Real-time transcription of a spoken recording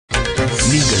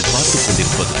நீங்கள் பார்த்துக்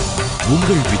கொண்டிருப்பது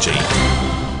உங்கள் Vijay.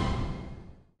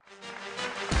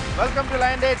 Welcome to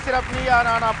line date சிறப் Neeya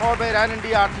Naana power by run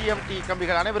India TMT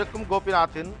கம்பிகள் அனைவருக்கும்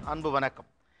கோபிநாத்தின் அன்பு வணக்கம்.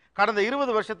 கடந்த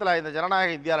 20 வருஷத்தில் இந்த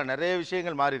ஜனநாயக இந்தியாவில் நிறைய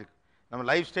விஷயங்கள் மாறி இருக்கு. நம்ம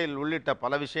லைஃப் ஸ்டைல் உள்ளிட்ட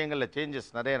பல விஷயங்களில்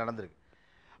சேஞ்சஸ் நிறைய நடந்திருக்கு.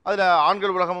 அதில்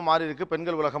ஆண்கள் உலகமும் மாறி இருக்கு,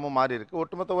 பெண்கள் உலகமும் மாறி இருக்கு,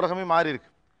 ஒட்டுமொத்த உலகமே மாறி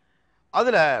இருக்கு.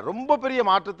 அதில் ரொம்ப பெரிய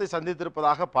மாற்றத்தை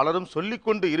சந்தித்திருப்பதாக பலரும்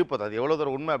சொல்லிக்கொண்டு இருப்பது, அது எவ்வளோ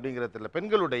தூரம் உண்மை அப்படிங்கிறதுல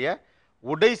பெண்களுடைய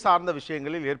உடை சார்ந்த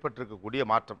விஷயங்களில் ஏற்பட்டிருக்கக்கூடிய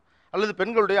மாற்றம் அல்லது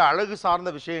பெண்களுடைய அழகு சார்ந்த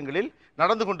விஷயங்களில்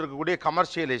நடந்து கொண்டிருக்கக்கூடிய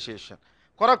கமர்ஷியலைசேஷன்.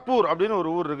 கொரக்பூர் அப்படின்னு ஒரு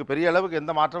ஊர் இருக்குது, பெரிய அளவுக்கு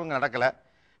எந்த மாற்றமும் நடக்கலை,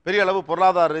 பெரிய அளவு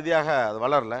பொருளாதார ரீதியாக அது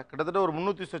வளரல. கிட்டத்தட்ட ஒரு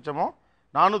 300 சொச்சமோ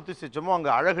 400 சொச்சமோ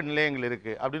அங்கே அழகு நிலையங்கள்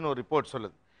இருக்குது அப்படின்னு ஒரு ரிப்போர்ட்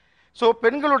சொல்லுது. ஸோ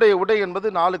பெண்களுடைய உடை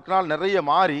என்பது நாளுக்கு நாள் நிறைய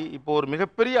மாறி இப்போ ஒரு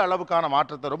மிகப்பெரிய அளவுக்கான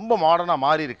மாற்றத்தை ரொம்ப மாடர்னாக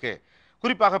மாறி இருக்கு.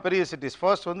 குறிப்பாக பெரிய சிட்டிஸ்,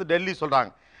 ஃபர்ஸ்ட் வந்து டெல்லி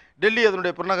சொல்கிறாங்க. டெல்லி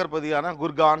அதனுடைய புறநகர் பகுதியான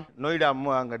குர்கான், நொய்டா,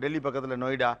 அங்கே டெல்லி பக்கத்தில்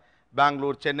நொய்டா,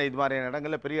 பெங்களூர், சென்னை, இது மாதிரியான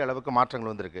இடங்களில் பெரிய அளவுக்கு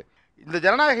மாற்றங்கள் வந்திருக்கு. இந்த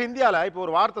ஜனநாயக இந்தியாவில் இப்போ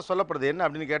ஒரு வார்த்தை சொல்லப்படுது என்ன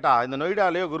அப்படின்னு கேட்டால், இந்த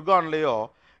நொய்டாலேயோ குர்கான்லேயோ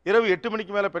இரவு 8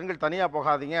 மணிக்கு மேலே பெண்கள் தனியாக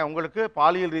போகாதீங்க, உங்களுக்கு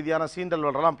பாலியல் ரீதியான சீண்டல்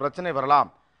வரலாம், பிரச்சனை வரலாம்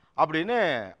அப்படின்னு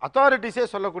அத்தாரிட்டிஸே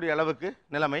சொல்லக்கூடிய அளவுக்கு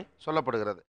நிலைமை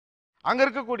சொல்லப்படுகிறது. அங்கே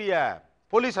இருக்கக்கூடிய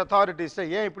போலீஸ் அத்தாரிட்டிஸை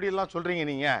ஏன் இப்படியெல்லாம் சொல்கிறீங்க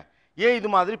நீங்கள், ஏன் இது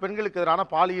மாதிரி பெண்களுக்கு எதிரான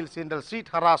பாலியல் சீண்டல்,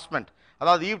 ஸ்ட்ரீட் ஹராஸ்மெண்ட்,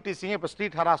 அதாவது ஈவ்டீசிங் இப்போ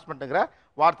ஸ்ட்ரீட் ஹராஸ்மெண்ட்டுங்கிற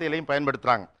வார்த்தையிலையும்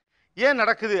பயன்படுத்துகிறாங்க, ஏன்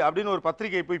நடக்குது அப்படின்னு ஒரு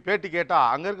பத்திரிகை போய் பேட்டி கேட்டால்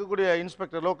அங்கே இருக்கக்கூடிய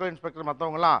இன்ஸ்பெக்டர், லோக்கல் இன்ஸ்பெக்டர்,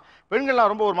 மற்றவங்கலாம்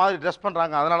பெண்கள்லாம் ரொம்ப ஒரு மாதிரி ட்ரெஸ்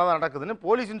பண்ணுறாங்க, அதனால தான் நடக்குதுன்னு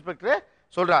போலீஸ் இன்ஸ்பெக்டரே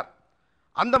சொல்கிறார்.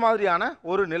 அந்த மாதிரியான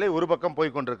ஒரு நிலை ஒரு பக்கம்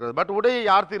போய் கொண்டிருக்கிறது. பட் உடையை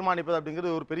யார் தீர்மானிப்பது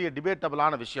அப்படிங்கிறது ஒரு பெரிய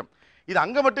டிபேட்டபிளான விஷயம். இது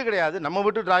அங்கே மட்டும் கிடையாது, நம்ம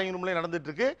வீட்டு டிராயிங் ரூம்லேயும்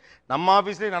நடந்துட்டுருக்கு, நம்ம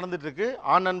ஆஃபீஸ்லேயும் நடந்துட்டுருக்கு.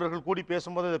 ஆண் நண்பர்கள் கூடி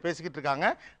பேசும்போது இதை பேசிக்கிட்டு இருக்காங்க,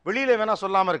 வெளியில் வேணால்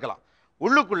சொல்லாமல் இருக்கலாம்.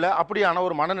 உள்ளுக்குள்ளே அப்படியான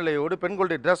ஒரு மனநிலையோடு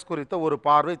பெண்களுடைய ட்ரெஸ் குறித்த ஒரு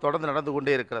பார்வை தொடர்ந்து நடந்து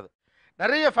கொண்டே இருக்கிறது.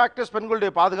 நிறைய ஃபேக்டர்ஸ்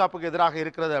பெண்களுடைய பாதுகாப்புக்கு எதிராக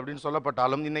இருக்கிறது அப்படின்னு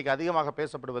சொல்லப்பட்டாலும் இன்றைக்கி அதிகமாக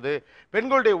பேசப்படுவது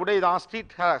பெண்களுடைய உடை தான்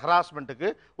ஸ்ட்ரீட் ஹராஸ்மெண்ட்டுக்கு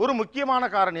ஒரு முக்கியமான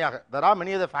காரணியாக. There are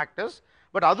many other factors,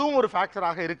 but அதுவும் ஒரு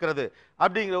ஃபேக்டராக இருக்கிறது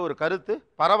அப்படிங்கிற ஒரு கருத்து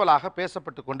பரவலாக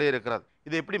பேசப்பட்டு கொண்டே இருக்கிறது.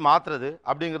 இது எப்படி மாற்றுறது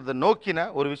அப்படிங்கிறத நோக்கின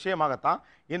ஒரு விஷயமாகத்தான்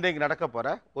இன்றைக்கு நடக்க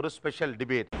போகிற ஒரு ஸ்பெஷல்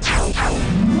டிபேட்.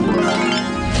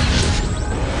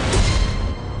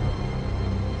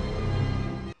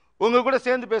 உங்கள் கூட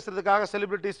சேர்ந்து பேசுறதுக்காக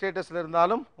செலிபிரிட்டி ஸ்டேட்டஸில்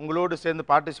இருந்தாலும் உங்களோடு சேர்ந்து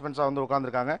பார்ட்டிசிபெண்ட்ஸாக வந்து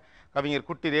உட்காந்துருக்காங்க. கவிஞர்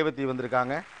குட்டி ரேவதி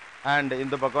வந்திருக்காங்க, அண்ட்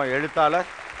இந்த பக்கம் எழுத்தாளர்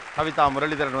கவிதா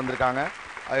முரளிதரன் வந்திருக்காங்க,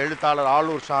 எழுத்தாளர்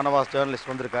ஆலூர் ஷா நவாஸ்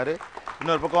ஜேர்னலிஸ்ட் வந்திருக்காரு,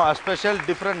 இன்னொரு பக்கம் ஸ்பெஷல்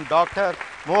டிஃப்ரெண்ட் டாக்டர்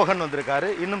மோகன் வந்திருக்காரு,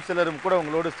 இன்னும் சிலரும் கூட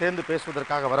உங்களோடு சேர்ந்து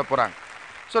பேசுவதற்காக வரப்போகிறாங்க.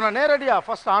 ஸோ நான் நேரடியாக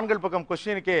ஃபர்ஸ்ட் ஆண்கள் பக்கம்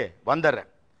கொஸ்டினுக்கே வந்துடுறேன்.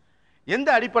 எந்த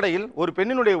அடிப்படையில் ஒரு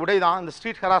பெண்ணினுடைய உடை தான் இந்த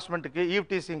ஸ்ட்ரீட் ஹராஸ்மெண்ட்டுக்கு,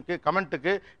 ஈவ்டீசிங்க்கு,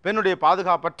 கமெண்ட்டுக்கு, பெண்ணுடைய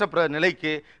பாதுகாப்பற்ற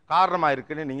நிலைக்கு காரணமாக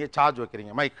இருக்குன்னு நீங்கள் சார்ஜ்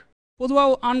வைக்கிறீங்க? மைக்.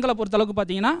 பொதுவாக ஆண்களை பொறுத்தளவுக்கு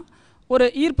பார்த்தீங்கன்னா ஒரு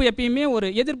ஈர்ப்பு எப்பயுமே ஒரு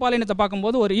எதிர்பாலினத்தை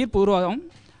பார்க்கும்போது ஒரு ஈர்ப்பு உருவாகும்.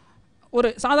 ஒரு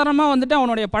சாதாரணமாக வந்துட்டு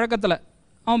அவனுடைய பழக்கத்தில்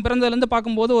அவன் பிறந்ததுலேருந்து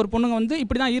பார்க்கும்போது ஒரு பொண்ணுங்க வந்து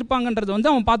இப்படி தான் இருப்பாங்கன்றது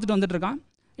வந்து அவன் பார்த்துட்டு வந்துட்டுருக்கான்.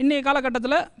 இன்றைய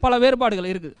காலகட்டத்தில் பல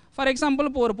வேறுபாடுகள் இருக்குது. ஃபார் எக்ஸாம்பிள்,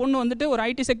 இப்போ ஒரு பொண்ணு வந்துட்டு ஒரு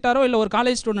ஐடி செக்டாரோ இல்லை ஒரு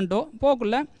காலேஜ் ஸ்டூடெண்ட்டோ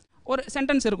போக்குள்ள ஒரு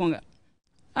சென்டென்ஸ் இருக்குங்க,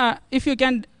 if you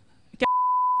can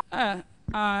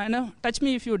touch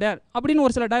me if you dare அப்படின்னு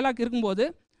ஒரு சில டைலாக் இருக்கும்போது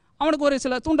அவனுக்கு ஒரு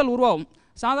சில தூண்டல் உருவாகும்.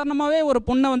 சாதாரணமாகவே ஒரு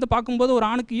பொண்ணை வந்து பார்க்கும்போது ஒரு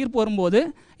ஆணுக்கு ஈர்ப்பு வரும்போது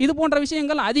இது போன்ற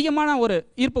விஷயங்கள் அதிகமான ஒரு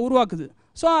ஈர்ப்பை உருவாக்குது.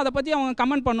 ஸோ அதை பற்றி அவங்க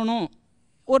கமெண்ட் பண்ணணும்,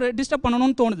 ஒரு டிஸ்டர்ப்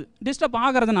பண்ணணும்னு தோணுது, டிஸ்டர்ப்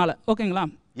ஆகிறதுனால. ஓகேங்களா?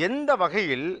 எந்த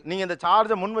வகையில் நீங்கள் இந்த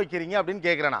சார்ஜை முன்வைக்கிறீங்க அப்படின்னு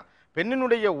கேட்குறேன்னா,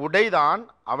 பெண்ணினுடைய உடைதான்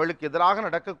அவளுக்கு எதிராக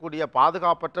நடக்கக்கூடிய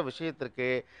பாதுகாப்பற்ற விஷயத்திற்கு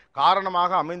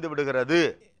காரணமாக அமைந்து விடுகிறது.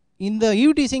 இந்த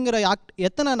ஈவ்டீசிங்கிற ஆக்ட்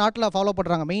எத்தனை நாட்டில் ஃபாலோ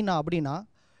பண்ணுறாங்க மெயினாக அப்படின்னா,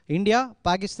 இந்தியா,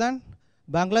 பாகிஸ்தான்,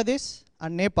 பங்களாதேஷ்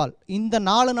அண்ட் நேபாள், இந்த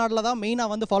 4 நாட்டில் தான்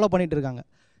மெயினாக வந்து ஃபாலோ பண்ணிகிட்டு இருக்காங்க.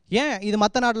 ஏன் இது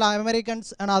மற்ற நாட்டில் அமெரிக்கன்ஸ்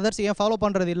அண்ட் அதர்ஸ் ஏன் ஃபாலோ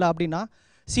பண்ணுறது இல்லை அப்படின்னா,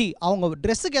 அவங்க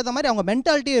ட்ரெஸ்ஸுக்கு ஏற்ற மாதிரி அவங்க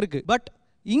மென்டாலிட்டியே இருக்குது. பட்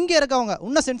இங்கே இருக்கவங்க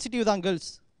இன்னும் சென்சிட்டிவ் தான்.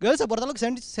 கேர்ள்ஸை பொறுத்தளவுக்கு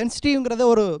சென்சிட்டிவ்ங்கிறது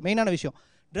ஒரு மெயினான விஷயம்.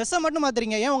 ட்ரெஸ்ஸை மட்டும்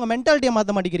மாற்றுறீங்க, ஏன் உங்கள் மென்டாலிட்டியை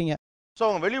மாற்ற மாட்டேங்கிறீங்க? ஸோ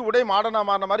அவங்க வெளி உடை மாடர்னாக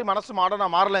மாறின மாதிரி மனசு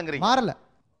மாடர்னாக மாறலைங்கிறீங்க? மாறலை.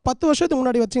 10 வருஷத்துக்கு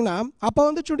முன்னாடி வச்சிங்கன்னா அப்போ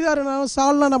வந்து சுடிதார்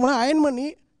ஷால்லாம் நம்ம அயன் பண்ணி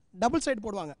டபுள் சைடு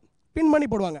போடுவாங்க, பின் பண்ணி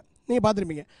போடுவாங்க, நீங்கள்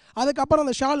பார்த்துருப்பீங்க. அதுக்கப்புறம்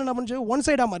அந்த ஷால் என்ன பண்ணிச்சு, ஒன்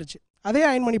சைடாக மாறிச்சு, அதே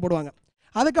அயன் பண்ணி போடுவாங்க.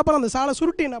 அதுக்கப்புறம் அந்த ஷாலை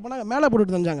சுருட்டி என்ன பண்ணாங்க, மேலே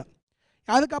போட்டுட்டு தந்தாங்க.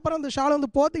 அதுக்கப்புறம் அந்த ஷாலை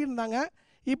வந்து போத்திக்கிட்டு இருந்தாங்க.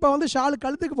 இப்போ வந்து ஷால்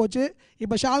கழுத்துக்கு போச்சு,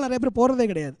 இப்போ ஷால் நிறைய பேர் போடுறதே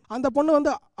கிடையாது. அந்த பொண்ணு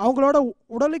வந்து அவங்களோட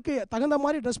உடலுக்கு தகுந்த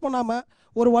மாதிரி ட்ரெஸ் பண்ணாமல்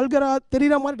ஒரு வல்கராக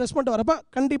தெரிகிற மாதிரி ட்ரெஸ் பண்ணிட்டு வரப்போ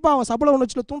கண்டிப்பாக அவன் சபல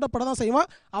உணர்ச்சியில் தூண்டப்பட தான் செய்வான்,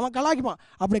 அவன் கலாய்க்குவான்.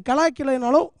 அப்படி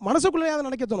கலாய்க்கலைனாலும் மனசுக்குள்ளேயே அதை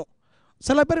நினைக்க தோணும்.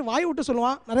 சில பேர் வாய் விட்டு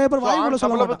சொல்லுவான், நிறைய பேர் வாய் விட்டு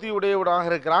சொல்லுவாங்க. உடையவனாக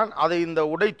இருக்கிறான், அதை இந்த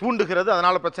உடை தூண்டுகிறது,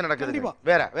 அதனால பிரச்சனை நடக்குது.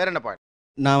 வேற என்ன பாயிண்ட்?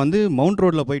 நான் வந்து மவுண்ட்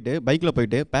ரோட்டில் போயிட்டு பைக்கில்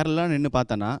போயிட்டு பேரலாக நின்று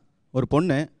பார்த்தேன்னா ஒரு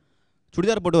பொண்ணு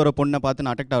சுடிதார் போட்டு வர பொண்ணை பார்த்து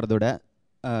நான் அட்ராக்ட் ஆகிறத விட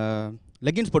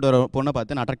லெகின்ஸ் போட்டு வர பொண்ணை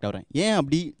பார்த்து நான் அட்ராக்ட் ஆகிறேன். ஏன்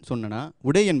அப்படி சொன்னேன்னா,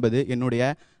 உடை என்பது என்னுடைய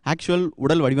ஆக்சுவல்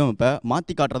உடல் வடிவமைப்பை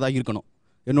மாற்றி காட்டுறதா இருக்கணும்.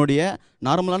 என்னுடைய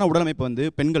நார்மலான உடலமைப்பு வந்து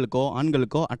பெண்களுக்கோ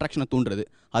ஆண்களுக்கோ அட்ராக்ஷனை தூண்டுறது.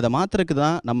 அதை மாற்றுறதுக்கு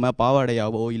தான் நம்ம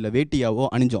பாவாடையாவோ இல்லை வேட்டியாவோ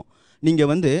அணிஞ்சோம்.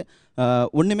 நீங்கள் வந்து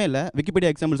ஒன்றுமே இல்லை,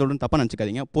 விக்கிபீடியா எக்ஸாம்பிள் சொல்கிறேன்னு தப்பாக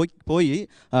நினச்சிக்காதீங்க. போய்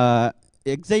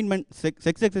எக்ஸைட்மெண்ட் செக்ஸ்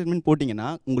எக்ஸைட்மெண்ட் போட்டிங்கன்னா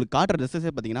உங்களுக்கு காட்டுற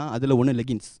ட்ரெஸ்ஸஸே பார்த்தீங்கன்னா அதில் ஒன்று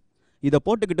லெகின்ஸ். இதை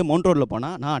போட்டுக்கிட்டு மவுண்ட் ரோடில்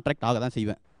போனால் நான் அட்ராக்ட் ஆக தான்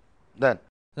செய்வேன்.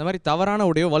 இந்த மாதிரி தவறான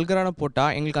உடையோ வல்கரான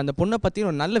போட்டால் எங்களுக்கு அந்த பொண்ணை பற்றி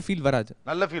ஒரு நல்ல ஃபீல் வராது.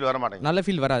 நல்ல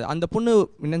ஃபீல் வராது. அந்த பொண்ணு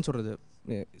என்னன்னு சொல்கிறது,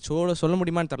 சொல்ல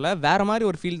முடியுமான்னு தெரில, வேறு மாதிரி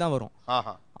ஒரு ஃபீல் தான் வரும்.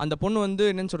 அந்த பொண்ணு வந்து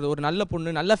என்னன்னு சொல்கிறது, ஒரு நல்ல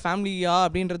பொண்ணு, நல்ல ஃபேமிலியா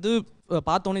அப்படின்றது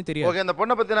பார்த்தோன்னே தெரியும். ஓகே, அந்த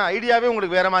பொண்ணை பற்றின ஐடியாவே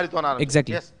உங்களுக்கு வேறு மாதிரி தோணாது.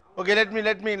 Exactly. Okay,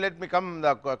 let me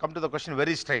come to the question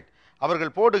very straight.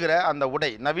 அவர்கள் போடுகிற அந்த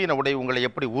உடை, நவீன உடை உங்களை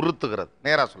எப்படி உறுத்துகிறது?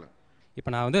 நேராக சொல்லுங்கள். இப்போ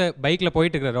நான் வந்து பைக்கில்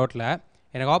போயிட்டு இருக்கிற ரோட்டில்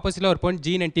எனக்கு ஆப்போசிட்டில் ஒரு பொண்ணு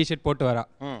ஜீன் அண்ட் டிஷர்ட் போட்டு வரா.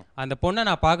 அந்த பொண்ணை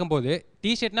நான் பார்க்கும்போது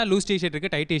டிஷர்ட்னா லூஸ் டிஷர்ட்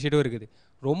இருக்குது, டைட் டிஷர்ட்டும் இருக்குது.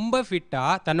 ரொம்ப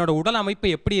ஃபிட்டாக தன்னோட உடல் அமைப்பு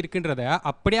எப்படி இருக்குன்றத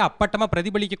அப்படியே அப்பட்டமாக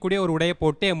பிரதிபலிக்கக்கூடிய ஒரு உடையை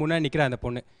போட்டு என் முன்னாடி நிற்கிறா அந்த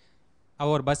பொண்ணு.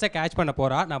 அவள் ஒரு பஸ்ஸை கேட்ச் பண்ண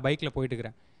போகிறா, நான் பைக்கில்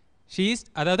போயிட்டுக்கிறேன்.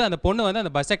 அதாவது அந்த பொண்ணு வந்து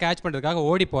அந்த பஸ்ஸை கேட்ச் பண்ணுறதுக்காக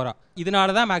ஓடி போகிறா.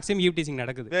 இதனால தான் மேக்ஸிமம் ஈவ்டீசிங்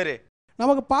நடக்குது. வேறு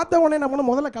நமக்கு பார்த்த உடனே நம்ம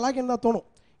முதல்ல கலாய்க்கன்னு தான் தோணும்.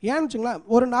 ஏன்னு வச்சுங்களேன்,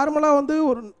 ஒரு நார்மலாக வந்து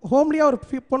ஒரு ஹோம்லியாக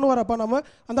ஒரு பொண்ணு வரப்போ நம்ம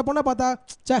அந்த பொண்ணை பார்த்தா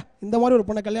சே இந்த மாதிரி ஒரு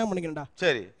பொண்ணை கல்யாணம் பண்ணிக்கிறேன்டா,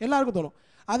 சரி எல்லாருக்கும் தோணும்.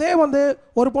 அதே வந்து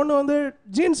ஒரு பொண்ணு வந்து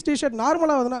ஜீன்ஸ் டிஷர்ட்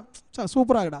நார்மலாக வந்துன்னா சே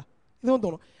சூப்பராகடா இதுவும்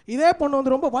தோணும். இதே பொண்ணு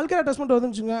வந்து ரொம்ப வல்கர் அட்டாச்மெண்ட்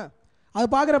வந்துச்சுங்க, அது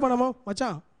பார்க்குறப்ப நம்ம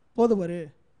மச்சான் போது பாரு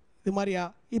இது மாதிரியா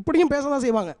இப்படியும் பேச தான்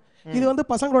செய்வாங்க. இது வந்து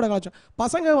பசங்களோட கலாச்சாரம்.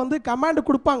 பசங்க வந்து கமாண்ட்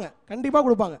கொடுப்பாங்க, கண்டிப்பாக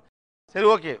கொடுப்பாங்க. சரி,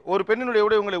 ஓகே. ஒரு பெண்ணினுடைய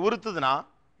உடை உங்களை உறுத்துதுன்னா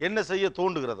என்ன செய்ய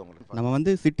தோண்டுகிறது உங்களுக்கு? நம்ம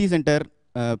வந்து சிட்டி சென்டர்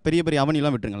பெரிய பெரிய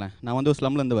அவனிலாம் விட்டுருங்களேன். நான் வந்து ஒரு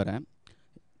ஸ்லம்லேருந்து வரேன்.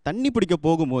 தண்ணி பிடிக்க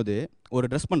போகும்போது ஒரு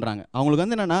ட்ரெஸ் பண்ணுறாங்க. அவங்களுக்கு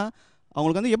வந்து என்னென்னா,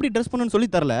 அவங்களுக்கு வந்து எப்படி ட்ரெஸ் பண்ணணும்னு சொல்லி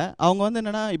தரல. அவங்க வந்து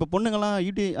என்னென்னா, இப்போ பொண்ணுங்கள்லாம்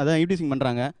யூடிசிங்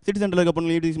பண்ணுறாங்க. சிட்டி சென்டரில் இருக்க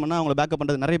பொண்ணுங்க யூடிசிங் பண்ணால் அவங்கள பேக்கப்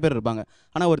பண்ணுறது நிறைய பேர் இருப்பாங்க.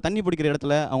 ஆனால் ஒரு தண்ணி பிடிக்கிற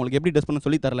இடத்துல அவங்களுக்கு எப்படி ட்ரெஸ் பண்ணணும்னு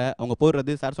சொல்லி தரல. அவங்க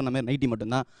போடுறது சார் சொன்ன மாதிரி நைட்டி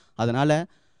மட்டும்தான். அதனால்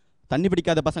தண்ணி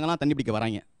பிடிக்காத பசங்களாம் தண்ணி பிடிக்க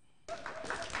வராங்க.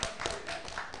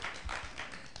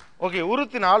 ஓகே,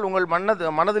 உறுத்தினால் உங்கள்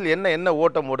மனதில் என்ன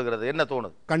ஓட்டம் ஓடுகிறது, என்ன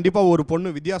தோணுது? கண்டிப்பாக ஒரு பொண்ணு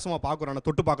வித்தியாசமாக பார்க்குறாங்க,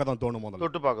 தொட்டு பார்க்க தான் தோணும். முதல்ல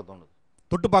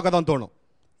தொட்டு பார்க்க தான் தோணும்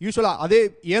யூஸ்வலாக. அதே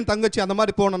ஏன் தங்கச்சி அந்த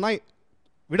மாதிரி போனோன்னா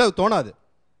விட தோணாது.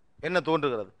 என்ன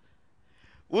தோன்றுகிறது?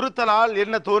 உறுத்தலால்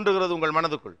என்ன தோன்றுகிறது உங்கள்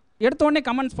மனதுக்குள்? எடுத்த உடனே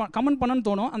கமெண்ட் பண்ணணும்னு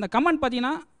தோணும். அந்த கமெண்ட்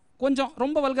பார்த்தீங்கன்னா கொஞ்சம்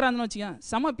ரொம்ப வல்கராக இருந்துன்னு வச்சுக்கேன்,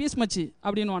 செம பீஸ் மச்சி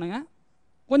அப்படின்னு வானுங்க.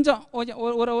 கொஞ்சம்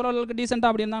ஓரளவுக்கு டீசெண்டாக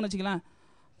அப்படி இருந்தான்னு வச்சுக்கலாம்,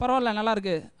 பரவாயில்ல நல்லா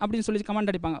இருக்குது அப்படின்னு சொல்லி கமெண்ட்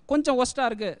அடிப்பாங்க. கொஞ்சம் ஒஸ்ட்டாக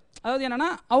இருக்குது, அதாவது என்னென்னா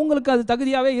அவங்களுக்கு அது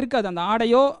தகுதியாகவே இருக்காது. அந்த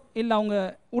ஆடையோ இல்லை அவங்க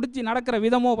உடுத்தி நடக்கிற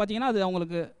விதமோ பார்த்தீங்கன்னா அது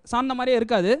அவங்களுக்கு சார்ந்த மாதிரியே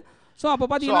இருக்காது. ஸோ அப்போ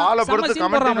பார்த்தீங்கன்னா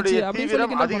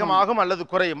அதிகமாகும் அல்லது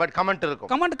குறையும், பட் கமெண்ட்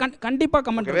இருக்கும். கண்டிப்பாக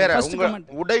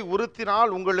கமெண்ட். உடை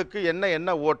உறுத்தினால் உங்களுக்கு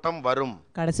என்ன ஓட்டம் வரும்?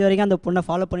 கடைசி வரைக்கும் அந்த பொண்ணை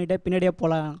ஃபாலோ பண்ணிட்டு பின்னாடியே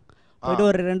போகலாம். போயிட்டு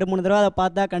ஒரு 2-3 தடவை அதை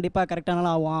பார்த்தா கண்டிப்பாக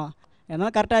கரெக்டானாலும் ஆகும்.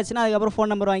 எதனால கரெக்டாக ஆச்சுன்னா அதுக்கப்புறம்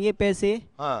ஃபோன் நம்பர் வாங்கி பேசி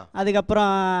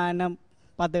அதுக்கப்புறம் என்ன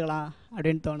பார்த்துக்கலாம்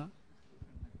அப்படின்னு தோணும்.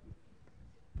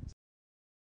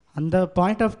 அந்த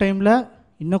பாயிண்ட் ஆஃப் டைமில்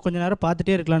இன்னும் கொஞ்சம் நேரம்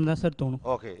பார்த்துட்டே இருக்கலாம்னு தான் சார் தோணும்.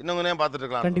 ஓகே, இன்னும் கொஞ்சம் நேரம் பார்த்துட்டு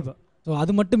இருக்கலாம். கண்டிப்பாக. ஸோ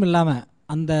அது மட்டும் இல்லாமல்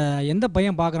அந்த எந்த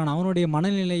பையன் பார்க்குறான் அவனுடைய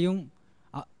மனநிலையும்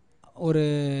ஒரு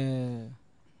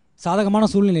சாதகமான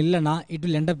சூழ்நிலை இல்லைன்னா it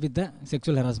will end up with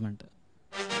sexual harassment.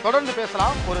 தொடர்ந்து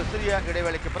பேசலாம் ஒரு சிறிய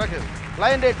இடைவேளைக்கு பிறகு.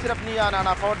 லயன் டேட் சிறப்பு Neeya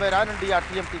Naana powered by Ron India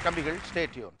TMT கம்பிகள். Stay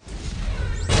tune.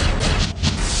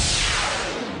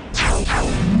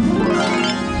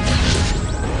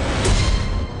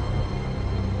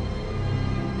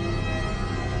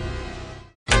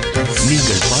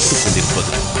 நீங்கள் பார்த்துக்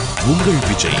கொண்டிருப்பது உங்கள்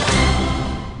Vijay.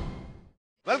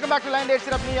 Welcome back to line date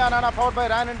சிறப்பு Neeya Naana powered by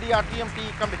Ron India TMT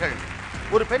கம்பிகள்.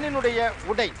 ஒரு பெண்ணினுடைய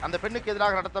உடை அந்த பெண்ணுக்கு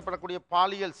எதிராக நடத்தப்படக்கூடிய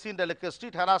பாலியல் சீண்டலுக்கு,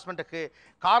 ஸ்ட்ரீட் ஹராஸ்மெண்ட்டுக்கு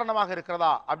காரணமாக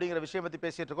இருக்கிறதா அப்படிங்கிற விஷயம் பற்றி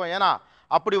பேசிகிட்டு இருக்கோம். ஏன்னா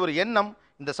அப்படி ஒரு எண்ணம்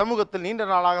இந்த சமூகத்தில் நீண்ட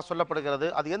நாளாக சொல்லப்படுகிறது.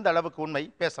 அது எந்த அளவுக்கு உண்மை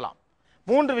பேசலாம்.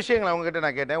 3 விஷயங்கள் அவங்ககிட்ட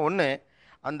நான் கேட்டேன். ஒன்று,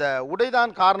 அந்த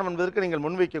உடைதான் காரணம் என்பதற்கு நீங்கள்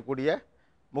முன்வைக்கக்கூடிய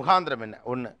முகாந்திரம் என்ன?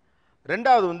 ஒன்று.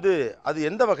 2வது வந்து அது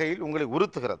எந்த வகையில் உங்களை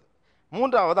உறுத்துகிறது?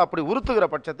 3வது, அப்படி உறுத்துகிற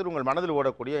பட்சத்தில் உங்கள் மனதில்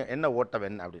ஓடக்கூடிய என்ன ஓட்டம்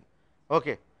என்ன அப்படின்னு.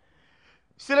 ஓகே,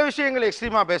 சில விஷயங்கள்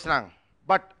எக்ஸ்ட்ரீமாக பேசுனாங்க,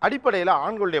 பட் அடிப்படையில்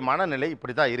ஆண்களுடைய மனநிலை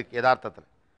இப்படி தான் இருக்குது யதார்த்தத்தில்.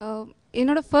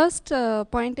 என்னோடய ஃபர்ஸ்ட்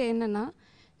பாயிண்ட் என்னென்னா,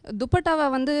 துப்பட்டாவை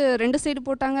வந்து 2 சைடு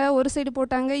போட்டாங்க, ஒரு சைடு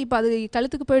போட்டாங்க, இப்போ அது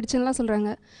கழுத்துக்கு போயிடுச்சுன்னெலாம்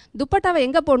சொல்கிறாங்க. துப்பட்டாவை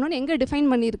எங்கே போடணும்னு எங்கே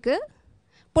டிஃபைன் பண்ணியிருக்கு?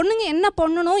 பொண்ணுங்க என்ன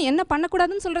பண்ணணும் என்ன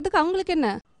பண்ணக்கூடாதுன்னு சொல்கிறதுக்கு அவங்களுக்கு என்ன?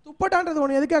 துப்பட்டான்றது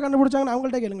ஒன்று எதுக்காக கண்டுபிடிச்சாங்கன்னு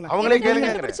அவங்கள்ட்ட கேளுங்களேன். அவங்களே கேளுங்க.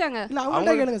 இல்லை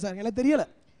அவங்கள்ட்ட கேளுங்க சார், எனக்கு தெரியல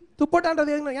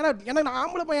துப்பட்டான்றது. ஏன்னா எனக்கு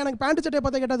ஆம்பளை பையன், எனக்கு பேண்ட் சட்டையை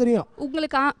பார்த்தா கேட்டால் தெரியும்.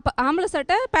 உங்களுக்கு ஆம்பளை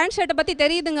சட்டை பேண்ட் ஷர்ட்டை பற்றி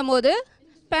தெரியுதுங்கும் போது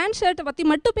பேண்ட் ஷர்ட் பத்தி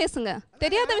மட்டும் பேசுங்க.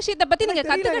 தெரியாத விஷயத்தை பத்தி நீங்க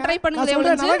கத்துக்க ட்ரை பண்ணுங்க.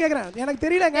 நான் கேக்குறேன், எனக்கு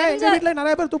தெரியலங்க. எங்க வீட்ல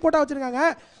நிறைய பேர் துப்பட்டா வச்சிருக்காங்க.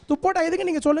 துப்பட்டா எதுக்கு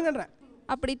நீங்க சொல்லுங்கன்றேன்.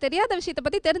 அப்படி தெரியாத விஷயத்தை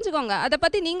பத்தி தெரிஞ்சுக்கோங்க. அதை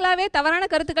பத்தி நீங்களாவே தவறான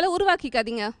கருத்துக்களை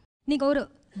உருவாக்கிக்காதீங்க. நீங்க ஒரு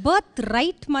பர்த்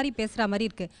ரைட் மாதிரி பேசுற மாதிரி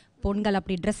இருக்கு. பொண்கள்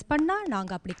அப்படி ட்ரெஸ் பண்ணா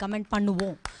நாங்க அப்படி கமெண்ட்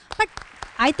பண்ணுவோம். But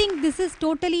I think this is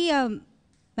totally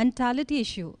mentality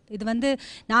issue. இது வந்து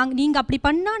நீங்க அப்படி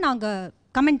பண்ணா நாங்க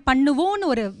கமெண்ட் பண்ணுவோன்னு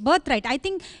ஒரு birth right. I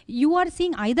think you are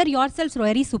seeing Hyder your cells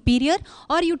very superior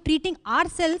are you treating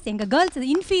R cells எங்கள் கேர்ள்ஸ்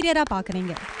இன்ஃபீரியராக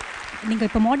பார்க்குறீங்க. நீங்கள்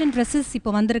இப்போ மாடர்ன் ட்ரெஸ்ஸஸ்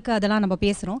இப்போ வந்திருக்கு, அதெல்லாம் நம்ம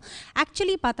பேசுகிறோம்.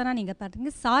 ஆக்சுவலி பார்த்தோன்னா நீங்கள்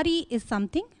பார்த்தீங்க சாரி இஸ்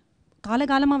சம்திங்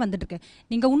காலகாலமாக வந்துட்டுருக்கு.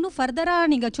 நீங்கள் இன்னும் ஃபர்தராக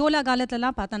நீங்கள் சோழா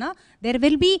காலத்துலலாம் பார்த்தோன்னா there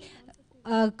will be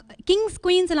Kings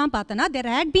queens எல்லாம் பார்த்தோன்னா there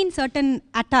had been certain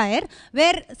attire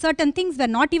where certain things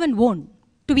where not even own.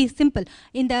 To be simple,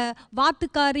 இந்த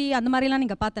வாத்துக்காரி அந்த மாதிரிலாம்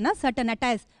நீங்கள் பார்த்தோன்னா சர்டன்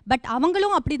அட்டையர்ஸ். பட்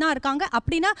அவங்களும் அப்படி தான் இருக்காங்க.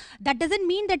 அப்படின்னா தட் டசன்ட்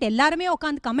மீன் தட் எல்லாருமே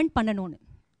உட்காந்து கமெண்ட் பண்ணணும்னு.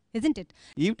 isn't it?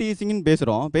 ஈவ் டீசிங்னு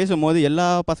பேசும்போது எல்லா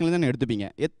பசங்களையும் தான் எடுத்துப்பீங்க.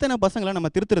 எத்தனை பசங்களை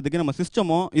நம்ம திருத்துறதுக்கு நம்ம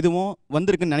சிஸ்டமோ இதுவும்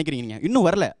வந்திருக்குன்னு நினைக்கிறீங்க? நீங்கள் இன்னும்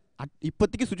வரல.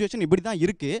 இப்போதைக்கு சுச்சுவேஷன் இப்படி தான்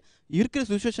இருக்கிற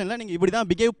சுச்சுவேஷனில் நீங்கள் இப்படி தான்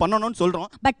பிஹேவ் பண்ணணும்னு சொல்கிறோம்.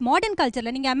 பட் மாடர்ன்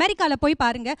கல்ச்சரில் நீங்கள் அமெரிக்காவில் போய்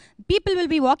பாருங்கள், people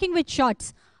will be walking with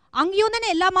shorts. அங்கேயும் தானே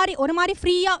எல்லா மாதிரி ஒரு மாதிரி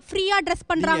ஃப்ரீயா ட்ரெஸ்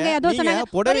பண்றாங்க. ஏதோ சொன்னாங்க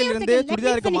புடவையில இருந்து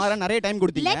சுடிதாருக்கு மாற நிறைய டைம்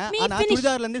கொடுத்தீங்க. ஆனா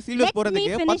சுடிதார்ல இருந்து ஸ்லீவ்லெஸ்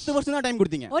போறதுக்கு 10 வருஷம் தான் டைம்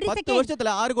கொடுத்தீங்க. 10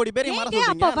 வருஷத்துல 6 கோடி பேரை மாற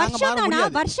சொல்றீங்க. நாங்க மாற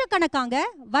முடியாது.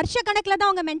 வருஷ கணக்குல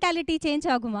தான் உங்க மென்டாலிட்டி சேஞ்ச்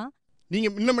ஆகுமா?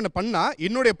 நீங்க இன்னும் என்ன பண்ணா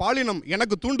என்னுடைய பாலினம்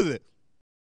எனக்கு தூண்டுது.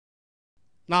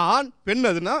 நான் பெண்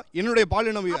அதுனா என்னுடைய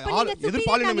பாலினம் எதிர்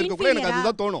பாலினம் இருக்க கூட எனக்கு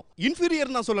அதுதான் தோணும்.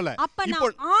 இன்ஃபீரியர் நான் சொல்லல.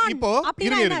 இப்போ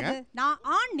இருங்க, நான்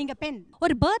ஆண் நீங்க பெண்.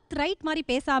 ஒரு பர்த் ரைட் மாதிரி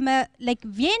பேசாம லைக்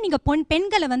ஏன் நீங்க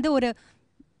பெண்களை வந்து ஒரு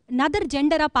நதர்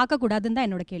ஜெண்டரா பார்க்க கூடாதுன்னு தான்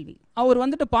என்னோட கேள்வி. அவர்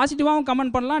வந்துட்டு பாசிட்டிவாகவும்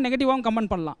கமெண்ட் பண்ணலாம், நெகட்டிவாகவும்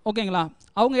கமெண்ட் பண்ணலாம். ஓகேங்களா?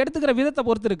 அவங்க எடுத்துக்கிற விதத்தை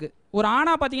பொறுத்து இருக்கு. ஒரு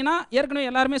ஆணா பார்த்தீங்கன்னா ஏற்கனவே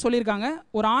எல்லாருமே சொல்லியிருக்காங்க,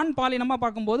 ஒரு ஆண் பாலினமாக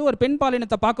பார்க்கும்போது ஒரு பெண்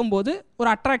பாலினத்தை பார்க்கும்போது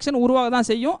ஒரு அட்ராக்ஷன் உருவாக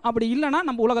தான் செய்யும். அப்படி இல்லைன்னா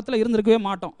நம்ம உலகத்தில் இருந்திருக்கவே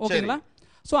மாட்டோம். ஓகேங்களா?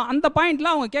 ஸோ அந்த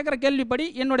பாயிண்டில் அவங்க கேட்குற கேள்விப்படி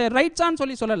என்னுடைய ரைட்ஸான்னு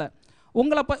சொல்லலை.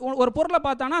 உங்களை ஒரு பொருளை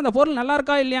பார்த்தானா அந்த பொருள் நல்லா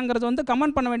இருக்கா இல்லையாங்கிறது வந்து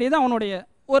கமெண்ட் பண்ண வேண்டியது அவனுடைய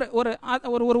ஒரு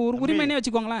ஒரு ஒரு உரிமைனே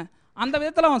வச்சுக்கோங்களேன். அந்த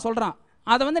விதத்தில் அவன் சொல்கிறான்.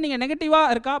 அதை வந்து நீங்கள்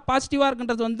நெகட்டிவாக இருக்கா பாசிட்டிவாக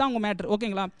இருக்குன்றது வந்து தான் உங்கள் மேட்ரு.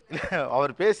 ஓகேங்களா?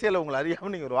 அவர் பேசியல உங்களை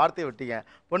அறியாமல் நீங்கள் ஒரு வார்த்தையை விட்டீங்க.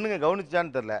 பொண்ணுங்க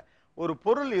கவனிச்சான்னு தெரில. ஒரு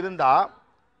பொருள் இருந்தால்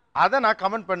அதை நான்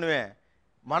கமெண்ட் பண்ணுவேன்.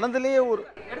 மனதிலேயே ஒரு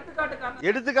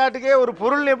எடுத்துக்காட்டுக்கே ஒரு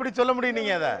பொருள் எப்படி சொல்ல முடியும்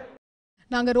நீங்கள்? அதை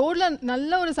நாங்கள் ரோட்டில்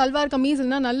நல்ல ஒரு சல்வார் கமீஸ்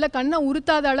இல்லைனா நல்ல கண்ணை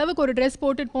உறுத்தாத அளவுக்கு ஒரு ட்ரெஸ்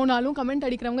போட்டுட்டு போனாலும் கமெண்ட்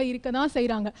அடிக்கிறவங்க இருக்க தான்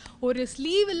செய்கிறாங்க. ஒரு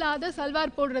ஸ்லீவ் இல்லாத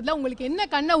சல்வார் போடுறதுல உங்களுக்கு என்ன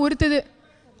கண்ணை உறுத்துது?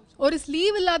 ஒரு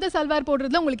ஸ்லீவ் இல்லாத சல்வார்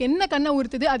போடுறதுல உங்களுக்கு என்ன கண்ணை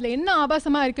உறுத்துது? அதில் என்ன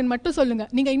ஆபாசமாக இருக்குன்னு மட்டும் சொல்லுங்கள்.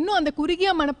 நீங்கள் இன்னும் அந்த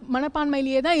குறுகிய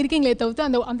மனப்பான்மையிலேயே தான் இருக்கீங்களே தவிர்த்து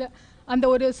அந்த அந்த அந்த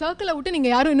ஒரு சர்க்கிளை விட்டு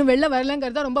நீங்கள் யாரும் இன்னும் வெளில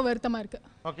வரலங்கிறதா ரொம்ப வருத்தமாக இருக்குது.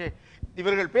 ஓகே,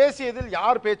 இவர்கள் பேசியதில்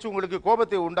யார் பேச்சு உங்களுக்கு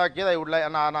கோபத்தை உண்டாக்கியதை உள்ள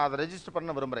நான் அதை ரெஜிஸ்டர்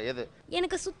பண்ண விரும்புகிறேன். எது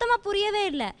எனக்கு சுத்தமாக புரியவே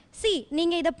இல்லை.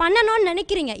 நீங்கள் இதை பண்ணணும்னு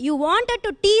நினைக்கிறீங்க. You wanted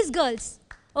to tease girls.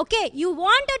 Okay, you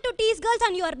wanted to tease girls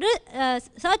and you are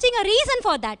searching a reason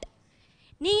for that.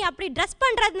 நீ அப்படி ட்ரெஸ்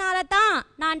பண்ணுறதுனால தான்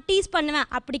நான் டீஸ் பண்ணுவேன்.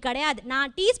 அப்படி கிடையாது.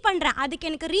 நான் டீஸ் பண்ணுறேன், அதுக்கு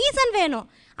எனக்கு ரீசன் வேணும்.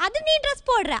 அது நீ ட்ரெஸ்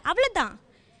போடுற, அவ்வளோதான்.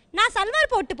 நான்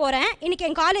சல்வார் போட்டு போகிறேன் இன்னைக்கு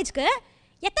என் காலேஜ்க்கு.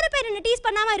 எத்தனை பேர் என்ன டீஸ்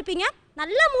பண்ணாமல் இருப்பீங்க?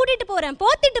 நல்லா மூடிட்டு போகிறேன்,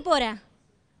 போத்திட்டு போகிறேன்.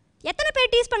 எத்தனை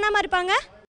பேர் டீஸ் பண்ணாமல் இருப்பாங்க?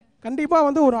 கண்டிப்பாக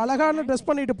வந்து ஒரு அழகான ட்ரெஸ்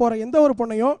பண்ணிட்டு போகிற எந்த ஒரு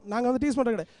பொண்ணையும் நாங்கள் வந்து டீஸ்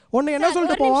பண்ணுறது கிடையாது. ஒன்று என்ன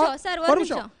சொல்லிட்டு போவோம், ஒரு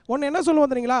நிமிஷம், ஒன்று என்ன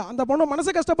சொல்லுவோம் தெரியுங்களா? அந்த பொண்ணு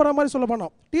மனசு கஷ்டப்படுற மாதிரி சொல்ல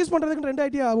பண்ணோம். டீஸ் பண்ணுறதுக்கு 2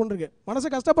 ஐடியா ஒன்று இருக்குது.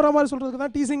 மனசு கஷ்டப்படுற மாதிரி சொல்கிறதுக்கு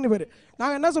தான் டீசிங்னு பேர்.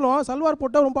 நாங்கள் என்ன சொல்லுவோம், சல்வார்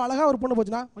போட்டால் ரொம்ப அழகாக ஒரு பொண்ணு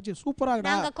போச்சுன்னா வச்சு சூப்பராக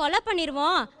நாங்கள் கொலை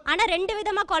பண்ணிடுவோம். ஆனால் 2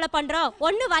 விதமாக கொலை பண்ணுறோம்.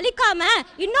 ஒன்று வலிக்காம,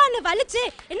 இன்னொன்று வலிச்சு.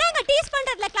 என்னங்க டீஸ்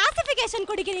பண்ணுறதுல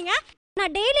கிளாசிஃபிகேஷன் கொடுக்குறீங்க?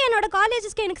 நான் டெய்லி என்னோட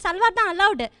காலேஜஸ்க்கு எனக்கு சல்வார் தான்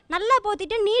அலவுடு. நல்லா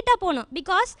போத்திட்டு நீட்டாக போகணும்.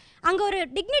 பிகாஸ் அங்கே ஒரு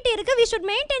டிக்னிட்டி இருக்குது. We should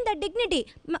maintain the dignity.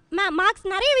 Marks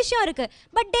நிறைய விஷயம் இருக்குது.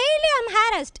 But daily I'm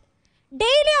ஹாரஸ்ட்,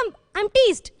 daily I'm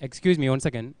டீஸ்ட். Excuse me one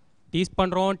second. Tease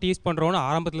பண்ணுறோன்னு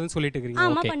ஆரம்பத்துலேருந்து சொல்லிட்டு இருக்கிறீங்க.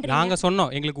 ஓகே, நாங்கள்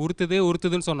சொன்னோம் எங்களுக்கு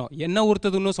உறுத்துதுன்னு சொன்னோம். என்ன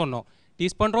உறுத்துதுன்னு சொன்னோம்.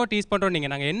 டீஸ் பண்ணுறோம்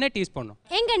நீங்கள். நாங்கள் என்ன டீஸ் பண்ணோம்?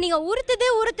 எங்க நீங்கள்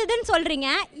உறுத்துதுன்னு சொல்கிறீங்க.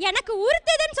 எனக்கு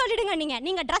உறுத்துதுன்னு சொல்லிடுங்க.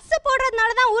 நீங்கள் ட்ரெஸ் போடுறதுனால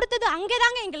தான் உறுத்துது. அங்கே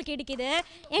தாங்க எங்களுக்கு இடிக்குது.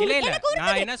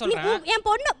 நான் என்ன சொல்கிறேன், என்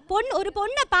ஒரு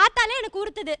பொண்ணை பார்த்தாலே எனக்கு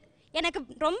உறுத்துது. எனக்கு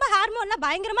ரொம்ப ஹார்மோன்லாம்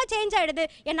பயங்கரமாக சேஞ்ச் ஆகிடுது.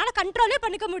 என்னால் கண்ட்ரோலே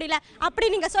பண்ணிக்க முடியல. அப்படி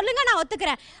நீங்கள் சொல்லுங்கள், நான்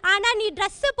ஒத்துக்கிறேன். ஆனால் நீ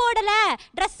ட்ரெஸ்ஸு போடலை,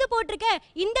 ட்ரெஸ்ஸு போட்டிருக்க,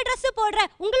 இந்த ட்ரெஸ்ஸு போடுற,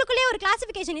 உங்களுக்குள்ளேயே ஒரு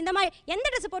கிளாசிஃபிகேஷன். இந்த மாதிரி எந்த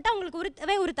ட்ரெஸ் போட்டால்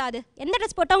உங்களுக்கு உறுத்தாது? எந்த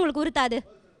ட்ரெஸ் போட்டால் உங்களுக்கு உறுத்தாது?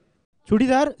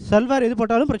 சுடிதார் சல்வார் எது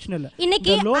போட்டாலும் பிரச்சனை இல்லை.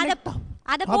 இன்னைக்கு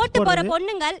அதை போட்டு போற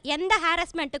பொண்ணுங்கள் எந்த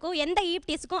ஹாரஸ்மெண்ட்டுக்கும் எந்த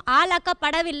ஈப்டிஸ்க்கும்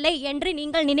ஆளாக்கப்படவில்லை என்று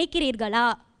நீங்கள் நினைக்கிறீர்களா?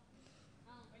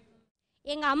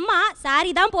 எங்க அம்மா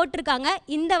சாரி தான் போட்டிருக்காங்க.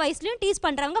 இந்த வயசுலயும் டீஸ்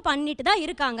பண்றவங்க பண்ணிட்டு தான்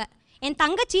இருக்காங்க. என்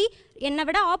தங்கச்சி என்னை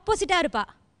விட ஆப்போசிட்டாக இருப்பா.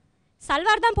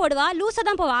 சல்வார் தான் போடுவா, லூஸாக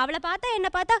தான் போவா. அவளை பார்த்தா என்னை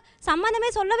பார்த்தா சம்மந்தமே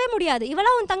சொல்லவே முடியாது.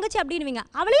 இவளாம் உன் தங்கச்சி அப்படின்னுவீங்க.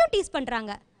 அவளையும் டீஸ்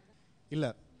பண்ணுறாங்க. இல்லை,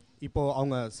 இப்போது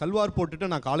அவங்க சல்வார்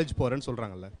போட்டுட்டு நான் காலேஜ் போகிறேன்னு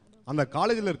சொல்கிறாங்கல்ல, அந்த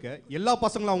காலேஜில் இருக்க எல்லா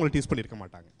பசங்களும் அவங்கள டீஸ் பண்ணியிருக்க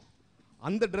மாட்டாங்க.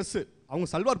 அந்த ட்ரெஸ்ஸு அவங்க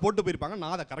சல்வார் போட்டு போயிருப்பாங்க,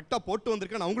 நான் அதை கரெக்டாக போட்டு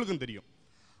வந்திருக்கேன்னு அவங்களுக்கும் தெரியும்.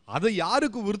 அதை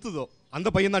யாருக்கு உறுத்துதோ அந்த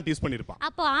பையன் தான் டீஸ் பண்ணியிருப்பான்.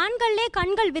 அப்போ ஆண்கள்லே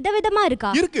கண்கள் விதவிதமா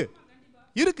இருக்கா? இருக்கு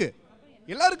இருக்கு,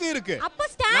 எல்லாருக்கும் இருக்கு. அப்போ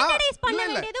ஸ்டாண்டர்டைஸ் பண்ண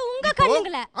வேண்டியது உங்க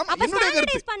கண்ணுங்களே. அப்ப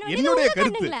ஸ்டாண்டர்டைஸ் பண்ண வேண்டியது உங்க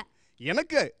கண்ணுங்களே.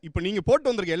 எனக்கு இப்போ நீங்க போட்டு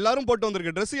வந்திருக்க எல்லாரும் போட்டு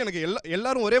வந்திருக்க Dress எனக்கு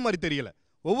எல்லாரும் ஒரே மாதிரி தெரியல,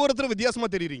 ஒவ்வொருத்தரும் வித்தியாசமா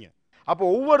தெரியுறீங்க. அப்போ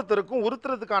ஒவ்வொருத்தருக்கும்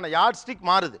உறுத்துறதுக்கான யார்ட் ஸ்டிக்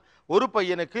மாறுது. ஒரு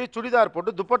பையனுக்கு சுடிதார்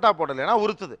போட்டு துப்பட்டா போடலைன்னா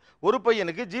உறுத்துது, ஒரு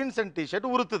பையனுக்கு ஜீன்ஸ் அண்ட் டிஷர்ட்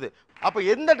உறுத்துது. அப்போ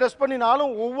எந்த ட்ரெஸ்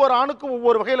பண்ணினாலும் ஒவ்வொரு ஆணுக்கும்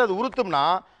ஒவ்வொரு வகையில் அது உறுத்தும்னா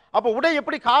அப்போ உடை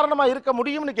எப்படி காரணமாக இருக்க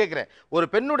முடியும்னு கேட்குறேன். ஒரு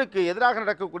பெண்ணுக்கு எதிராக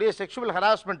நடக்கக்கூடிய செக்ஷுவல்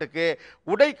ஹராஸ்மெண்ட்டுக்கு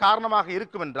உடை காரணமாக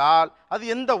இருக்கும் என்றால் அது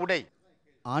எந்த உடை?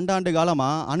 ஆண்டாண்டு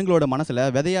காலமாக ஆண்களோட மனசில்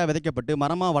விதையாக விதைக்கப்பட்டு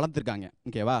மரமாக வளர்த்துருக்காங்க.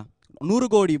 ஓகேவா?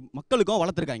 100 கோடி மக்களுக்கும்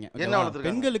வளர்த்துருக்காங்க.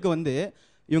 பெண்களுக்கு வந்து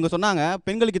இவங்க சொன்னாங்க,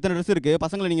 பெண்களுக்கு இத்தனை ட்ரெஸ் இருக்குது,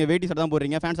 பசங்களை நீங்கள் வேட்டி சட்டை தான்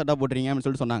போடுறீங்க, ஃபேன் சட்டை போடுறீங்க அப்படின்னு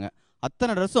சொல்லிட்டு சொன்னாங்க.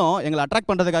 அத்தனை ட்ரெஸ்ஸும் எங்களை அட்ராக்ட்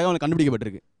பண்ணுறதுக்காக அவங்களுக்கு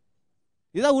கண்டுபிடிக்கப்பட்டிருக்கு.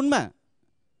 இதுதான் உண்மை.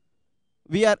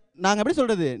 நாங்கள் எப்படி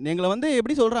சொல்கிறது, எங்களை வந்து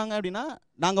எப்படி சொல்கிறாங்க அப்படின்னா,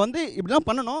 நாங்கள் வந்து இப்படிலாம்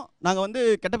பண்ணணும், நாங்கள் வந்து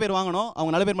கெட்ட பேர் வாங்கணும்,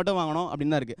 அவங்க நல்ல பேர் மட்டும் வாங்கணும்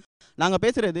அப்படின்னு தான் இருக்குது. நாங்கள்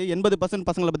பேசுகிறது 80%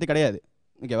 பசங்களை பற்றி கிடையாது.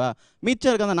 ஓகேவா?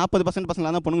 மிச்சம் இருக்க அந்த 40%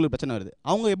 பசங்களாக தான் பொண்ணுங்களுக்கு பிரச்சனை வருது.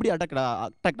 அவங்க எப்படி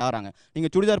அட்ராக்ட் ஆகிறாங்க?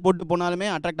 நீங்கள் சுடிதார் போட்டு போனாலுமே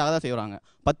அட்ராக்ட் ஆக தான் செய்கிறாங்க.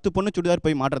 10 பொண்ணு சுடிதார்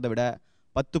போய் மாட்டுறதை விட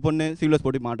 10 பொண்ணு சீவ்லெஸ்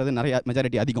போட்டு மாட்டுறது நிறைய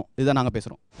மெஜாரிட்டி அதிகம். இதுதான் நாங்கள்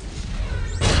பேசுகிறோம்.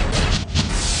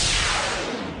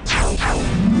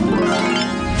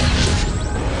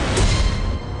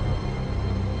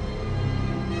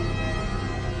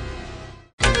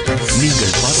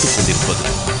 நீங்கள் பார்த்துக் கொண்டிருப்பது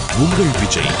உங்கள்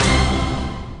விஜய்.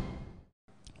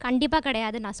 கண்டிப்பாக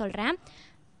கிடையாது. நான் சொல்கிறேன்,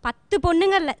 10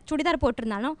 பொண்ணுங்களில் சுடிதார்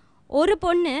போட்டிருந்தாலும் ஒரு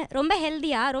பொண்ணு ரொம்ப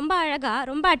ஹெல்த்தியாக, ரொம்ப அழகாக,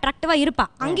 ரொம்ப அட்ராக்டிவாக இருப்பா.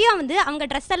 அங்கேயும் வந்து அவங்க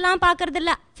ட்ரெஸ் எல்லாம் பார்க்கறது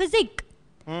இல்லை, ஃபிசிக்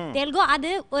தெல்கோ.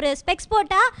 அது ஒரு ஸ்பெக்ஸ்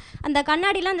போட்டால் அந்த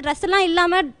கண்ணாடிலாம் அந்த ட்ரெஸ் எல்லாம்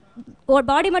இல்லாமல் ஒரு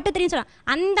பாடி மட்டும் தெரியும் சொல்லுவாங்க.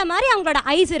 அந்த மாதிரி அவங்களோட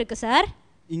ஐஸ் இருக்குது சார்.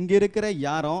 இங்கே இருக்கிற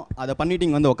யாரும் அதை பண்ணிட்டு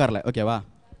இங்கே வந்து உட்காரல. ஓகேவா?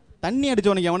 தண்ணி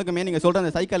அடிச்சவனுக்கு எவனுக்குமே நீங்கள் சொல்கிற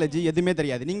அந்த சைக்காலஜி எதுவுமே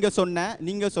தெரியாது.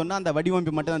 நீங்கள் சொன்ன அந்த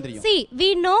வடிவமைப்பு மட்டும் தான் தெரியும். See, we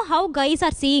know how guys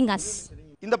are seeing us.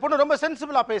 இந்த பொண்ணு ரொம்ப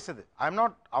சென்சிபிளாக பேசுது. ஐ எம்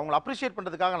நாட் அவங்களை அப்ரிஷியேட்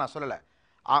பண்ணுறதுக்காக நான் சொல்லலை.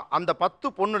 அந்த 10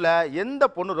 பொண்ணுல எந்த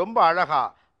பொண்ணு ரொம்ப அழகா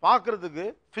பார்க்கறதுக்கு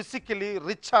ஃபிசிக்கலி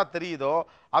ரிச்சாக தெரியுதோ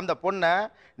அந்த பொண்ணை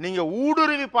நீங்கள்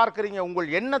ஊடுருவி பார்க்குறீங்க.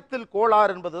 உங்கள் எண்ணத்தில்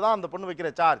கோளாறு என்பது தான் அந்த பொண்ணு வைக்கிற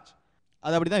சார்ஜ்.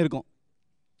 அது அப்படி தான் இருக்கும்.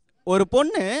 ஒரு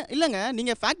பொண்ணு இல்லைங்க,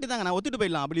 நீங்கள் ஃபேக்ட் தாங்க, நான் ஒத்துட்டு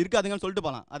போயிடலாம், அப்படி இருக்காதுங்கன்னு சொல்லிட்டு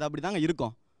போகலாம். அது அப்படி தாங்க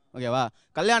இருக்கும். ஓகேவா?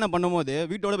 கல்யாணம் பண்ணும்போது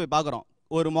வீட்டோட போய் பார்க்குறோம்,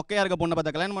 ஒரு மொக்கையாக இருக்க பொண்ணை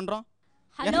பார்த்தா கல்யாணம் பண்ணுறோம்.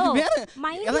 ஹலோ,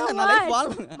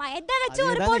 எதை வச்சு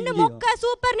ஒரு பொண்ணு மொக்க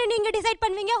சூப்பர்னு நீங்க டிசைட்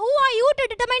பண்ணுவீங்க? who are you to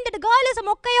determine that the girl is a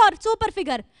மொக்கை or super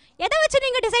figure? எதை வச்சு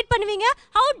நீங்க டிசைட் பண்ணுவீங்க?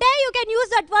 how dare you can use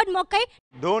that word மொக்கை?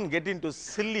 don't get into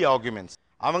silly arguments.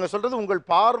 அவங்க சொல்றது உங்கள்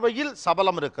பார்வையில்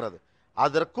சபலம் இருக்கிறது,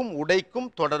 அதற்கும் உடைக்கும்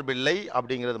தொடர்பில்லை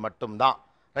அப்படிங்கிறது மட்டும்தான்.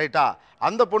 ரைட்டா?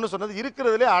 அந்த பொண்ணு சொன்னது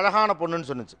இருக்கிறதுலே அழகான பொண்ணுன்னு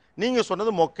சொன்னுச்சு, நீங்கள்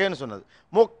சொன்னது மொக்கேன்னு சொன்னது.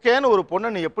 மொக்கேன்னு ஒரு பொண்ணை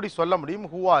நீ எப்படி சொல்ல முடியும்?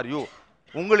 who are you?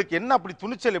 உங்களுக்கு என்ன அப்படி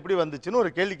துணிச்சல் எப்படி வந்துச்சுன்னு ஒரு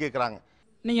கேள்வி கேட்குறாங்க.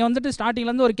 நீங்கள் வந்துட்டு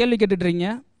ஸ்டார்டிங்லேருந்து ஒரு கேள்வி கேட்டுட்ருக்கீங்க,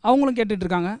 அவங்களும்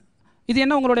கேட்டுட்ருக்காங்க. இது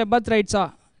என்ன உங்களுடைய பர்த் ரைட்ஸா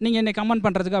நீங்கள் என்னை கமெண்ட்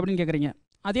பண்ணுறதுக்கு அப்படின்னு கேட்குறீங்க.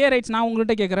 அதே ரைட்ஸ் நான்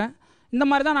உங்கள்கிட்ட கேட்குறேன். இந்த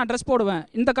மாதிரி தான் நான் ட்ரெஸ் போடுவேன்,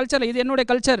 இந்த கல்ச்சரில் இது என்னுடைய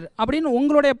கல்ச்சர் அப்படின்னு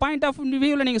உங்களுடைய பாயிண்ட் ஆஃப்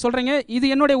வியூவில் நீங்கள் சொல்கிறீங்க. இது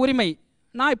என்னுடைய உரிமை,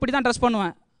 நான் இப்படி தான் ட்ரெஸ்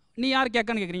பண்ணுவேன், நீ யார்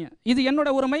கேட்கன்னு கேட்குறீங்க. இது என்னோட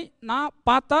உரிமை, நான்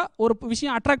பார்த்தா ஒரு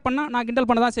விஷயம் அட்ராக்ட் பண்ணால் நான் கிண்டல்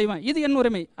பண்ண தான் செய்வேன், இது என்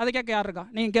உரிமை. அதை கேட்க யார் இருக்கா?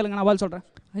 நீங்கள் கேளுங்க, நான் பதில் சொல்கிறேன்.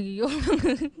 ஐயோ,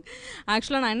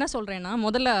 ஆக்சுவலாக நான் என்ன சொல்கிறேன்னா,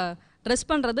 முதல்ல ட்ரெஸ்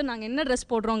பண்ணுறது, நாங்கள் என்ன ட்ரெஸ்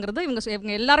போடுறோங்கிறது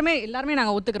இவங்க எல்லாருமே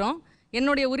நாங்கள் ஒத்துக்கிறோம்.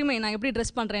 என்னுடைய உரிமை, நான் எப்படி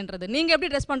ட்ரெஸ் பண்ணுறேன்றது. நீங்கள் எப்படி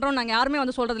ட்ரெஸ் பண்ணுறோம் நாங்கள் யாருமே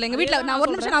வந்து சொல்கிறதில்ல. எங்கள் வீட்டில் நான்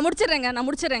ஒரு நிமிஷம் நான்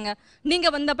முடிச்சிடுறேங்க.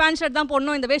 நீங்கள் இந்த பேண்ட் ஷர்ட் தான்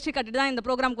போடணும், இந்த வேஷ்டி கட்டிட்டு தான் இந்த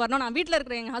ப்ரோக்ராமுக்கு வரணும், நான் வீட்டில்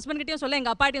இருக்கிற எங்கள் ஹஸ்பண்ட்கிட்டையும் சொல்ல,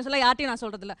 எங்கள் அப்பாட்டையும் சொல்ல, யார்ட்டையும் நான்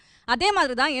சொல்கிறதில்ல. அதே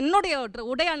மாதிரி தான் என்னுடைய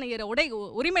உடை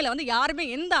உரிமையில் வந்து யாருமே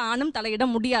எந்த ஆணும் தலையிட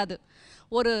முடியாது.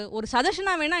 ஒரு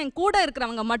சஜஷனாக வேணால் என் கூட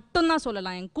இருக்கிறவங்க மட்டும்தான்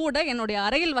சொல்லலாம், என் கூட என்னுடைய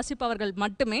அறையில் வசிப்பவர்கள்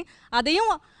மட்டுமே.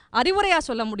 அதையும் அறிவுரையாக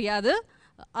சொல்ல முடியாது,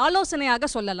 ஆலோசனையாக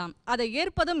சொல்லலாம். அதை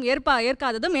ஏற்பதும்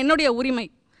ஏற்காததும் என்னுடைய உரிமை.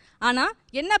 ஆனால்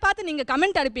என்னை பார்த்து நீங்கள்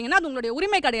கமெண்ட் அடிப்பீங்கன்னா அது உங்களுடைய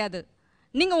உரிமை கிடையாது.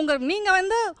 நீங்கள்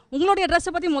வந்து உங்களுடைய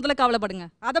ட்ரெஸ்ஸை பற்றி முதல்ல கவலைப்படுங்க.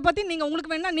 அதை பற்றி நீங்கள்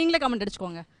உங்களுக்கு வேணால் நீங்களே கமெண்ட்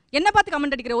அடிச்சுக்கோங்க. என்னை பார்த்து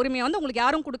கமெண்ட் அடிக்கிற உரிமையை வந்து உங்களுக்கு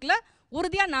யாரும் கொடுக்கல,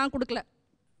 உறுதியாக நான் கொடுக்கல.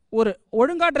 ஒரு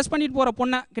ஒழுங்காக ட்ரெஸ் பண்ணிட்டு போகிற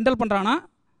பொண்ணை கிண்டல் பண்ணுறானா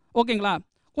ஓகேங்களா,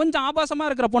 கொஞ்சம் ஆபாசமாக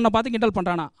இருக்கிற பொண்ணை பார்த்து கிண்டல்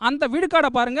பண்ணுறானா, அந்த விழுக்காடை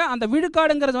பாருங்கள். அந்த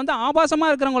விழுக்காடுங்கிறது வந்து ஆபாசமாக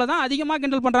இருக்கிறவங்கள தான் அதிகமாக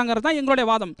கிண்டல் பண்ணுறாங்கிறது தான் எங்களுடைய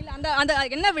வாதம். அந்த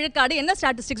என்ன விழுக்காடு, என்ன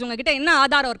ஸ்டாட்டிஸ்டிக்ஸ் உங்ககிட்ட என்ன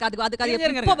ஆதாரம் இருக்கு?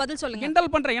 அதுக்கு பதில் சொல்லுங்க.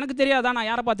 கிண்டல் பண்ணுறேன் எனக்கு தெரியாதா நான்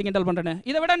யாரை பார்த்து கிண்டல் பண்ணுறேன்னு?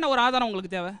 இதை விட என்ன ஒரு ஆதாரம்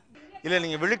உங்களுக்கு தேவை? இல்லை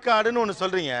நீங்கள் விழுக்காடுன்னு ஒன்று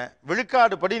சொல்கிறீங்க,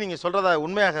 விழுக்காடு படி நீங்கள் சொல்கிறதா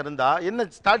உண்மையாக இருந்தால் என்ன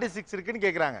ஸ்டாட்டிஸ்டிக்ஸ் இருக்குன்னு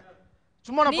கேட்குறாங்க.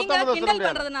 சும்மா நான் நீங்க கிண்டல்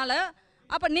பண்றதுனால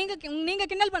அப்ப நீங்க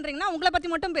கிண்டல் பண்றீங்கன்னா உங்களை பத்தி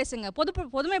மட்டும் பேசுங்க,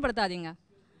 பொதுமைப்படுத்தாதீங்க.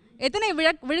 எத்தனை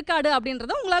விழுக்காடு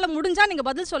அப்படின்றத உங்களால முடிஞ்சா நீங்க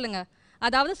பதில் சொல்லுங்க.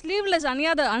 அதாவது ஸ்லீவ்லெஸ்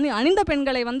அணிந்த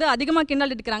பெண்களை வந்து அதிகமாக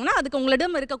கிண்டல் அடிக்கிறாங்கன்னா அதுக்கு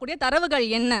உங்களிடம் இருக்கக்கூடிய தரவுகள்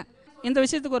என்ன? இந்த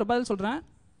விஷயத்துக்கு ஒரு பதில் சொல்கிறேன்.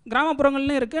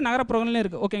 கிராமப்புறங்கள்லையும் இருக்குது, நகரப்புறங்கள்லையும்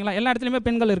இருக்குது. ஓகேங்களா, எல்லா இடத்துலையுமே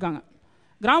பெண்கள் இருக்காங்க.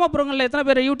 கிராமப்புறங்களில் எத்தனை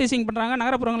பேர் யூடிசிங் பண்ணுறாங்க,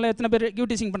 நகரப்புறங்களில் எத்தனை பேர்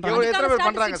யூடிசிங்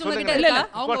பண்ணுறாங்க? இல்லை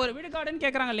அவங்க ஒரு விழுக்காடுன்னு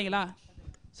கேட்குறாங்க இல்லைங்களா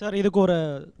சார்? இதுக்கு ஒரு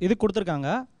இது கொடுத்துருக்காங்க.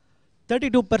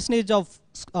 32% ஆஃப்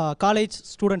காலேஜ்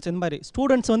ஸ்டூடெண்ட்ஸ் இந்த மாதிரி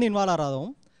ஸ்டூடெண்ட்ஸ் வந்து இன்வால்வ்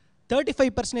ஆகாதவும்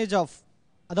 35% ஆஃப்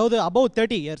அதாவது அபவ்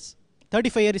 30 இயர்ஸ்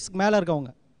 35 இயர்ஸ்க்கு மேலே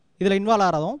இருக்கவங்க இதில் இன்வால்வ்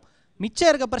ஆகிறதும், மிச்சம்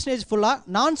இருக்க பர்சன்டேஜ் ஃபுல்லாக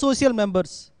நான் சோசியல்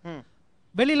மெம்பர்ஸ்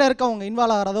வெளியில் இருக்கவங்க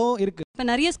இன்வால்வ் ஆகிறதும் இருக்குது. இப்போ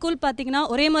நிறைய ஸ்கூல் பார்த்தீங்கன்னா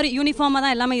ஒரே மாதிரி யூனிஃபார்மாக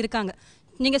தான் எல்லாமே இருக்காங்க.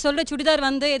 நீங்கள் சொல்கிற சுடிதார்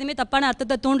வந்து எதுவுமே தப்பான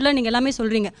அர்த்தத்தை தூண்டல நீங்கள் எல்லாமே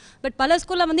சொல்கிறீங்க. பட் பல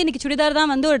ஸ்கூலில் வந்து இன்றைக்கி சுடிதார்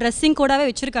தான் வந்து ஒரு ட்ரெஸ்ஸிங் கோடாகவே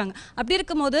வச்சுருக்காங்க. அப்படி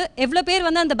இருக்கும்போது எவ்வளோ பேர்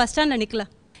வந்து அந்த பஸ் ஸ்டாண்டில் நிற்கல,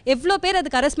 எவ்வளோ பேர்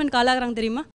அதுக்கு ஹரஸ்மெண்ட் ஆளாகிறாங்க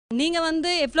தெரியுமா? நீங்கள் வந்து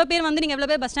எவ்வளோ பேர் வந்து நீங்கள் எவ்வளோ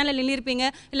பேர் பஸ் ஸ்டாண்டில் நின்றுருப்பீங்க,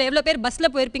 இல்லை எவ்வளோ பேர்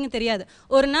பஸ்ஸில் போயிருப்பீங்க தெரியாது.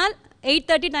 ஒரு நாள்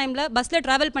 8:30 டைமில் பஸ்ஸில்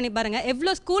ட்ராவல் பண்ணி பாருங்கள்,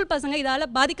 எவ்வளோ ஸ்கூல் பசங்க இதால்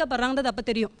பாதிக்கப்படுறாங்கிறது அப்போ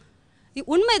தெரியும்.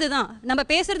 உண்மை இதுதான். நம்ம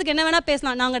பேசுகிறதுக்கு என்ன வேணால்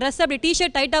பேசலாம். நாங்கள் ட்ரெஸ் அப்படி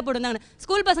டிஷர்ட் டைட்டாக போடுறாங்க,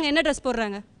 ஸ்கூல் பசங்க என்ன ட்ரெஸ்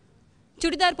போடுறாங்க?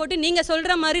 சுடிதார் போட்டு நீங்கள்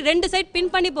சொல்கிற மாதிரி 2 சைட் பின்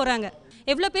பண்ணி போகிறாங்க.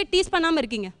 எவ்வளோ பேர் டீஸ் பண்ணாமல்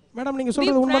இருக்கீங்க? மேடம் நீங்கள்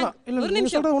சொல்கிறது உண்மைதான்.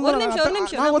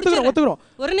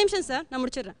 ஒரு நிமிஷம் சார், நான்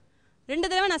முடிச்சிடுறேன். 2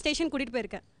 தடவை நான் ஸ்டேஷன் கூட்டிகிட்டு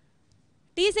போயிருக்கேன்.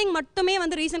 டீசிங் மட்டுமே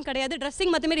வந்து ரீசன் கிடையாது,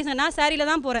 ட்ரெஸ்ஸிங் மட்டுமே ரீசன். நான் சாரியில்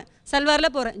தான் போகிறேன்,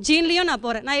 சல்வாரில் போகிறேன், ஜீன்லேயும் நான்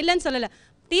போகிறேன், நான் இல்லைன்னு சொல்லலை.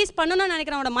 டீஸ் பண்ணணும்னு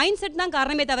நினைக்கிறவங்களோட மைண்ட் செட் தான்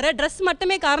காரணமே தவிர ட்ரெஸ்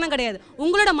மட்டுமே காரணம் கிடையாது.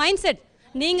 உங்களோட மைண்ட் செட்.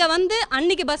 நீங்கள் வந்து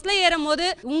அன்றைக்கி பஸ்ஸில் ஏறும் போது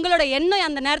உங்களோட எண்ணம்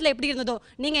அந்த நேரத்தில் எப்படி இருந்ததோ,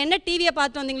 நீங்கள் என்ன டிவியை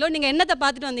பார்த்து வந்தீங்களோ, நீங்கள் என்னத்தை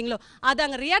பார்த்துட்டு வந்தீங்களோ அதை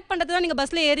அங்கே ரியாக்ட் பண்ணுறது தான் நீங்கள்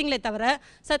பஸ்ஸில் ஏறிங்களே தவிர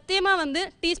சத்தியமாக வந்து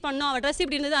டீஸ் பண்ணோம், அவள் ட்ரெஸ்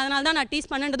இப்படி இருந்தது அதனால தான் நான்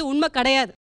டீஸ் பண்ணன்றது உண்மை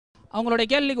கிடையாது. அவங்களோட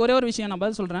கேள்விக்கு ஒரே ஒரு விஷயம் நான்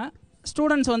பதில் சொல்கிறேன்.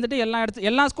 ஸ்டூடெண்ட்ஸ் வந்துட்டு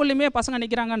எல்லா ஸ்கூல்லையுமே பசங்க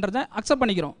நிற்கிறாங்கன்றதை அக்செப்ட்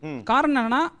பண்ணிக்கிறோம். காரணம்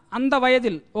என்னன்னா அந்த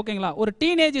வயதில் ஓகேங்களா ஒரு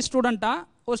டீனேஜ் ஸ்டூடெண்ட்டாக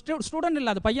ஒரு ஸ்டூடெண்ட்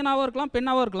இல்லை, அது பையனாகவும் இருக்கலாம்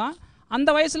பெண்ணாகவும் இருக்கலாம், அந்த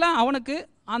வயசில் அவனுக்கு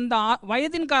அந்த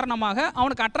வயதின் காரணமாக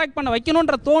அவனுக்கு அட்ராக்ட் பண்ண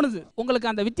வைக்கணும்ன்ற தோணுது. உங்களுக்கு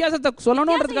அந்த வித்தியாசத்தை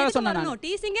சொல்லணுன்றதுக்காக சொன்னேன்.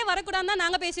 டீசிங்கே வரக்கூடாது தான்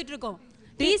நாங்கள் பேசிகிட்டு இருக்கோம்,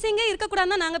 டீசிங்கே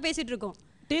இருக்கக்கூடாது தான் நாங்கள் பேசிகிட்டு இருக்கோம்.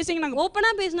 டீசிங் நாங்கள்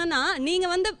ஓப்பனாக பேசணும்னா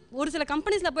நீங்கள் வந்து ஒரு சில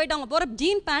கம்பெனிஸில் போயிட்டு அவங்க போகிற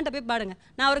ஜீன் பேண்ட்டை போய் பாடுங்க.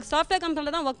 நான் ஒரு சாஃப்ட்வேர்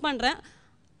கம்பெனியில் தான் ஒர்க் பண்ணுறேன்,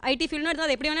 ஐடி ஃபீல்டுன்னு எடுத்தால்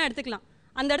அதை எப்படி வேணால் எடுத்துக்கலாம்.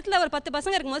 அந்த இடத்துல ஒரு 10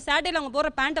 பசங்க இருக்கும்போது சாட்டர்டேல அவங்க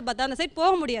போகிற பேண்ட்டை பார்த்தா அந்த சைட்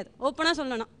போக முடியாது. ஓப்பனாக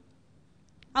சொல்லணும்னா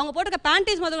அவங்க போட்டுக்க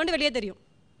பேண்டீஸ் முதல் கொண்டு வெளியே தெரியும்.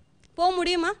 போக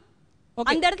முடியுமா?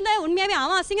 அந்த இடத்துல உண்மையாகவே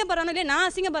அவன் அசிங்கப்படுறானோ இல்லையா, நான்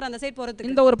அசிங்கப்படுறேன் அந்த சைட் போகிறதுக்கு.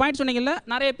 இந்த ஒரு பாயிண்ட் சொன்னீங்கல்ல,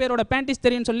 நிறைய பேரோட பேண்டீஸ்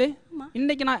தெரியும்னு சொல்லி.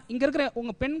 இன்றைக்கி நான் இங்கே இருக்கிற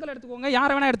உங்கள் பெண்கள் எடுத்துக்கோங்க,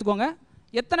 யாரை வேணால் எடுத்துக்கோங்க,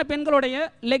 எத்தனை பெண்களுடைய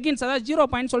லெகின்ஸ் அதாவது 0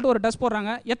 பாயிண்ட் சொல்லிட்டு ஒரு ட்ரெஸ்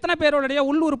போடுறாங்க, எத்தனை பேரோடைய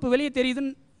உள்ளுறுப்பு வெளியே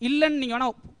தெரியுதுன்னு இல்லைன்னு நீங்கள்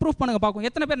வேணால் ப்ரூஃப் பண்ணுங்க பார்க்கும்.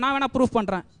 எத்தனை பேர் நான் வேணால் ப்ரூஃப்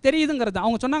பண்ணுறேன் தெரியுதுங்கிறது.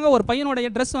 அவங்க சொன்னாங்க ஒரு பையனுடைய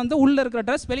ட்ரெஸ் வந்து உள்ளே இருக்கிற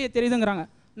ட்ரெஸ் வெளியே தெரியுதுங்கிறாங்க.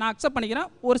 நான் அக்செப்ட் பண்ணிக்கிறேன்.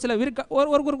 ஒரு சில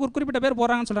ஒரு குறிப்பிட்ட பேர்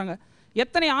போடுறாங்கன்னு சொல்கிறாங்க.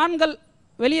 எத்தனை ஆண்கள்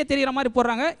வெளியே தெரிகிற மாதிரி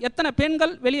போடுறாங்க, எத்தனை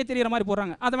பெண்கள் வெளியே தெரிகிற மாதிரி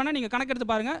போடுறாங்க, அதை வேணால் நீங்கள் கணக்கெடுத்து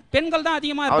பாருங்கள். பெண்கள் தான்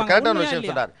அதிகமாக இருப்பாங்க. கரெக்டான விஷயம்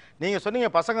சொன்னார். நீங்கள் சொன்னீங்க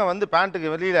பசங்க வந்து பேண்ட்டுக்கு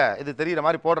வெளியில் இது தெரிகிற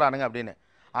மாதிரி போடுறானுங்க அப்படின்னு.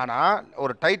 ஆனால்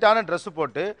ஒரு டைட்டான ட்ரெஸ்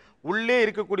போட்டு உள்ளே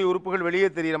இருக்கக்கூடிய உறுப்புகள் வெளியே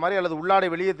தெரிகிற மாதிரி அல்லது உள்ளாடை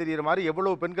வெளியே தெரிகிற மாதிரி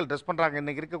எவ்வளோ பெண்கள் ட்ரெஸ் பண்ணுறாங்க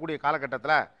இன்றைக்கி இருக்கக்கூடிய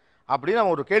காலகட்டத்தில் அப்படின்னு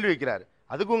அவன் ஒரு கேள்வி வைக்கிறாரு.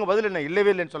 அதுக்கு உங்க பதில் என்ன?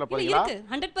 இல்லவே இல்லைன்னு சொல்ல போறீங்களா? இருக்கு,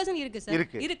 100% இருக்கு சார்.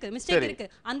 இருக்கு மிஸ்டேக் இருக்கு.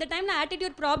 அந்த டைம்ல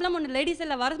ஆட்டிட்யூட் ப்ராப்ளம் ஒன்னு லேடிஸ்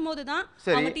எல்லாம் வரும்போது தான்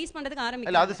அவங்க டீஸ் பண்றதுக்கு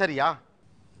ஆரம்பிக்கிறாங்க. இல்ல அது சரியா?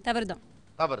 தவறுதான்.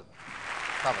 தவறு.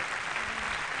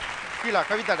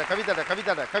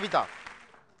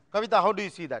 Kavitha, how do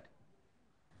you see that?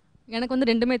 எனக்கு வந்து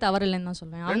ரெண்டுமே தவறு இல்லைன்னு தான்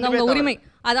சொல்வேன். அவங்க உரிமை.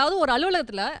 அதாவது ஒரு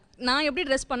அலுவலகத்தில் நான் எப்படி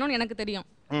ட்ரெஸ் பண்ணணும்னு எனக்கு தெரியும்.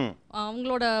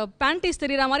 அவங்களோட பேண்டீஸ்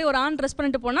தெரிகிற மாதிரி ஒரு ஆண் ட்ரெஸ்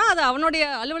பண்ணிட்டு போனால் அது அவனுடைய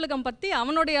அலுவலகம் பற்றி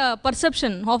அவனுடைய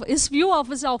perception of is view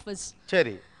of is office.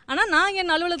 சரி. ஆனால் நான்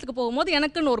என் அலுவலகத்துக்கு போகும்போது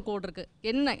எனக்குன்னு ஒரு கோட் இருக்குது.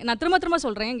 என்ன நான் திரும்ப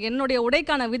சொல்கிறேன், என்னுடைய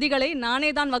உடைக்கான விதிகளை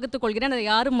நானே தான் வகுத்துக் கொள்கிறேன், அதை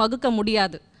யாரும் வகுக்க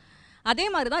முடியாது. அதே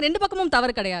மாதிரி தான் 2 பக்கமும்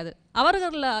தவறு கிடையாது.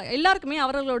 அவர்கள் எல்லாருக்குமே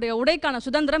அவர்களுடைய உடைக்கான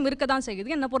சுதந்திரம் இருக்க தான்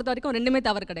செய்யுது. என்னை பொறுத்த வரைக்கும் ரெண்டுமே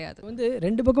தவறு கிடையாது. வந்து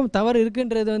 2 பக்கம் தவறு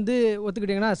இருக்குன்றது வந்து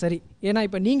ஒத்துக்கிட்டீங்கன்னா சரி. ஏன்னா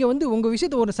இப்போ நீங்கள் வந்து உங்கள்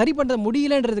விஷயத்தை ஒரு சரி பண்ண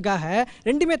முடியலன்றதுக்காக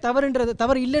ரெண்டுமே தவறு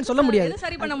இல்லைன்னு சொல்ல முடியாது.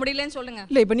 சரி பண்ண முடியலன்னு சொல்லுங்க.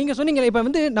 இல்லை இப்போ நீங்கள் சொன்னீங்க, இப்போ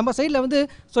வந்து நம்ம சைடில் வந்து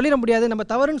சொல்லிட முடியாது, நம்ம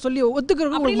தவறுன்னு சொல்லி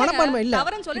ஒத்துக்கிறதுக்கு உங்களுக்கு மனப்பான்மை இல்லை.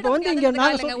 இப்போ வந்து இங்கே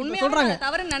நாங்கள் சொல்கிறாங்க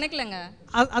தவறுன்னு நினைக்கலங்க,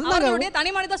 அதுதான்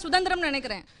தனி மனித சுதந்திரம்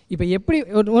நினைக்கிறேன். இப்போ எப்படி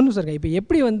ஒன்று சார், இப்போ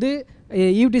எப்படி வந்து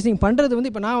ஈவ்டீசிங் பண்ணுறது வந்து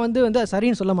இப்போ நான் வந்து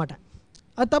சரின்னு சொல்ல மாட்டேன்,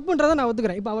 அது தப்புன்றதை நான்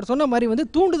ஒத்துக்கிறேன். இப்போ அவர் சொன்ன மாதிரி வந்து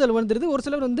தூண்டுதல் வந்துடுது. ஒரு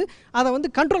சிலர் வந்து அதை வந்து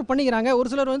கண்ட்ரோல் பண்ணிக்கிறாங்க, ஒரு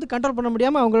சிலர் வந்து கண்ட்ரோல் பண்ண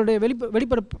முடியாமல் அவங்களுடைய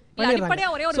வெளிப்பட பண்ணிடுறாங்க.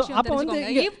 ஒரே ஒரு விஷயம்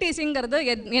தெரிஞ்சுக்கோங்க, ஈவ்டீசிங்கிறது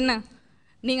என்ன?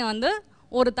 நீங்கள் வந்து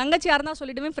ஒரு தங்கச்சியாக இருந்தால்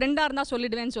சொல்லிடுவேன், ஃப்ரெண்டாக இருந்தால்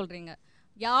சொல்லிடுவேன்னு சொல்கிறீங்க.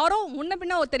 யாரோ முன்ன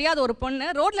பின்ன தெரியாத ஒரு பொண்ணு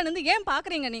ரோட்ல நின்று ஏன்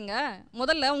பார்க்குறீங்க நீங்கள்?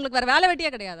 முதல்ல உங்களுக்கு வேறு வேலை வெட்டியே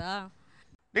கிடையாதா?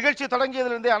 நிகழ்ச்சி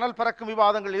தொடங்கியதிலிருந்தே அனல் பறக்கும்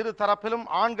விவாதங்கள். இரு தரப்பிலும்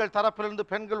ஆண்கள் தரப்பிலிருந்து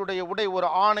பெண்களுடைய உடை ஒரு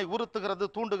ஆணை உறுத்துகிறது,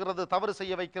 தூண்டுகிறது, தவறு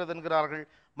செய்ய வைக்கிறது என்கிறார்கள்.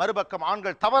 மறுபக்கம்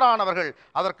ஆண்கள் தவறானவர்கள்,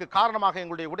 அதற்கு காரணமாக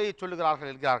எங்களுடைய உடையை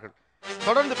சொல்லுகிறார்கள் என்கிறார்கள்.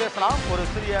 தொடர்ந்து பேசலாம் ஒரு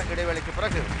சிறிய இடைவேளைக்கு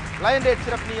பிறகு. லைன் டேட்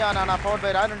சிறப்பு Neeya Naana power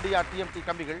by Ron India TMT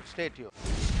கம்பிகள். Stay tune.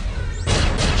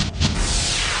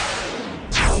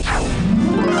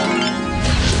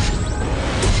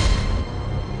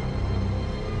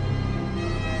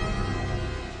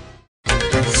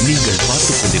 நீங்கள்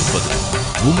பார்த்துக் கொண்டிருப்பது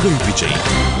உங்கள் Vijay.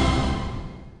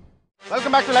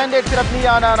 Welcome back to line date சிறப்பு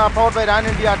Neeya Naana power by Ron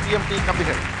India TMT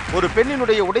கம்பிகள். ஒரு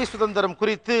பெண்ணினுடைய உடை சுதந்திரம்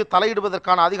குறித்து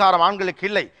தலையிடுவதற்கான அதிகாரம் ஆண்களுக்கு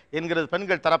இல்லை என்கிறது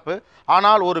பெண்கள் தரப்பு.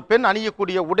 ஆனால் ஒரு பெண்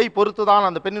அணியக்கூடிய உடை பொறுத்துதான்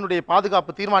அந்த பெண்ணினுடைய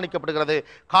பாதுகாப்பு தீர்மானிக்கப்படுகிறது.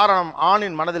 காரணம்,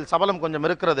 ஆணின் மனதில் சபலம் கொஞ்சம்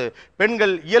இருக்கிறது.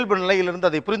 பெண்கள் இயல்பு நிலையிலிருந்து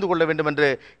அதை புரிந்து கொள்ள வேண்டும் என்று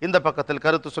இந்த பக்கத்தில்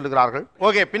கருத்து சொல்லுகிறார்கள்.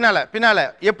 ஓகே, பின்னால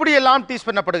எப்படியெல்லாம் டீஸ்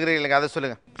பண்ணப்படுகிறீர்கள் அதை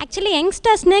சொல்லுங்க. ஆக்சுவலி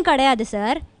யங்ஸ்டர்ஸ்னே கிடையாது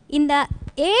சார், இந்த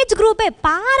ஏஜ் குரூப்பே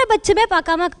பாரபட்சமே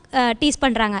பார்க்காம டீஸ்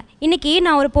பண்ணுறாங்க. இன்றைக்கி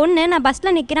நான் ஒரு பொண்ணு, நான்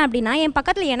பஸ்ஸில் நிற்கிறேன் அப்படின்னா என்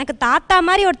பக்கத்தில் எனக்கு தாத்தா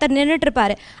மாதிரி ஒருத்தர்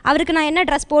நின்றுட்டுருப்பார். அவருக்கு நான் என்ன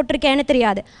ட்ரெஸ் போட்டிருக்கேன்னு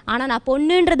தெரியாது, ஆனால் நான்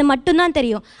பொண்ணுன்றது மட்டும்தான்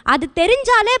தெரியும். அது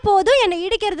தெரிஞ்சாலே போதும் என்னை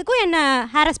இடிக்கிறதுக்கும் என்னை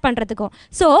ஹாரஸ் பண்ணுறதுக்கும்.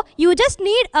 So you just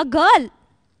need a girl,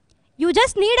 you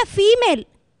just need a female.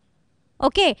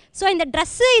 Okay, so இந்த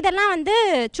ட்ரெஸ்ஸு இதெல்லாம் வந்து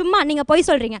சும்மா நீங்கள் போய்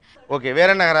சொல்கிறீங்க. ஓகே, வேற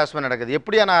என்ன ஹராஸ்மெண்ட் நடக்குது?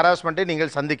 எப்படியான ஹராஸ்மெண்ட்டை நீங்கள்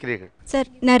சந்திக்கிறீர்கள்? சார்,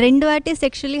 நான் 2 வாட்டி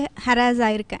செக்ஷுவலி ஹராஸ்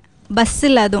ஆகிருக்கேன்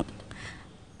பஸ்ஸில்.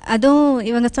 அதுவும்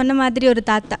இவங்க சொன்ன மாதிரி ஒரு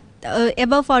தாத்தா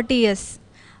எபவ் 40 years.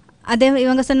 அதே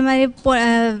இவங்க சொன்ன மாதிரி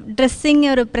ட்ரெஸ்ஸிங்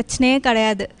ஒரு பிரச்சனையே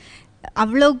கிடையாது.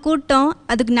 அவ்வளோ கூட்டம்,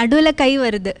 அதுக்கு நடுவில் கை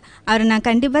வருது. அவர் நான்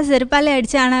கண்டிப்பாக செருப்பாலே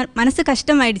அடித்தேன். ஆனால் மனசு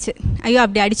கஷ்டமாயிடுச்சு, ஐயோ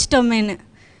அப்படி அடிச்சிட்டோமேன்னு.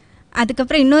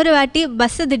 அதுக்கப்புறம் இன்னொரு வாட்டி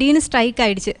பஸ்ஸு திடீர்னு ஸ்ட்ரைக்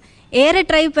ஆகிடுச்சு. ஏற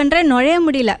ட்ரை பண்ணுறேன், நுழைய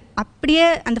முடியல. அப்படியே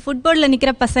அந்த ஃபுட்போர்டில்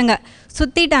நிற்கிற பசங்க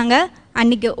சுற்றிட்டாங்க.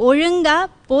 அன்றைக்கி ஒழுங்காக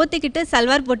போத்திக்கிட்டு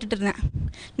சல்வார் போட்டுட்டு இருந்தேன்.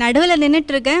 நடுவில்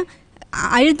நின்றுட்டுருக்கேன்,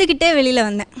 அழுதுகிட்டே வெளியில்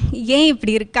வந்தேன், ஏன்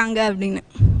இப்படி இருக்காங்க அப்படின்னு.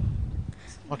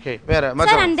 ஓகே, வேற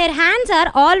Sir, and their hands are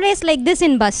always like this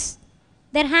in bus.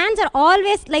 Their hands are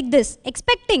always like this,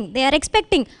 expecting. They are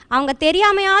expecting. அவங்க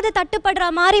தெரியாமையாவது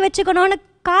தட்டுப்படுற மாதிரி வச்சுக்கணும்னு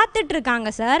காத்துட்டு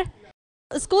இருக்காங்க சார்.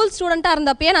 ஸ்கூல் ஸ்டூடெண்ட்டாக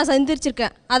இருந்தப்பயே நான்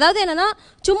சந்திச்சிருக்கேன். அதாவது என்னென்னா,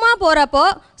 சும்மா போகிறப்போ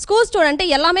ஸ்கூல் ஸ்டூடெண்ட்டு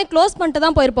எல்லாமே க்ளோஸ் பண்ணிட்டு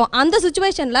தான் போயிருப்போம். அந்த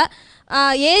சுச்சுவேஷனில்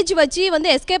ஏஜ் வச்சு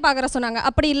வந்து எஸ்கேப் ஆகிற சொன்னாங்க.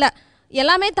 அப்படி இல்லை,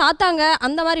 எல்லாமே தாத்தாங்க,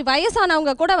 அந்த மாதிரி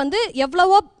வயசானவங்க கூட வந்து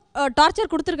எவ்வளவோ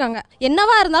டார்ச்சர் கொடுத்துருக்காங்க.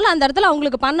 என்னவா இருந்தாலும் அந்த இடத்துல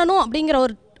அவங்களுக்கு பண்ணணும் அப்படிங்கிற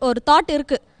ஒரு தாட்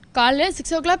இருக்குது. காலையில்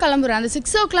 6 o'clock கிளம்புறேன். அந்த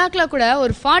 6 o'clockல கூட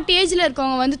ஒரு 40 ஏஜில்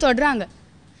இருக்கவங்க வந்து தொடுறாங்க,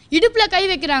 இடுப்பில் கை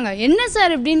வைக்கிறாங்க. என்ன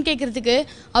சார் அப்படின்னு கேட்குறதுக்கு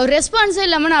அவர் ரெஸ்பான்ஸே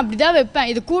இல்லாமல் நான் அப்படி தான் வைப்பேன்,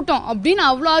 இது கூட்டம் அப்படின்னு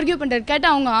அவ்வளோ ஆர்கியூ பண்ணுறாரு.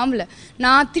 கேட்டால் அவங்க ஆம்பளை.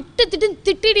 நான்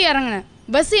திட்டிட்டு இறங்கினேன்.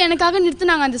 பஸ்ஸு எனக்காக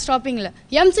நிறுத்தினாங்க அந்த ஸ்டாப்பிங்கில்.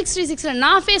 M66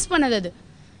 நான் ஃபேஸ் பண்ணது. அது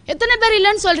எத்தனை பேர்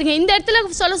இல்லைன்னு சொல்கிறீங்க? இந்த இடத்துல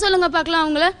சொல்லுங்க பார்க்கலாம்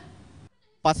அவங்கள.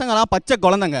 பசங்களாம் பச்சை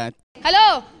குழந்தைங்க. ஹலோ,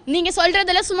 நீங்கள்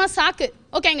சொல்கிறதெல்லாம் சும்மா சாக்கு,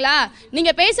 ஓகேங்களா?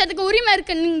 நீங்கள் பேசுறதுக்கு உரிமை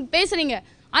இருக்குது, நீங்கள் பேசுகிறீங்க.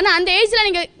 ஆனால் அந்த ஏஜில்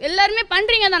நீங்கள் எல்லாருமே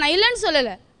பண்ணுறீங்க தான், நான் இல்லைன்னு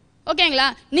சொல்லலை, ஓகேங்களா?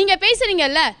 நீங்கள்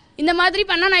பேசுகிறீங்கல்ல, இந்த மாதிரி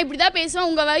பண்ணால் நான் இப்படி தான் பேசுவேன்,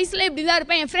 உங்கள் வயசில் இப்படி தான்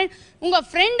இருப்பேன், என் உங்கள்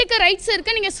ஃப்ரெண்டுக்கு ரைட்ஸ்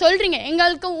இருக்குது, நீங்கள் சொல்கிறீங்க.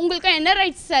 உங்களுக்கு என்ன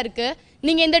ரைட்ஸாக இருக்குது?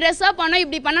 நீங்கள் இந்த ட்ரெஸ்ஸாக பண்ணால்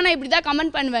இப்படி பண்ணால் நான் இப்படி தான்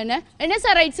கமெண்ட் பண்ணுவேன்னு என்ன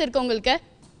சார் ரைட்ஸ் இருக்குது உங்களுக்கு?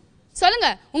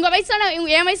 சொல்லுங்கள். உங்கள் வயசான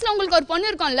என் வயசில் உங்களுக்கு ஒரு பொண்ணு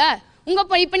இருக்கும்ல,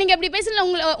 இப்போ நீங்கள் எப்படி பேசல,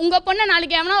 உங்கள் பொண்ணை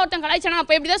நாளைக்கு எவனா ஒருத்தன் கலாய்ச்சானா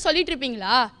அப்போ எப்படி தான் சொல்லிட்டு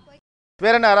இருப்பீங்களா?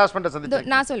 வேற என்ன ஹராஸ்மெண்ட்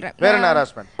சந்திச்சீங்க? நான் சொல்கிறேன். வேற என்ன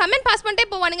ஹராஸ்மெண்ட்? கமெண்ட் பாஸ் பண்ணிட்டே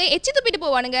போவானுங்க, எச்சி துப்பிட்டு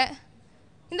போவானுங்க,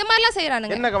 இந்த மாதிரிலாம்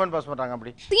செய்கிறானுங்க. என்ன கமெண்ட் பாஸ் பண்ணுறாங்க?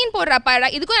 அப்படி சீன் போடுறாப்பாடா,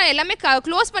 இதுக்கும் நான் எல்லாமே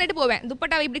க்ளோஸ் பண்ணிட்டு போவேன்.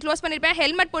 துப்பட்டாவை இப்படி க்ளோஸ் பண்ணியிருப்பேன்,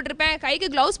 ஹெல்மெட் போட்டிருப்பேன், கைக்கு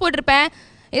க்ளவுஸ் போட்டிருப்பேன்,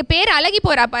 பேர் அழகி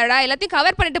போகிறாப்பாடா, எல்லாத்தையும்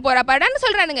கவர் பண்ணிட்டு போகிறாப்பாடான்னு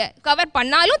சொல்கிறானுங்க. கவர்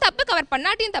பண்ணாலும் தப்பு, கவர்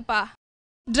பண்ணாட்டியும் தப்பா?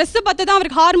 ட்ரெஸ்ஸை பார்த்து தான்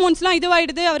அவருக்கு ஹார்மோன்ஸ்லாம்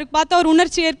இதுவாகிடுது, அவருக்கு பார்த்தா ஒரு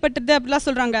உணர்ச்சி ஏற்பட்டுது அப்படிலாம்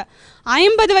சொல்கிறாங்க.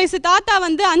 50 வயசு தாத்தா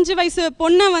வந்து 5 வயசு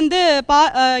பொண்ணை வந்து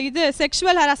இது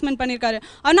செக்ஷுவல் ஹராஸ்மெண்ட் பண்ணியிருக்காரு.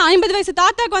 ஆனால் 50 வயசு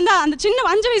தாத்தாக்கு வந்து அந்த சின்ன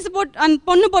 5 வயசு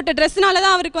பொண்ணு போட்ட ட்ரெஸ்ஸுனால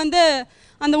தான் அவருக்கு வந்து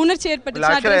அந்த உணர்ச்சி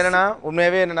ஏற்பட்டுச்சு. என்னன்னா,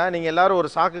 உண்மையாகவே என்னன்னா, நீங்கள் எல்லாரும் ஒரு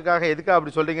சாக்குக்காக எதுக்காக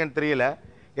அப்படி சொல்கிறீங்கன்னு தெரியல.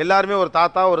 எல்லாருமே ஒரு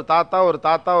தாத்தா ஒரு தாத்தா ஒரு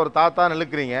தாத்தா ஒரு தாத்தான்னு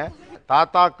இழுக்கிறீங்க.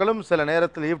 தாத்தாக்களும் சில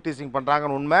நேரத்தில் ஈவ் டீசிங்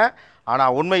பண்ணுறாங்கன்னு உண்மை.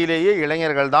 ஆனால் உண்மையிலேயே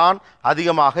இளைஞர்கள் தான்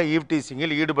அதிகமாக ஈவ்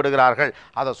டீசிங்கில் ஈடுபடுகிறார்கள்.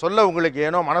 அதை சொல்ல உங்களுக்கு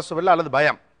ஏனோ மனசு இல்லை அல்லது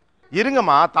பயம்.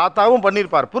 இருங்கம்மா, தாத்தாவும்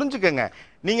பண்ணியிருப்பார், புரிஞ்சுக்கங்க.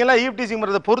 நீங்களாம் ஈவ் டீசிங்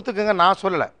பண்ணுறதை பொறுத்துக்கங்க, நான்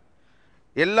சொல்லலை.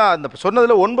 இந்த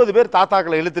சொன்னதில் 9 பேர்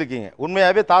தாத்தாக்களை இழுத்துருக்கீங்க.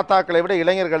 உண்மையாகவே தாத்தாக்களை விட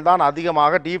இளைஞர்கள் தான்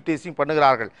அதிகமாக ஈவ் டீசிங்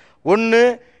பண்ணுகிறார்கள். ஒன்று,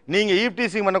 நீங்கள் ஈவ்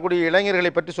டீசிங் பண்ணக்கூடிய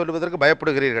இளைஞர்களை பற்றி சொல்லுவதற்கு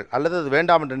பயப்படுகிறீர்கள் அல்லது அது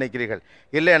வேண்டாம் என்று நினைக்கிறீர்கள்.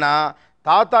 இல்லைனா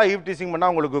தாத்தா ஈவ் டீசிங்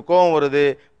பண்ணால் உங்களுக்கு கோபம் வருது,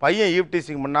 பையன் ஈவ்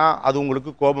டீசிங் பண்ணால் அது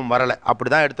உங்களுக்கு கோபம் வரலை. அப்படி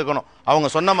தான் எடுத்துக்கணும். அவங்க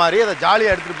சொன்ன மாதிரி அதை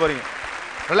ஜாலியாக எடுத்துகிட்டு போகிறீங்க,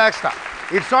 ரிலாக்ஸ்டாக.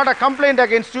 It's not a complaint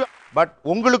against you. But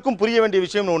உங்களுக்கும் புரிய வேண்டிய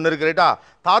விஷயம்னு ஒன்று இருக்கு ரைட்டா?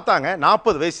 தாத்தாங்க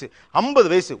 40 வயசு 50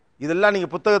 வயசு இதெல்லாம்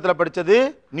நீங்கள் புத்தகத்தில் படித்தது,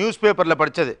 நியூஸ் பேப்பரில்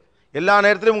படித்தது, எல்லா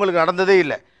நேரத்திலையும் உங்களுக்கு நடந்ததே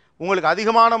இல்லை. உங்களுக்கு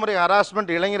அதிகமான முறை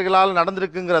ஹராஸ்மெண்ட் இளைஞர்களால்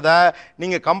நடந்திருக்குங்கிறத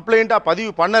நீங்கள் கம்ப்ளைண்ட்டாக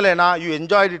பதிவு பண்ணலைன்னா யூ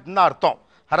என்ஜாய்ட் இட்னு தான் அர்த்தம்.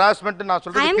 ஹராஸ்மெண்ட் நான்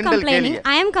சொல்றது கிண்டல் கேலிங்க.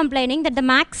 I am complaining that the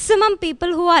maximum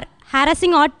people who are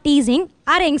harassing or teasing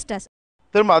are youngsters.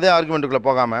 திரும்ப அதே ஆர்குமெண்ட்டுக்குள்ளே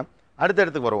போகாமல் அடுத்த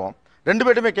இடத்துக்கு வருவோம். ரெண்டு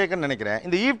பேருமே கேட்கணும்னு நினைக்கிறேன்.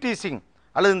 இந்த ஈவ் டீசிங்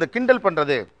அல்லது இந்த கிண்டல்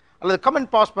பண்ணுறது அல்லது கமெண்ட்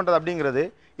பாஸ் பண்ணுறது அப்படிங்கிறது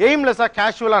எய்ம்லெஸ்ஸாக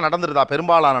கேஷுவலாக நடந்துருதா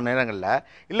பெரும்பாலான நேரங்களில்,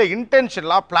 இல்லை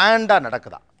இன்டென்ஷனலாக பிளான்டாக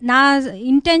நடக்குதா? நான்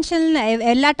இன்டென்ஷன்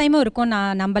எல்லா டைமும் இருக்கும்,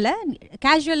 நான் நம்பலை.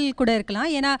 கேஷுவல் கூட இருக்கலாம்.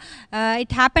 ஏன்னா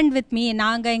இட் ஹேப்பன் வித் மீ.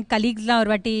 நாங்கள் எங்கள் கலீக்ஸ்லாம்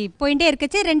ஒரு வாட்டி போயிட்டே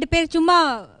இருக்கச்சு 2 பேர் சும்மா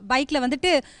பைக்கில்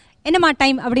வந்துட்டு என்னம்மா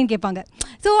டைம் அப்படின்னு கேட்பாங்க.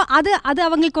 ஸோ அது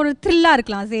அவங்களுக்கு ஒரு த்ரில்லாக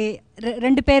இருக்கலாம். சே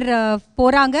 2 பேர்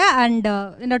போகிறாங்க அண்ட்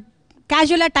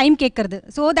கேஷுவலாக டைம் கேட்குறது.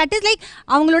 ஸோ தட் இஸ் லைக்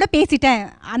அவங்களோட பேசிட்டேன்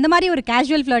அந்த மாதிரி ஒரு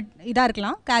கேஷுவல் ஃப்ளட் இதாக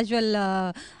இருக்கலாம். கேஷுவல்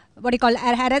what you call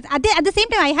அதே at the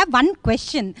same time I have one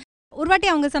question. ஒரு வாட்டி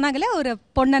அவங்க சொன்னாங்களே ஒரு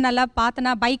பொண்ணை நல்லா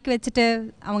பார்த்தனா பைக் வச்சுட்டு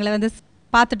அவங்கள வந்து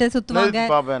பார்த்துட்டு சுற்றுவாங்க.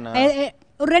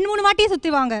 ஒரு 2-3 வாட்டியே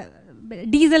சுற்றுவாங்க.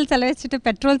 Diesel செலவழிச்சிட்டு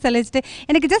petrol செலவழிச்சிட்டு.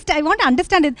 எனக்கு ஜஸ்ட் ஐ வாண்ட்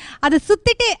அண்டர்ஸ்டாண்ட் இது. அதை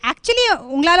சுற்றிட்டு ஆக்சுவலி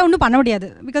உங்களால் ஒன்றும் பண்ண முடியாது.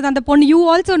 பிகாஸ் அந்த பொண்ணு யூ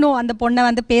ஆல்சோ நோ அந்த பொண்ணை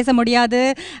வந்து பேச முடியாது.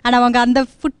 ஆனால் அவங்க அந்த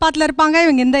ஃபுட்பாத்தில் இருப்பாங்க,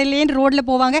 இவங்க இந்த லேன் ரோட்டில்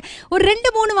போவாங்க. ஒரு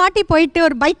 2-3 வாட்டி போயிட்டு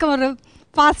ஒரு பைக்கை ஒரு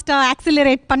ஃபாஸ்ட்டாக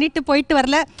ஆக்சிலரேட் பண்ணிட்டு போயிட்டு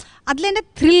வரல, அதில் என்ன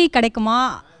த்ரில் கிடைக்குமா?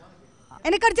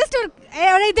 எனக்கு ஒரு ஜஸ்ட்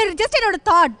ஒரு இது ஜஸ்ட் என்னோட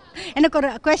தாட். எனக்கு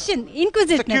ஒரு கொஸ்டின்,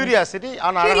 இன்க்விசிட்டிவ் கியூரியாசிட்டி.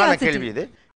 ஆனால் அழகான கேள்வி இது.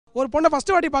 ஒரு பொண்ணை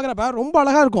ஃபஸ்ட்டு வாட்டி பார்க்குறப்ப ரொம்ப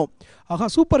அழகாக இருக்கும். ஆஹா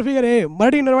சூப்பர் ஃபிகரு,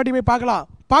 மறுபடியும் இன்னொரு வாட்டி போய் பார்க்கலாம்,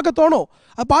 பார்க்க தோணும்.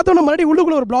 அது பார்த்தோன்னா மறுபடியும்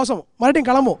உள்ளுக்குள்ள ஒரு பிளாசம், மறுபடியும்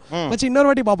கிளம்பும், வச்சு இன்னொரு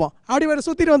வாட்டி பார்ப்போம். அப்படி வேறு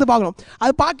சுற்றிட்டு வந்து பார்க்கணும்.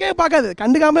 அது பார்க்கவே பார்க்காது,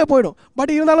 கண்டுக்காமலே போயிடும்.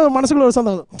 பட் இருந்தாலும் ஒரு மனசுக்குள்ள ஒரு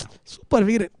சந்தோஷம். சூப்பர்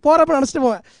ஃபிகர் போகிறப்ப நினச்சிட்டு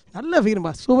போவேன், நல்ல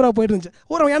ஃபிகர்மா சூப்பராக போயிட்டு இருந்துச்சு.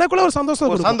 எனக்குள்ள ஒரு சந்தோஷம்,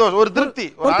 ஒரு திருப்தி,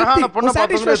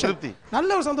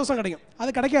 நல்ல ஒரு சந்தோஷம் கிடைக்கும்.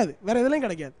 அது கிடைக்காது, வேற எதுலையும்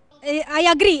கிடைக்காது. I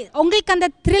agree. உங்களுக்கு அந்த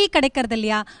த்ரில் கிடைக்கிறது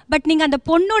இல்லையா? பட் நீங்கள் அந்த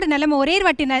பொண்ணோட நிலைமை ஒரே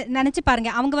வாட்டி நினச்சி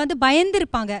பாருங்கள். அவங்க வந்து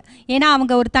பயந்துருப்பாங்க. ஏன்னா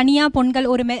அவங்க ஒரு தனியாக பொண்கள்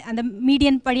ஒரு அந்த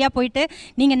மீடியன் வழியாக போயிட்டு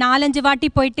நீங்கள் 4-5 வாட்டி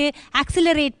போயிட்டு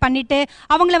ஆக்சிலரேட் பண்ணிவிட்டு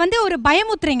அவங்கள வந்து ஒரு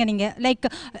பயமுத்துறீங்க. நீங்கள் லைக்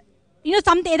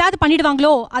இன்னும் ஏதாவது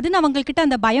பண்ணிடுவாங்களோ அதுன்னு அவங்கக்கிட்ட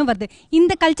அந்த பயம் வருது.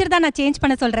 இந்த கல்ச்சர் தான் நான் சேஞ்ச்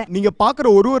பண்ண சொல்கிறேன். நீங்கள்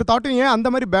பார்க்குற ஒரு தாட்டும் ஏன் அந்த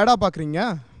மாதிரி பேடாக பார்க்குறீங்க?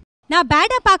 நான்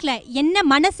பேடாக பார்க்கல. என்ன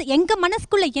மனசு, எங்கள்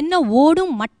மனசுக்குள்ளே என்ன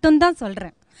ஓடும் மட்டும்தான்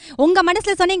சொல்கிறேன். உங்கள்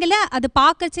மனசில் சொன்னீங்கல்ல, அது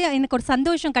பார்க்கச்சு எனக்கு ஒரு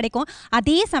சந்தோஷம் கிடைக்கும்.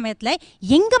 அதே சமயத்தில்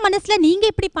எங்கள் மனசில்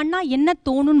நீங்கள் இப்படி பண்ணால் என்ன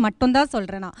தோணுன்னு மட்டும்தான்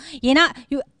சொல்கிறேன் நான். ஏன்னா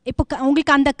இப்போ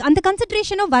உங்களுக்கு அந்த அந்த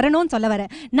கன்சிட்ரேஷனும் வரணும்னு சொல்ல வரேன்.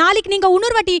 நாளைக்கு நீங்கள்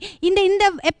இன்னொரு வாட்டி இந்த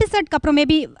எபிசோட்க்கு அப்புறம்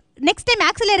மேபி நெக்ஸ்ட் டைம்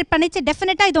ஆக்சிலரேட் பண்ணிச்சு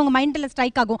டெஃபினட்டாக இது உங்கள் மைண்டில்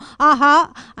ஸ்ட்ரைக் ஆகும். ஆஹா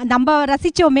நம்ம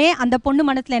ரசித்தோமே, அந்த பொண்ணு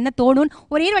மனசில் என்ன தோணுன்னு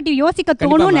ஒரே வாட்டி யோசிக்க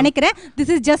தோணும்னு நினைக்கிறேன்.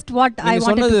 This is just what I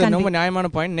want to convey. ரொம்ப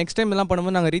நியாயமான பாயிண்ட். நெக்ஸ்ட் டைம் இதெல்லாம்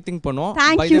பண்ணும்போது நாங்கள் ரீதிங்க் பண்ணுவோம்.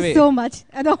 Thank you so much.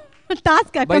 அதோ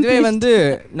டாஸ்க் அக்கம்ப்ளிஷ்ட். வந்து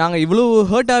நாங்கள் இவ்வளோ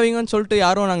ஹர்ட் ஆவீங்கன்னு சொல்லிட்டு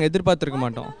யாரும் நாங்கள் எதிர்பார்த்துருக்க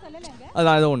மாட்டோம்.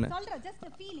 அது ஒன்று.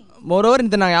 மோரோவர்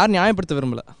இதை நாங்கள் யாரும் நியாயப்படுத்த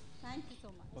விரும்பலை.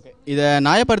 இதை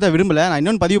நியாயப்படுத்த விரும்பலை. நான்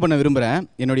இன்னொன்று பதிவு பண்ண விரும்புகிறேன்.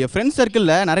 என்னுடைய ஃப்ரெண்ட்ஸ்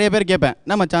சர்க்கிளில் நிறைய பேர் கேட்பேன்,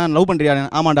 என்ன மச்சான் லவ் பண்ணுறியா?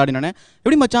 ஆமாண்டா அப்படின்னு.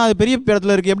 எப்படி மச்சான் அது பெரிய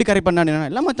இடத்துல இருக்குது, எப்படி கரெக்ட் பண்ணான்னு?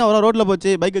 இல்லை மச்சான் ஒரு ரோட்டில்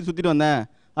போச்சு, பைக்கை சுற்றிட்டு வந்தேன்,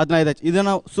 அதனால் இதை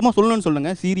நான் சும்மா சொல்லணும்னு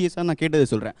சொல்லுங்கள். சீரியஸாக நான் கேட்டது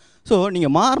சொல்கிறேன். ஸோ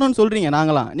நீங்கள் மாறணும்னு சொல்கிறீங்க.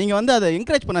 நாங்களாம் நீங்கள் வந்து அதை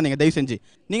என்கரேஜ் பண்ணாதீங்க தயவு செஞ்சு.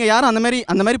 நீங்கள் யாரும் அந்த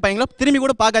மாதிரி பையங்களோ திரும்பி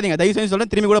கூட பார்க்காதீங்க. தயவு செஞ்சு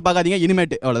சொல்கிறேன், திரும்பி கூட பார்க்காதீங்க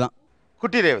இனிமேட்டு. அவ்வளோதான்.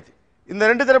 குட்டி ரேவதி, இந்த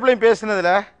 2 தரப்புலையும்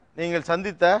பேசுனதில் நீங்கள்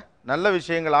சந்தித்த நல்ல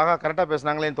விஷயங்களாக கரெக்டாக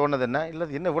பேசுனாங்களேன்னு தோணுது என்ன? இல்லை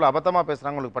என்ன இவ்வளோ அபத்தமாக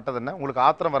பேசுகிறாங்க உங்களுக்கு பட்டது என்ன? உங்களுக்கு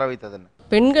ஆத்திரம் வர வைத்தது என்ன?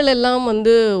 பெண்கள் எல்லாம்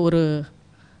வந்து ஒரு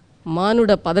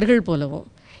மானுட பதர்கள் போலவும்,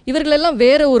 இவர்களெல்லாம்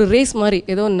வேறு ஒரு ரேஸ் மாதிரி,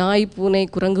 ஏதோ நாய் பூனை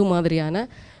குரங்கு மாதிரியான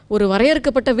ஒரு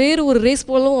வரையறுக்கப்பட்ட வேறு ஒரு ரேஸ்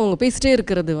போலவும் அவங்க பேசிட்டே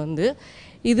இருக்கிறது வந்து,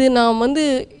 இது நாம் வந்து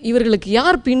இவர்களுக்கு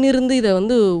யார் பின்னிருந்து இதை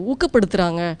வந்து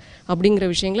ஊக்கப்படுத்துகிறாங்க அப்படிங்கிற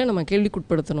விஷயங்களை நம்ம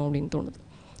கேள்விக்குட்படுத்தணும் அப்படின்னு தோணுது.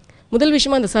 முதல்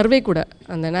விஷயமா அந்த சர்வே கூட,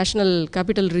 அந்த நேஷ்னல்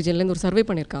கேபிட்டல் ரீஜன்லேருந்து ஒரு சர்வே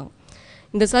பண்ணியிருக்காங்க.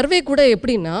 இந்த சர்வே கூட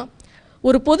எப்படின்னா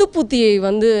ஒரு பொது புத்தியை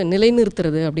வந்து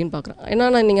நிலைநிறுத்துறது அப்படின்னு பார்க்குறேன்.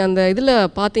 ஏன்னா நீங்கள் அந்த இதில்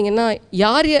பார்த்தீங்கன்னா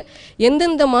யார்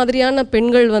எந்தெந்த மாதிரியான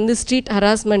பெண்கள் வந்து ஸ்ட்ரீட்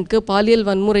ஹராஸ்மெண்ட்க்கு பாலியல்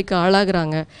வன்முறைக்கு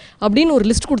ஆளாகிறாங்க அப்படின்னு ஒரு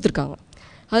லிஸ்ட் கொடுத்துருக்காங்க.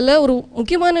 அதில் ஒரு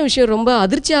முக்கியமான விஷயம் ரொம்ப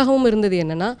அதிர்ச்சியாகவும் இருந்தது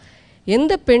என்னென்னா,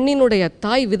 எந்த பெண்ணினுடைய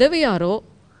தாய் விதவையாரோ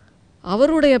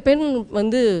அவருடைய பெண்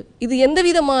வந்து இது எந்த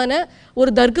விதமான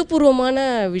ஒரு தர்க்கபூர்வமான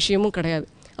விஷயமும் கிடையாது.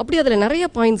 அப்படி அதில் நிறைய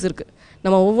பாயிண்ட்ஸ் இருக்குது.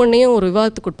 நம்ம ஒவ்வொன்றையும் ஒரு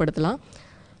விவாதத்துக்கு உட்படுத்தலாம்.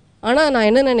 ஆனால் நான்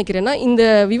என்ன நினைக்கிறேன்னா, இந்த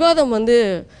விவாதம் வந்து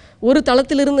ஒரு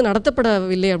தளத்திலிருந்து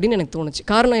நடத்தப்படவில்லை அப்படின்னு எனக்கு தோணுச்சு.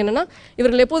 காரணம் என்னென்னா,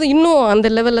 இவர்கள் எப்போதும் இன்னும் அந்த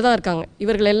லெவலில் தான் இருக்காங்க.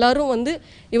 இவர்கள் எல்லாரும் வந்து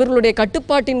இவர்களுடைய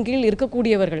கட்டுப்பாட்டின் கீழ்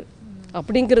இருக்கக்கூடியவர்கள்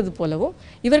அப்படிங்கிறது போலவும்,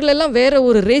 இவர்களெல்லாம் வேறு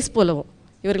ஒரு ரேஸ் போலவும்,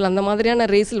 இவர்கள் அந்த மாதிரியான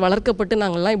ரேஸில் வளர்க்கப்பட்டு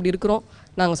நாங்கள்லாம் இப்படி இருக்கிறோம்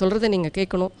நாங்கள் சொல்கிறத நீங்கள்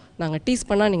கேட்கணும், நாங்கள் டீஸ்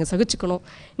பண்ணால் நீங்கள் சகிச்சுக்கணும்.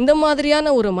 இந்த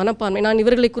மாதிரியான ஒரு மனப்பான்மை, நான்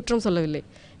இவர்களை குற்றம் சொல்லவில்லை,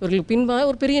 இவர்களுக்கு பின்பாக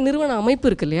ஒரு பெரிய நிறுவன அமைப்பு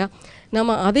இருக்குது இல்லையா,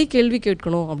 நம்ம அதை கேள்வி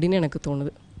கேட்கணும் அப்படின்னு எனக்கு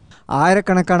தோணுது.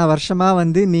 ஆயிரக்கணக்கான வருஷமாக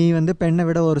வந்து நீ வந்து பெண்ணை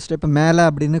விட ஒரு ஸ்டெப் மேலே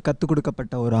அப்படின்னு கற்றுக்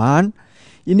கொடுக்கப்பட்ட ஒரு ஆண்,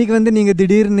 இன்றைக்கி வந்து நீங்கள்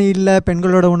திடீர்னு இல்லை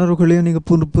பெண்களோட உணர்வுகளையும் நீங்கள்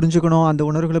புரிஞ்சுக்கணும், அந்த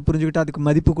உணர்வுகளை புரிஞ்சுக்கிட்டு அதுக்கு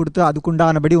மதிப்பு கொடுத்து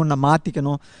அதுக்குண்டானபடி உன்னை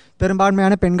மாற்றிக்கணும்.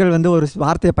 பெரும்பான்மையான பெண்கள் வந்து ஒரு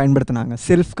வார்த்தையை பயன்படுத்தினாங்க,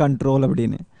 செல்ஃப் கண்ட்ரோல்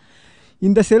அப்படின்னு.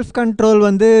 இந்த செல்ஃப் கண்ட்ரோல்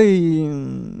வந்து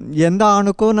எந்த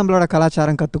ஆணுக்கும் நம்மளோட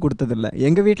கலாச்சாரம் கற்றுக் கொடுத்ததில்லை.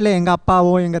 எங்கள் வீட்டில் எங்கள்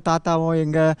அப்பாவோ எங்கள் தாத்தாவோ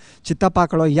எங்கள்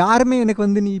சித்தப்பாக்களோ யாருமே எனக்கு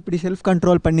வந்து நீ இப்படி செல்ஃப்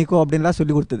கண்ட்ரோல் பண்ணிக்கோ அப்படின்லாம்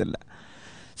சொல்லி கொடுத்ததில்லை.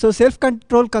 ஸோ செல்ஃப்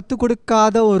கண்ட்ரோல் கற்றுக்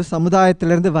கொடுக்காத ஒரு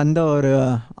சமுதாயத்திலேருந்து வந்த ஒரு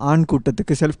ஆண்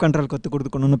கூட்டத்துக்கு செல்ஃப் கண்ட்ரோல் கற்றுக்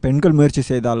கொடுக்கணும்னு பெண்கள் முயற்சி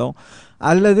செய்தாலும்,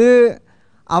 அல்லது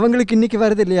அவங்களுக்கு இன்றைக்கி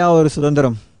வருது இல்லையா ஒரு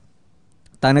சுதந்திரம்,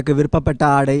 தனக்கு விருப்பப்பட்ட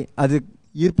ஆடை அது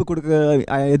ஈர்ப்பு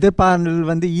கொடுக்க எதிர்பார்ப்பு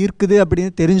வந்து ஈர்க்குது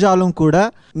அப்படின்னு தெரிஞ்சாலும் கூட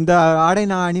இந்த ஆடை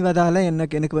நான் அணிவதால்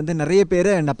எனக்கு வந்து நிறைய பேர்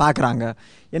என்னை பார்க்குறாங்க.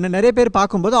 என்னை நிறைய பேர்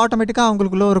பார்க்கும்போது ஆட்டோமேட்டிக்காக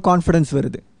அவங்களுக்குள்ள ஒரு கான்ஃபிடென்ஸ்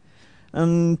வருது.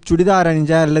 சுடிதார்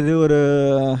அணிஞ்ச அல்லது ஒரு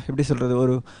எப்படி சொல்கிறது,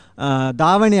 ஒரு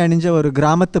தாவணி அணிஞ்ச ஒரு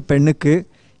கிராமத்து பெண்ணுக்கு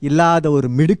இல்லாத ஒரு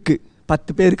மிடுக்கு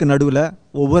 10 பேருக்கு நடுவில்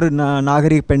ஒவ்வொரு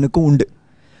நாகரிக பெண்ணுக்கும் உண்டு.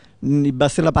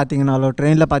 பஸ்ஸில் பார்த்தீங்கனாலும்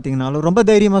ட்ரெயினில் பார்த்தீங்கனாலும் ரொம்ப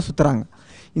தைரியமாக சுற்றுறாங்க.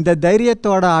 இந்த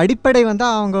தைரியத்தோட அடிப்படை வந்து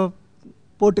அவங்க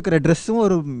போட்டுக்கிற ட்ரெஸ்ஸும்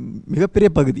ஒரு மிகப்பெரிய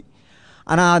பகுதி.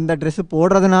 ஆனால் அந்த ட்ரெஸ்ஸு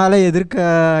போடுறதுனால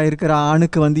இருக்கிற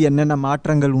ஆணுக்கு வந்து என்னென்ன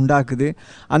மாற்றங்கள் உண்டாக்குது,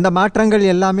 அந்த மாற்றங்கள்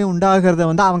எல்லாமே உண்டாகிறத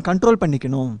வந்து அவன் கண்ட்ரோல்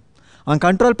பண்ணிக்கணும். அவன்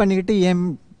கண்ட்ரோல் பண்ணிக்கிட்டு ஏன்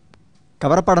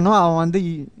கவரப்படணும், அவன் வந்து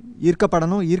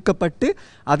ஈர்க்கப்படணும், ஈர்க்கப்பட்டு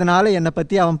அதனால் என்னை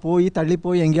பற்றி அவன் தள்ளி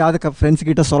போய் எங்கேயாவது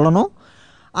ஃப்ரெண்ட்ஸ்கிட்ட சொல்லணும்.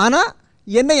 ஆனால்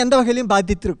என்னை எந்த வகையிலையும்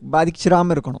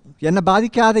பாதிச்சிடாமல் இருக்கணும். என்னை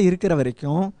பாதிக்காத இருக்கிற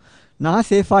வரைக்கும், நான்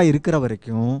சேஃபாக இருக்கிற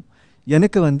வரைக்கும்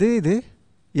எனக்கு வந்து இது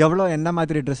எவ்வளோ என்ன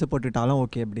மாதிரி ட்ரெஸ்ஸு போட்டுட்டாலும்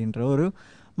ஓகே அப்படின்ற ஒரு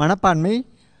மனப்பான்மை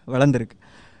வளர்ந்துருக்கு.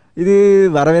 இது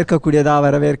வரவேற்கக்கூடியதா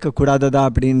வரவேற்கக்கூடாததா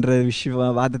அப்படின்ற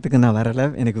வாதத்துக்கு நான் வரலை,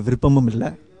 எனக்கு விருப்பமும் இல்லை.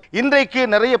 இன்றைக்கு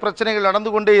நிறைய பிரச்சனைகள் நடந்து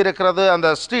கொண்டே இருக்கிறது. அந்த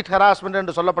ஸ்ட்ரீட் ஹராஸ்மெண்ட்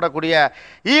என்று சொல்லப்படக்கூடிய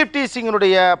ஈவ்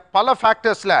டீசிங்கினுடைய பல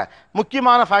ஃபேக்டர்ஸில்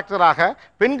முக்கியமான ஃபேக்டராக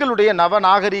பெண்களுடைய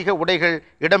நவநாகரீக உடைகள்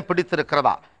இடம்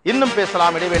பிடித்திருக்கிறதா? இன்னும்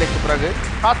பேசலாம் இடைவேளைக்கு பிறகு.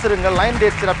 காத்திருங்கள். Line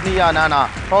date சிறப் Neeya Naana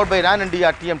powered by Ron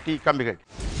India TMT கம்பிகள்.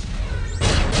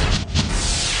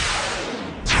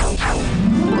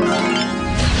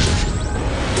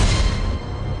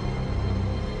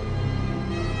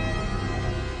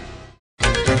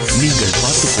 நீங்கள்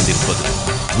பார்த்துக் கொண்டிருப்பது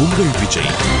உங்கள் Vijay.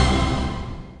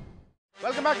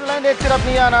 Welcome back to line date சிறப்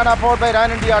Neeya Naana powered by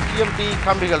Ron India TMT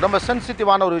கம்பிகள். ரொம்ப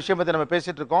சென்சிட்டிவான ஒரு விஷயம் பற்றி நம்ம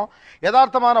பேசிட்டு இருக்கோம்.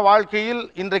 யதார்த்தமான வாழ்க்கையில்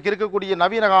இன்றைக்கு இருக்கக்கூடிய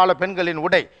நவீன கால பெண்களின்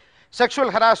உடை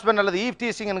செக்ஷுவல் ஹராஸ்மெண்ட் அல்லது ஈவ்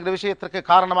டீசிங் என்கிற விஷயத்திற்கு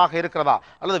காரணமாக இருக்கிறதா,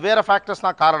 அல்லது வேறு ஃபேக்டர்ஸ்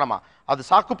தான் காரணமா? அது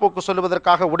சாக்குப்போக்கு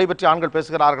சொல்லுவதற்காக உடை பற்றி ஆண்கள்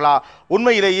பேசுகிறார்களா?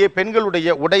 உண்மையிலேயே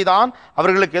பெண்களுடைய உடைதான்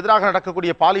அவர்களுக்கு எதிராக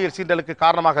நடக்கக்கூடிய பாலியல் சீண்டலுக்கு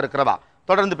காரணமாக இருக்கிறதா?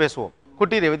 தொடர்ந்து பேசுவோம்.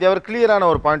 குட்டி ரேவதி அவர் கிளியரான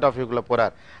ஒரு பாயிண்ட் ஆஃப் வியூக்குள்ளே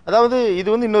போகிறார். அதாவது இது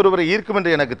வந்து இன்னொருவரை ஈர்க்கும்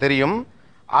என்று எனக்கு தெரியும்,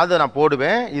 அதை நான்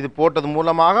போடுவேன், இது போட்டது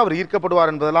மூலமாக அவர்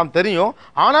ஈர்க்கப்படுவார் என்பதெல்லாம் தெரியும்,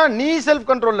 ஆனால் நீ செல்ஃப்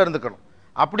கண்ட்ரோலில் இருந்துக்கணும்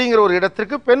அப்படிங்கிற ஒரு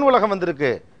இடத்திற்கு பெண் உலகம்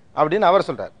வந்திருக்கு அப்படின்னு அவர்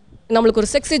சொல்கிறார். நம்மளுக்கு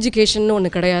ஒரு செக்ஸ் எஜுகேஷன்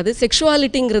ஒன்று கிடையாது,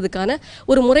 செக்ஷுவாலிட்டிங்கிறதுக்கான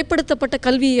ஒரு முறைப்படுத்தப்பட்ட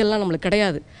கல்வியெல்லாம் நம்மளுக்கு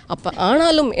கிடையாது. அப்போ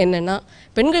ஆனாலும் என்னென்னா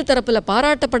பெண்கள் தரப்பில்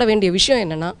பாராட்டப்பட வேண்டிய விஷயம்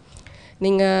என்னென்னா,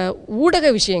 நீங்கள் ஊடக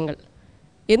விஷயங்கள்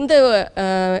எந்த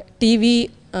டிவி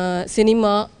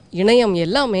சினிமா இணையம்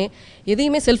எல்லாமே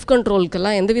எதையுமே செல்ஃப்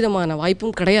கண்ட்ரோலுக்கெல்லாம் எந்த விதமான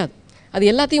வாய்ப்பும் கிடையாது. அது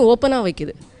எல்லாத்தையும் ஓப்பனாக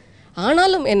வைக்குது.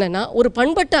 ஆனாலும் என்னென்னா ஒரு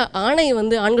பண்பட்ட ஆணை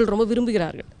வந்து ஆண்கள் ரொம்ப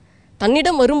விரும்புகிறார்கள்.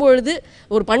 தன்னிடம் வரும்பொழுது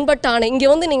ஒரு பண்பட்ட ஆணை இங்கே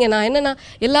வந்து நீங்கள் நான் என்னென்னா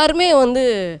எல்லாருமே வந்து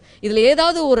இதில்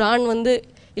ஏதாவது ஒரு ஆண் வந்து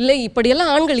இல்லை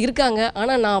இப்படியெல்லாம் ஆண்கள் இருக்காங்க,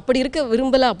 ஆனால் நான் அப்படி இருக்க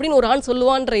விரும்பலை அப்படின்னு ஒரு ஆண்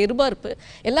சொல்லுவான்ற எதிர்பார்ப்பு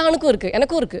எல்லா ஆணுக்கும் இருக்குது,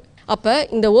 எனக்கும் இருக்குது. அப்போ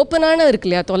இந்த ஓப்பனான இருக்கு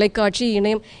இல்லையா, தொலைக்காட்சி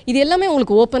இணையம் இது எல்லாமே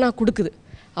உங்களுக்கு ஓப்பனாக கொடுக்குது.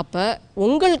 அப்போ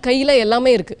உங்கள் கையில்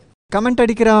எல்லாமே இருக்குது. கமெண்ட்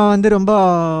அடிக்கிறவன் வந்து ரொம்ப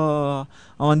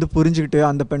அவன் வந்து புரிஞ்சுக்கிட்டு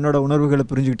அந்த பெண்ணோட உணர்வுகளை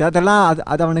புரிஞ்சுக்கிட்டு அதெல்லாம்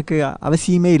அது அவனுக்கு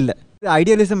அவசியமே இல்லை.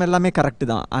 ஐடியலிசம் எல்லாமே கரெக்டு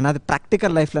தான், ஆனால் அது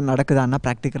ப்ராக்டிக்கல் லைஃப்பில் நடக்குதான்னா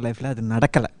ப்ராக்டிக்கல் லைஃப்பில் அது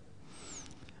நடக்கலை.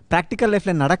 ப்ராக்டிக்கல்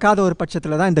லைஃப்பில் நடக்காத ஒரு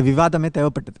பட்சத்தில் தான் இந்த விவாதமே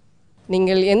தேவைப்பட்டது.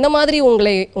 நீங்கள் என்ன மாதிரி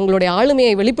உங்களுடைய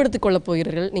ஆளுமையை வெளிப்படுத்திக் கொள்ளப்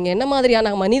போகிறீர்கள், நீங்கள் என்ன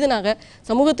மாதிரியான மனிதனாக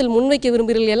சமூகத்தில் முன்வைக்க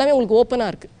விரும்புகிறீர்கள், எல்லாமே உங்களுக்கு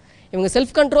ஓப்பனாக இருக்குது. இவங்க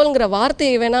செல்ஃப் கண்ட்ரோலுங்கிற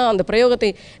வார்த்தையை வேணால் அந்த பிரயோகத்தை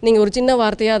நீங்கள் ஒரு சின்ன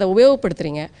வார்த்தையாக அதை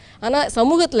உபயோகப்படுத்துகிறீங்க. ஆனால்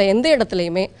சமூகத்தில் எந்த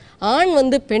இடத்துலையுமே ஆண்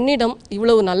வந்து பெண்ணிடம்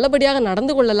இவ்வளவு நல்லபடியாக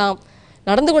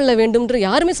நடந்து கொள்ள வேண்டும்ன்று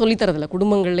யாருமே சொல்லித்தரதில்லை,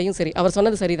 குடும்பங்கள்லையும் சரி. அவர்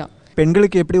சொன்னது சரிதான்.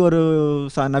 பெண்களுக்கு எப்படி ஒரு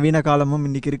நவீன காலமும்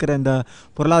இன்றைக்கி இருக்கிற இந்த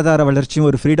பொருளாதார வளர்ச்சியும்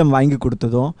ஒரு ஃப்ரீடம் வாங்கி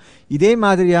கொடுத்ததும், இதே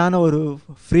மாதிரியான ஒரு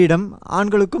ஃப்ரீடம்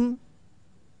ஆண்களுக்கும்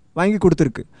வாங்கி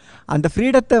கொடுத்துருக்கு. அந்த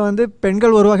ஃப்ரீடத்தை வந்து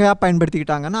பெண்கள் ஒரு வகையாக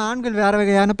பயன்படுத்திக்கிட்டாங்கன்னா ஆண்கள் வேறு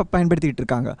வகையான பயன்படுத்திக்கிட்டு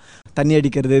இருக்காங்க. தண்ணி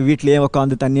அடிக்கிறது, வீட்லேயே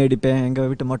உட்காந்து தண்ணி அடிப்பேன், எங்கள்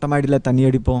வீட்டு மொட்டை மாடியில் தண்ணி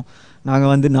அடிப்போம்,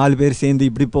 நாங்கள் வந்து 4 பேர் சேர்ந்து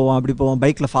இப்படி போவோம் அப்படி போவோம்,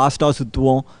 பைக்கில் ஃபாஸ்ட்டாக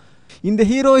சுற்றுவோம். இந்த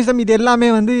ஹீரோயிசம் இது எல்லாமே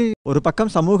வந்து ஒரு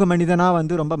பக்கம் சமூக மனிதனாக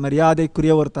வந்து ரொம்ப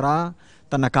மரியாதைக்குரிய ஒருத்தராக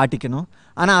தன்னை காட்டிக்கணும்.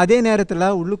 ஆனால் அதே நேரத்தில்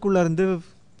உள்ளுக்குள்ளேருந்து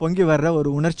பொங்கி வர்ற ஒரு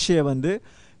உணர்ச்சியை வந்து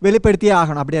வெளிப்படுத்தியே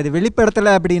ஆகணும். அப்படி அது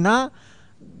வெளிப்படுத்தலை அப்படின்னா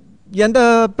எந்த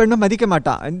பெண்ணும் மதிக்க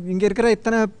மாட்டான். இங்கே இருக்கிற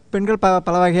இத்தனை பெண்கள்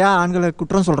பல வகையாக ஆண்களை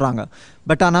குற்றம் சொல்கிறாங்க.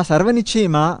 பட் ஆனால் சர்வ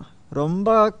நிச்சயமாக ரொம்ப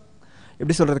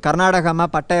எப்படி சொல்கிறது,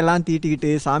 கர்நாடகமாக பட்டையெல்லாம்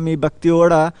தீட்டிக்கிட்டு சாமி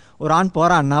பக்தியோட ஒரு ஆண்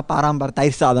போகிறான்னா பாராம்பர்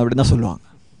தயிர் சாதம் அப்படின்னு தான் சொல்லுவாங்க.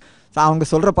 ஸோ அவங்க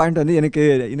சொல்கிற பாயிண்ட் வந்து எனக்கு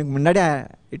முன்னாடியே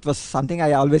it was something I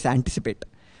always anticipate.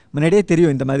 முன்னாடியே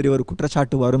தெரியும் இந்த மாதிரி ஒரு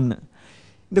குற்றச்சாட்டு வரும்னு.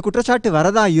 இந்த குற்றச்சாட்டு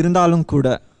வரதா இருந்தாலும் கூட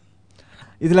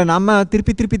இதில் நம்ம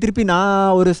திருப்பி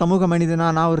நான் ஒரு சமூக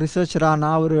மனிதனாக, நான் ஒரு ரிசர்ச்சராக,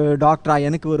 நான் ஒரு டாக்டராக,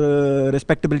 எனக்கு ஒரு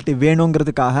ரெஸ்பெக்டபிலிட்டி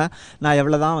வேணுங்கிறதுக்காக நான்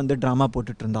எவ்வளோ தான் வந்து ட்ராமா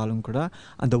போட்டுட்டு இருந்தாலும் கூட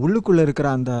அந்த உள்ளுக்குள்ளே இருக்கிற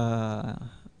அந்த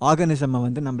ஆர்கனிசமை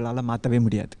வந்து நம்மளால் மாற்றவே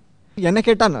முடியாது. என்ன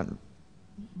கேட்டால் நான்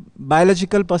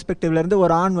பயாலஜிக்கல் பர்ஸ்பெக்டிவ்லேருந்து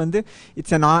ஒரு ஆண் வந்து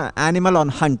it's an animal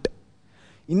on hunt.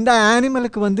 இந்த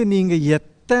ஆனிமலுக்கு வந்து நீங்கள்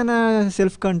எத்தனை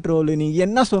செல்ஃப் கண்ட்ரோலு நீங்கள்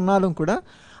என்ன சொன்னாலும் கூட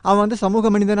அவன் வந்து சமூக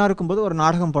மனிதனாக இருக்கும்போது ஒரு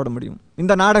நாடகம் போட முடியும்.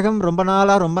 இந்த நாடகம் ரொம்ப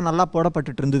நாளாக ரொம்ப நல்லா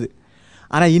போடப்பட்டுட்டு இருந்தது.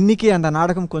 ஆனால் இன்றைக்கி அந்த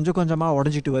நாடகம் கொஞ்சம் கொஞ்சமாக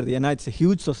உடஞ்சிட்டு வருது. ஏன்னா இட்ஸ் எ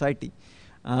ஹியூஜ் சொசைட்டி.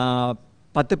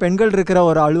 10 பெண்கள் இருக்கிற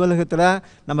ஒரு அலுவலகத்தில்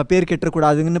நம்ம பேர்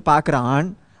கெட்டக்கூடாதுன்னு பார்க்குற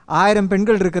ஆண் 1000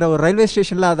 பெண்கள் இருக்கிற ஒரு ரயில்வே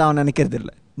ஸ்டேஷனில் அதை அவன் நினைக்கிறது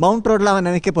இல்லை. மவுண்ட் ரோட்டில் அவன்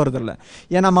நினைக்க போகிறதில்ல.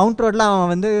 ஏன்னா மவுண்ட் ரோட்டில் அவன்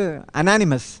வந்து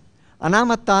அனானிமஸ்,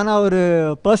 அனாமத்தான ஒரு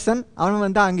பர்சன். அவன்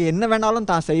வந்து அங்கே என்ன வேணாலும்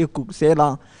தான்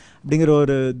செய்யலாம் அப்படிங்கிற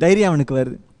ஒரு தைரியம் அவனுக்கு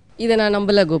வருது. இதை நான்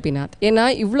நம்பலை கோபிநாத். ஏன்னா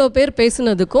இவ்வளோ பேர்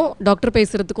பேசுனதுக்கும் டாக்டர்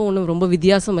பேசுகிறதுக்கும் ஒன்றும் ரொம்ப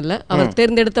வித்தியாசம் இல்லை. அவர்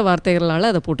தேர்ந்தெடுத்த வார்த்தைகளால்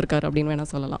அதை போட்டிருக்காரு அப்படின்னு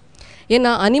வேணால் சொல்லலாம்.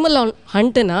 ஏன்னா அனிமல் ஆன்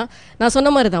ஹண்ட்டுனா நான்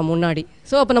சொன்ன மாதிரி தான் முன்னாடி.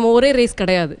 ஸோ அப்போ நம்ம ஒரே ரேஸ்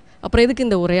கிடையாது. அப்புறம் எதுக்கு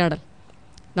இந்த உரையாடல்?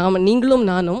 நீங்களும்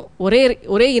நானும்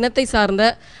ஒரே இனத்தை சார்ந்த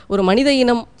ஒரு மனித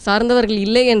இனம் சார்ந்தவர்கள்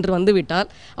இல்லை என்று வந்து விட்டால்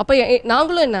அப்போ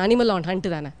நாங்களும் என்ன அனிமல் ஆன்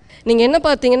ஹண்ட்டு தானே. நீங்கள் என்ன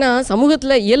பார்த்தீங்கன்னா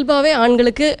சமூகத்தில் இயல்பாகவே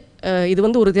ஆண்களுக்கு இது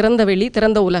வந்து ஒரு திறந்த வெளி,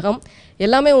 திறந்த உலகம்,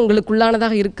 எல்லாமே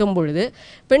உங்களுக்குள்ளானதாக இருக்கும் பொழுது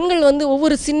பெண்கள் வந்து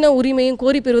ஒவ்வொரு சின்ன உரிமையும்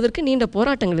கோரி பெறுவதற்கு நீண்ட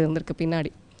போராட்டங்கள் இருந்திருக்கு பின்னாடி.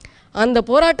 அந்த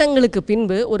போராட்டங்களுக்கு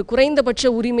பின்பு ஒரு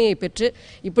குறைந்தபட்ச உரிமையை பெற்று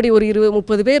இப்படி ஒரு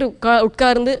 20-30 பேர்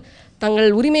உட்கார்ந்து தங்கள்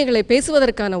உரிமைகளை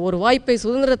பேசுவதற்கான ஒரு வாய்ப்பை,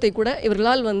 சுதந்திரத்தை கூட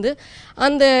இவர்களால் வந்து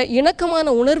அந்த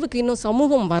இணக்கமான உணர்வுக்கு இன்னும்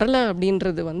சமூகம் வரலை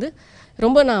அப்படின்றது வந்து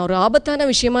ரொம்ப நான் ஒரு ஆபத்தான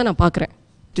விஷயமாக நான் பார்க்குறேன்.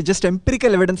 ஜஸ்ட்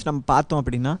எம்பிரிக்கல் எவிடன்ஸ் நம்ம பார்த்தோம்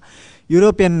அப்படின்னா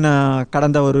யூரோப்பியன்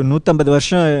கடந்த ஒரு 150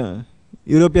 வருஷம்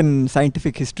யூரோப்பியன்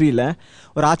சயின்டிஃபிக் ஹிஸ்ட்ரியில்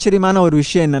ஒரு ஆச்சரியமான ஒரு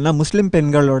விஷயம் என்னென்னா முஸ்லீம்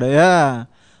பெண்களுடைய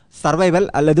சர்வைவல்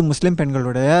அல்லது முஸ்லீம்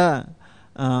பெண்களுடைய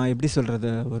எப்படி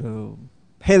சொல்கிறது ஒரு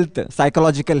ஹெல்த்,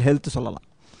 சைக்காலஜிக்கல் ஹெல்த் சொல்லலாம்.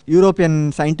 யூரோப்பியன்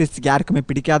சயின்டிஸ்ட்க்கு யாருக்குமே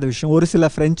பிடிக்காத விஷயம். ஒரு சில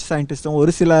ஃப்ரெஞ்சு சயின்டிஸ்ட்டும்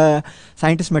ஒரு சில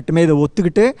சயின்டிஸ்ட் மட்டுமே இதை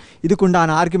ஒத்துக்கிட்டு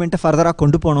இதுக்குண்டான ஆர்குமெண்ட்டை ஃபர்தராக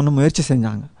கொண்டு போகணுன்னு முயற்சி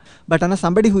செஞ்சாங்க. பட் ஆனால்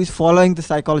somebody who is following the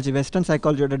psychology, western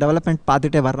சைக்காலஜியோட development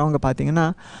பார்த்துட்டே வர்றவங்க பார்த்தீங்கன்னா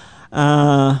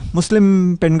முஸ்லீம்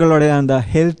பெண்களுடைய அந்த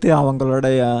ஹெல்த்து,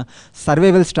 அவங்களுடைய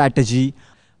சர்வைவல் ஸ்ட்ராட்டஜி,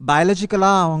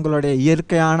 பயாலஜிக்கலாக அவங்களுடைய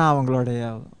இயற்கையான அவங்களுடைய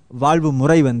வாழ்வு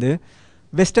முறை வந்து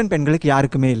வெஸ்டர்ன் பெண்களுக்கு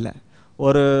யாருக்குமே இல்லை.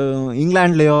 ஒரு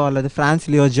இங்கிலாண்ட்லேயோ அல்லது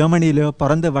ஃப்ரான்ஸ்லேயோ ஜெர்மனிலேயோ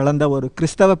பிறந்து வளர்ந்த ஒரு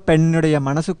கிறிஸ்தவ பெண்ணுடைய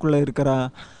மனசுக்குள்ளே இருக்கிற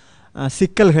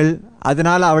சிக்கல்கள்,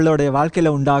 அதனால் அவளுடைய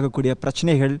வாழ்க்கையில் உண்டாகக்கூடிய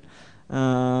பிரச்சனைகள்,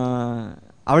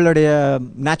 அவளுடைய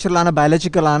நேச்சுரலான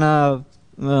பயாலஜிக்கலான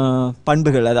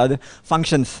பண்புகள், அதாவது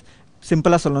ஃபங்க்ஷன்ஸ்,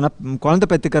 சிம்பிளாக சொல்லணும்னா குழந்தை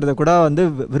பெற்றுக்கிறத கூட வந்து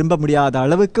விரும்ப முடியாத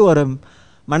அளவுக்கு ஒரு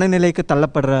மனநிலைக்கு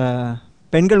தள்ளப்படுற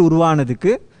பெண்கள்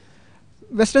உருவானதுக்கு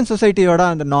வெஸ்டர்ன் சொசைட்டியோட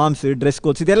அந்த நார்ம்ஸு, ட்ரெஸ்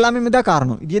கோட்ஸ், இது எல்லாமே தான்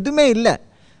காரணம். இது எதுவுமே இல்லை.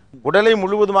 உடலை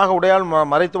முழுவதுமாக உடையால்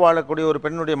மறைத்து வாழக்கூடிய ஒரு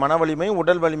பெண்ணுடைய மன வலிமையும்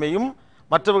உடல் வலிமையும்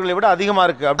மற்றவர்களை விட அதிகமாக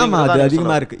இருக்குது. அது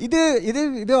அதிகமாக இருக்குது. இது இது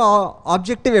இது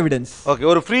ஆப்ஜெக்டிவ் எவிடன்ஸ். ஓகே,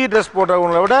 ஒரு ஃப்ரீ ட்ரெஸ்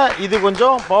போட்டவங்களை விட இது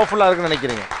கொஞ்சம் பவர்ஃபுல்லாக இருக்குன்னு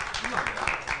நினைக்கிறீங்க?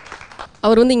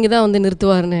 அவர் வந்து இங்கே தான் வந்து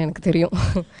நிறுத்துவார்னு எனக்கு தெரியும்.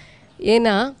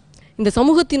 ஏன்னா இந்த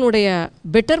சமூகத்தினுடைய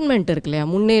பெட்டர்மெண்ட் இருக்கு இல்லையா,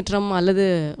 முன்னேற்றம் அல்லது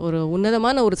ஒரு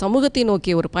உன்னதமான ஒரு சமூகத்தை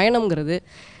நோக்கிய ஒரு பயணம்ங்கிறது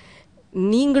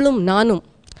நீங்களும் நானும்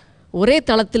ஒரே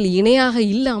தளத்தில் இணையாக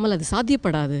இல்லாமல் அது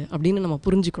சாத்தியப்படாது அப்படின்னு நம்ம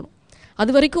புரிஞ்சுக்கணும்.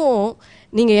 அது வரைக்கும்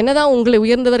நீங்கள் என்ன தான் உங்களை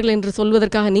உயர்ந்தவர்கள் என்று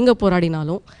சொல்வதற்காக நீங்கள்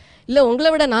போராடினாலும், இல்லை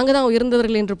உங்களை விட நாங்கள் தான்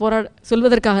உயர்ந்தவர்கள் என்று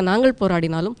சொல்வதற்காக நாங்கள்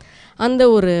போராடினாலும் அந்த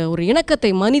ஒரு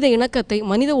இணக்கத்தை, மனித இணக்கத்தை,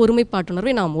 மனித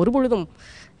ஒருமைப்பாட்டுணர்வை நாம் ஒருபொழுதும்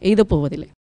எய்தப்போவதில்லை.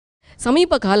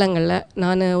 சமீப காலங்களில்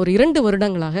நான் ஒரு 2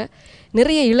 வருடங்களாக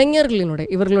நிறைய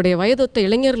இவர்களுடைய வயதொத்த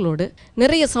இளைஞர்களோடு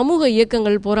நிறைய சமூக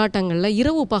இயக்கங்கள், போராட்டங்களில்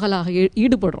இரவு பகலாக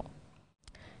ஈடுபடுறோம்.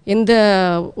 எந்த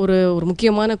ஒரு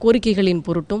முக்கியமான கோரிக்கைகளின்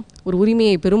பொருட்டும், ஒரு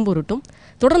உரிமையை பெறும் பொருட்டும்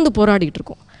தொடர்ந்து போராடிட்டு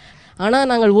இருக்கோம். ஆனால்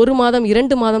நாங்கள் 1 மாதம்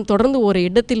 2 மாதம் தொடர்ந்து ஒரு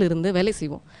இடத்திலிருந்து வேலை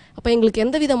செய்வோம். அப்போ எங்களுக்கு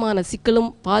எந்த விதமான சிக்கலும்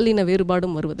பாலின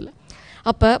வேறுபாடும் வருவதில்லை.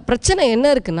 அப்போ பிரச்சனை என்ன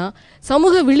இருக்குன்னா,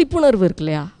 சமூக விழிப்புணர்வு இருக்கு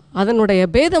இல்லையா, அதனுடைய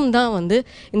பேதம் தான் வந்து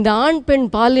இந்த ஆண் பெண்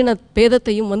பாலின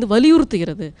பேதத்தையும் வந்து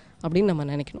வலியுறுத்துகிறது அப்படின்னு நம்ம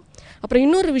நினைக்கணும். அப்புறம்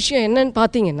இன்னொரு விஷயம் என்னன்னு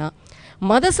பார்த்தீங்கன்னா,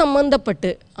 மத சம்பந்தப்பட்டு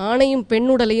ஆணையும்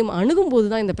பெண்ணுடலையும் அணுகும்போது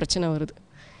தான் இந்த பிரச்சனை வருது.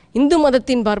 இந்து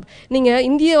மதத்தின் நீங்கள்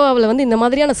இந்தியாவில் வந்து இந்த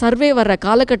மாதிரியான சர்வே வர்ற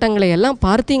காலகட்டங்களை எல்லாம்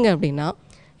பார்த்தீங்க அப்படின்னா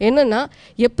என்னென்னா,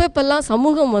 எப்பப்பெல்லாம்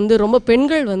சமூகம் வந்து ரொம்ப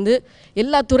பெண்கள் வந்து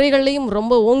எல்லா துறைகள்லையும்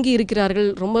ரொம்ப ஓங்கி இருக்கிறார்கள்,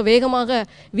 ரொம்ப வேகமாக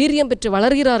வீரியம் பெற்று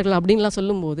வளர்கிறார்கள் அப்படின்லாம்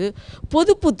சொல்லும்போது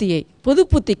பொது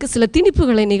புத்திக்கு சில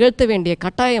திணிப்புகளை நிகழ்த்த வேண்டிய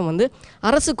கட்டாயம் வந்து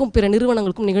அரசுக்கும் பிற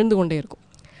நிறுவனங்களுக்கும் நிகழ்ந்து கொண்டே இருக்கும்.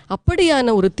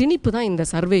 அப்படியான ஒரு திணிப்பு தான் இந்த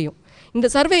சர்வேயும். இந்த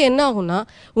சர்வே என்ன ஆகும்னா,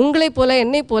 உங்களைப் போல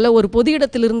என்னை போல ஒரு பொது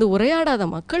இடத்திலிருந்து உரையாடாத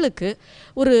மக்களுக்கு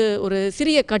ஒரு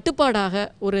சிறிய கட்டுப்பாடாக,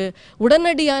 ஒரு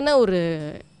உடனடியான ஒரு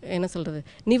என்ன சொல்கிறது,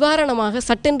 நிவாரணமாக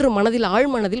சட்டென்று மனதில்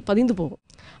ஆழ்மனதில் பதிந்து போகும்.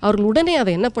 அவர்கள் உடனே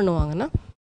அதை என்ன பண்ணுவாங்கன்னா,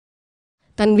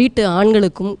 தன் வீட்டு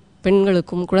ஆண்களுக்கும்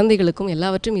பெண்களுக்கும் குழந்தைகளுக்கும்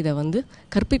எல்லாவற்றும் இதை வந்து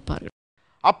கற்பிப்பார்கள்.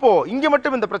 அப்போ இங்கே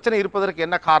மட்டும் இந்த பிரச்சனை இருப்பதற்கு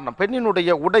என்ன காரணம்?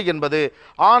 பெண்ணினுடைய உடை என்பது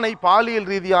ஆணை பாலியல்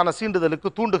ரீதியான சீண்டுதலுக்கு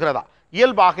தூண்டுகிறதா?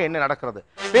 இயல்பாக என்ன நடக்கிறது?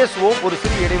 பேசுவோம் ஒரு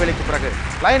சிறிய இடைவெளிக்கு பிறகு.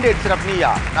 Line date சிறப்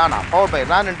Neeya Naana, power by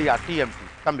Ron India TMT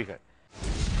கம்பிகள்.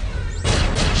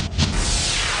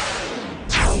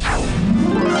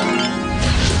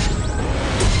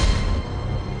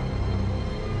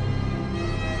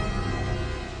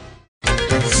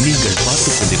 நீங்கள்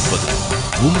பார்த்துக் கொண்டிருப்பது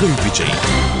உங்கள் Vijay.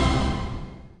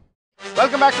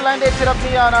 Welcome back to line date சிறப்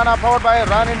Neeya Naana, power by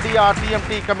Ron India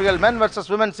TMT கம்பிகள். மென் வர்சஸ்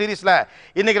விமன் சீரீஸ்ல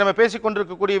இன்னைக்கு நம்ம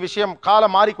பேசிக்கொண்டிருக்கக்கூடிய விஷயம்,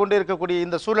 காலம் மாறிக்கொண்டே இருக்கக்கூடிய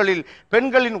இந்த சூழலில்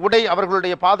பெண்களின் உடை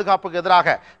அவர்களுடைய பாதுகாப்புக்கு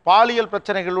எதிராக பாலியல்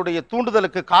பிரச்சனைகளுடைய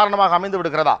தூண்டுதலுக்கு காரணமாக அமைந்து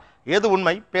விடுகிறதா? எது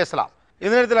உண்மை? பேசலாம்.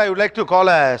 இந்த நேரத்தில் I would like to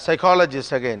call a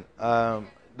psychologist again,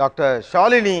 doctor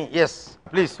Shalini. Yes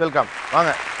please, welcome.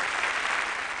 வாங்க.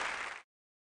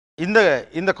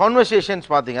 இந்த கான்வர்சேஷன்ஸ்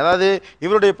பார்த்தீங்க, அதாவது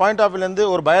இவருடைய பாயிண்ட் ஆஃப் வியூலேருந்து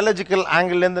ஒரு பயாலஜிக்கல்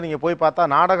ஆங்கிள்லேருந்து நீங்கள் போய் பார்த்தா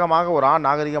நாடகமாக ஒரு ஆண்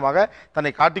நாகரிகமாக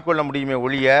தன்னை காட்டிக்கொள்ள முடியுமே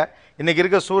ஒழிய, இன்றைக்கி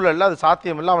இருக்க சூழலில் அது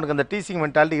சாத்தியமில்லை. அவனுக்கு அந்த டீசிங்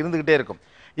மென்டாலிட்டி இருந்துக்கிட்டே இருக்கும்.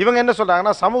 இவங்க என்ன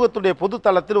சொல்கிறாங்கன்னா, சமூகத்துடைய பொது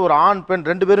தளத்தில் ஒரு ஆண் பெண்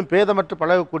 2 பேரும் பேதமற்று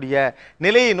பழகக்கூடிய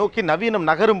நிலையை நோக்கி நவீனம்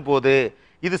நகரும் போது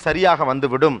இது சரியாக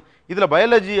வந்துவிடும். இதில்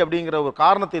பயாலஜி அப்படிங்கிற ஒரு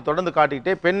காரணத்தை தொடர்ந்து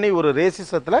காட்டிக்கிட்டே பெண்ணை ஒரு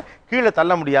ரேசிசத்தில் கீழே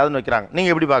தள்ள முடியாதுன்னு வைக்கிறாங்க.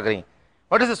 நீங்கள் எப்படி பார்க்குறீங்க?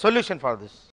 What is the solution for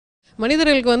this?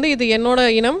 மனிதர்களுக்கு வந்து இது என்னோட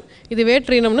இனம், இது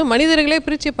வேற்று இனம்னு மனிதர்களே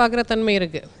பிரித்து பார்க்குற தன்மை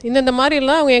இருக்குது. இந்த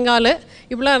மாதிரிலாம் அவங்க எங்கள் ஆள்,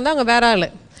 இப்படிலாம் இருந்தால் அவங்க வேற ஆள்.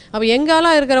 அப்போ எங்கள்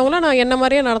ஆளாக இருக்கிறவங்களாம் நான் என்ன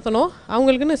மாதிரியே நடத்தணும்,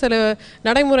 அவங்களுக்குன்னு சில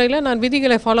நடைமுறையில் நான்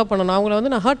விதிகளை ஃபாலோ பண்ணணும், அவங்கள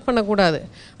வந்து நான் ஹர்ட் பண்ணக்கூடாது.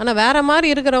 ஆனால் வேறு மாதிரி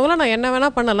இருக்கிறவங்களாம் நான் என்ன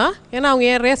வேணால் பண்ணலாம், ஏன்னா அவங்க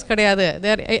ஏன் ரேஸ் கிடையாது,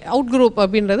 தேர் அவுட் குரூப்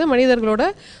அப்படின்றது மனிதர்களோட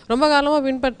ரொம்ப காலமாக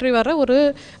பின்பற்றி வர ஒரு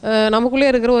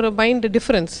நமக்குள்ளே இருக்கிற ஒரு மைண்ட்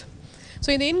டிஃப்ரென்ஸ். ஸோ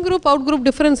இந்த in group out group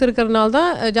difference இருக்கிறதுனால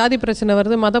தான் ஜாதி பிரச்சனை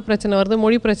வருது, மத பிரச்சனை வருது,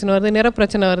 மொழி பிரச்சனை வருது, நிற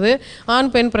பிரச்சனை வருது, ஆண்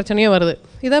பெண் பிரச்சனையும் வருது.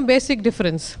 இதுதான் பேசிக்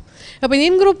டிஃப்ரென்ஸ். அப்போ இந்த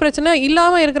இன் குரூப் பிரச்சனை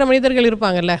இல்லாமல் இருக்கிற மனிதர்கள்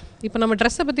இருப்பாங்கல்ல. இப்போ நம்ம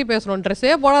ட்ரெஸ்ஸை பற்றி பேசுகிறோம்,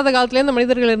 ட்ரெஸ்ஸே போடாத காலத்துலேருந்து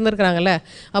மனிதர்கள் இருந்திருக்கிறாங்கல்ல.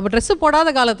 அப்போ ட்ரெஸ்ஸு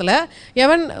போடாத காலத்தில்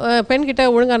எவன் பெண்கிட்ட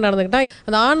ஒழுங்காக நடந்துக்கிட்டால்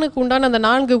அந்த ஆணுக்கு உண்டான அந்த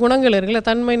 4 குணங்கள் இருக்குல்ல,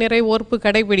 தன்மை, நிறை, ஓர்ப்பு,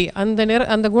 கடைப்பிடி,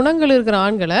 அந்த குணங்கள் இருக்கிற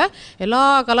ஆண்களை எல்லா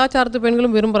கலாச்சாரத்து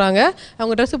பெண்களும் விரும்புகிறாங்க.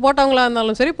 அவங்க ட்ரெஸ்ஸு போட்டவங்களாக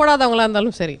இருந்தாலும் சரி, போடாதவங்களாக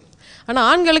இருந்தாலும் சரி. ஆனால்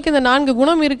ஆண்களுக்கு இந்த 4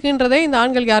 குணம் இருக்குன்றதே இந்த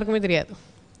ஆண்களுக்கு யாருக்குமே தெரியாது.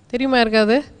 தெரியுமா?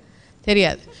 இருக்காது,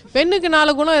 தெரியாது. பெண்ணுக்கு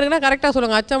 4 குணம் இருக்குன்னா கரெக்டாக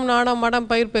சொல்லுவாங்க, அச்சம், நாணம், மடம்,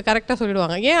 பயிர்ப்பு, கரெக்டாக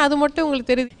சொல்லிடுவாங்க. ஏன் அது மட்டும்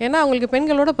உங்களுக்கு தெரியுது? ஏன்னா அவங்களுக்கு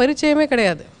பெண்களோட பரிச்சயமே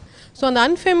கிடையாது. ஸோ அந்த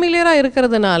அன்ஃபெமிலியராக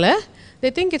இருக்கிறதுனால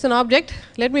they think it's an object,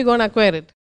 let me go and acquire it.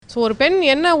 So ஒரு பெண்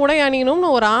என்ன உடை அணியணும்னு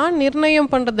ஒரு ஆண் நிர்ணயம்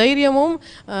பண்ணுற தைரியமும்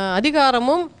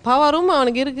அதிகாரமும் பவரும்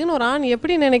அவனுக்கு இருக்குதுன்னு ஒரு ஆண்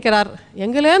எப்படி நினைக்கிறார்?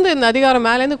 எங்கேலேருந்து இந்த அதிகாரம்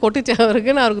மேலேருந்து கொட்டிச்சு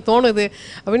அவருக்குன்னு அவருக்கு தோணுது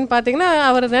அப்படின்னு பார்த்தீங்கன்னா,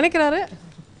 அவர் நினைக்கிறாரு,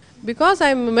 பிகாஸ்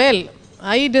ஐ எம் மேல்,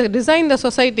 ஐ டிசைன் த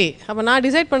சொசைட்டி. அப்போ நான்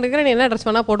டிசைட் பண்ணிருக்கிறேன், நீ என்ன ட்ரெஸ்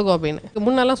வேணால் போட்டுக்கோ அப்படின்னு.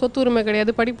 முன்னெல்லாம் சொத்து உரிமை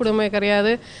கிடையாது, படிப்புரிமை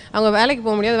கிடையாது, அவங்க வேலைக்கு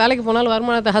போக முடியாது, வேலைக்கு போனாலும்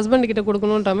வருமானத்தை ஹஸ்பண்ட்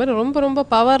கொடுக்கணுன்ற மாதிரி ரொம்ப ரொம்ப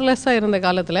பவர்லெஸ்ஸாக இருந்த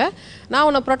காலத்தில் நான்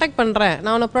உன்னை ப்ரொடெக்ட் பண்ணுறேன்,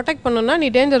 நான் உன்னை ப்ரொடெக்ட் பண்ணணுன்னா நீ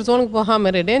டேஞ்சர் ஜோனுக்கு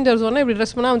போகாமல் இரு, டேஞ்சர் ஜோனை இப்படி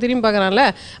ட்ரெஸ் பண்ணால் அவன் திரும்பி பார்க்குறான்ல,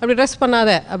 அப்படி ட்ரெஸ் பண்ணாத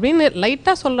அப்படின்னு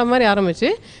லைட்டாக சொல்கிற மாதிரி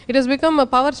ஆரம்பிச்சு it is become a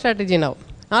power strategy now.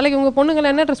 நாளைக்கு உங்கள் பொண்ணுங்களை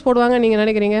என்ன ட்ரெஸ் போடுவாங்க நீங்கள்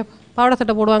நினைக்கிறீங்க? பாவாடை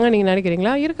சட்டை போடுவாங்க நீங்கள்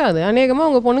நினைக்கிறீங்களா? இருக்காது. அநேகமாக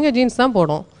உங்கள் பொண்ணுங்க ஜீன்ஸ் தான்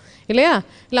போடும், இல்லையா?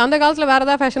 இல்லை அந்த காலத்தில் வேறு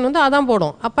ஏதாவது ஃபேஷன் வந்து அதான்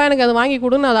போடும். அப்பா எனக்கு அது வாங்கி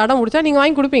கொடுன்னு அதை அடம் முடிச்சா நீங்கள்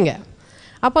வாங்கி கொடுப்பீங்க.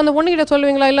 அப்போ அந்த பொண்ணுக்கிட்ட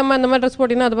சொல்லுவீங்களா, இல்லைம்மா இந்த மாதிரி ட்ரெஸ்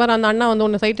போட்டிங்கன்னா அது பாரு அந்த அண்ணா வந்து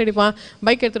ஒன்று சைட் அடிப்பான்,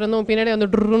 பைக் எடுத்துகிட்டு வந்து பின்னாடி வந்து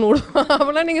ட்ருன்னு விடுவான்,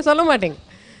 அப்படிலாம் நீங்கள் சொல்ல மாட்டீங்க.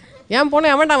 என்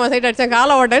பொண்ணு எவன்டாமா சைட் அடித்தேன்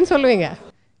காலை ஓட்டேன்னு சொல்லுவீங்க.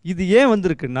 இது ஏன்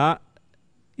வந்திருக்குன்னா,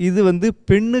 இது வந்து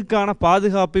பெண்ணுக்கான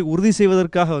பாதுகாப்பை உறுதி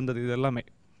செய்வதற்காக வந்தது இது எல்லாமே.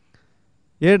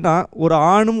 ஏன்னா ஒரு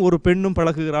ஆணும் ஒரு பெண்ணும்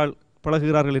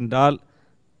பழகுகிறார்கள் என்றால்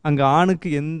அங்கே ஆணுக்கு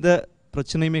எந்த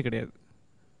பிரச்சனையுமே கிடையாது.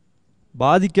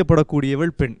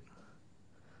 பாதிக்கப்படக்கூடியவள் பெண்,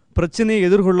 பிரச்சனையை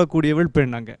எதிர்கொள்ளக்கூடியவள்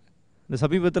பெண். அங்கே இந்த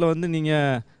சமீபத்தில் வந்து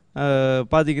நீங்கள்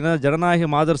பார்த்தீங்கன்னா ஜனநாயக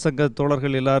மாதர் சங்க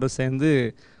தோழர்கள் எல்லோரும் சேர்ந்து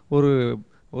ஒரு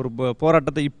ஒரு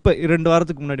போராட்டத்தை இப்போ 2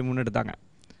 வாரத்துக்கு முன்னாடி முன்னெடுத்தாங்க.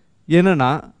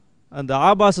 என்னென்னா அந்த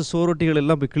ஆபாச சோரொட்டிகள்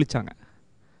எல்லாம் போய் கிழிச்சாங்க.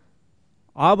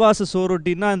 ஆபாச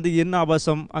சோரொட்டின்னா அந்த என்ன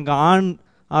ஆபாசம்? அங்கே ஆண்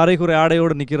அரைகுறை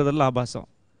ஆடையோடு நிற்கிறதெல்லாம் ஆபாசம்.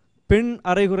 பெண்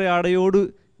அரைகுறை ஆடையோடு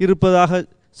இருப்பதாக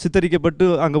சித்தரிக்கப்பட்டு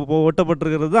அங்கே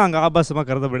ஒட்டப்பட்டிருக்கிறது தான் அங்கே ஆபாசமாக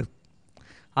கருதப்படுது.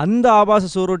 அந்த ஆபாச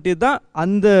சோரொட்டியை தான்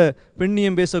அந்த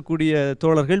பெண்ணியம் பேசக்கூடிய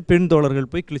தோழர்கள், பெண் தோழர்கள்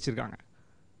போய் கிழிச்சிருக்காங்க.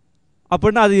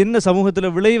 அப்படின்னா அது என்ன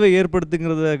சமூகத்தில் விளைவை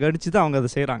ஏற்படுத்துங்கிறத கணிச்சு தான் அவங்க அதை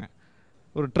செய்கிறாங்க.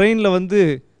 ஒரு ட்ரெயினில் வந்து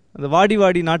அந்த வாடி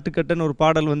வாடி நாட்டுக்கட்டன்னு ஒரு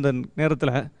பாடல் வந்த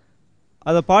நேரத்தில்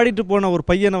அதை பாடிட்டு போன ஒரு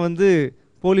பையனை வந்து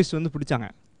போலீஸ் வந்து பிடிச்சாங்க.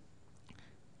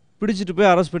 பிடிச்சிட்டு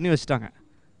போய் அரெஸ்ட் பண்ணி வச்சுட்டாங்க.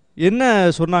 என்ன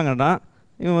சொன்னாங்கன்னா,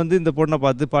 இவன் வந்து இந்த பொண்ணை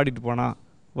பார்த்து பாடிட்டு போனான்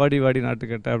வாடி வாடி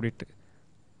நாட்டுக்கட்ட அப்படின்ட்டு.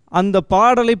 அந்த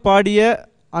பாடலை பாடிய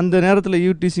அந்த நேரத்தில்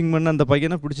யூடிசிங் பண்ண அந்த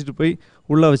பையனை பிடிச்சிட்டு போய்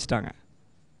உள்ளே வச்சுட்டாங்க.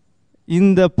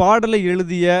 இந்த பாடலை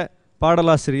எழுதிய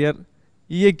பாடலாசிரியர்,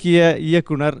 இயக்கிய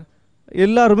இயக்குனர்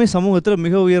எல்லாருமே சமூகத்தில்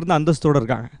மிக உயர்ந்த அந்தஸ்தோடு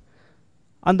இருக்காங்க.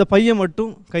 அந்த பையன்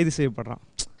மட்டும் கைது செய்யப்படுறான்.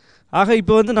 ஆக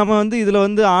இப்போ வந்து நம்ம வந்து இதில்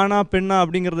வந்து ஆணா பெண்ணா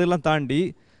அப்படிங்கிறதெல்லாம் தாண்டி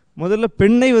முதல்ல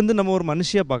பெண்ணை வந்து நம்ம ஒரு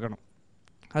மனுஷியாக பார்க்கணும்.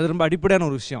 அது ரொம்ப அடிப்படையான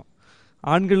ஒரு விஷயம்.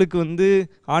 ஆண்களுக்கு வந்து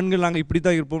ஆண்கள் நாங்கள் இப்படி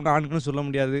தான் இருப்போம்னு ஆண்களும் சொல்ல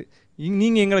முடியாது,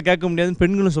 நீங்கள் எங்களை கேட்க முடியாதுன்னு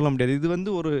பெண்களும் சொல்ல முடியாது. இது வந்து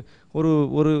ஒரு ஒரு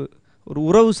ஒரு ஒரு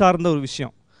உறவு சார்ந்த ஒரு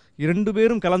விஷயம். 2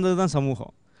 பேரும் கலந்தது தான்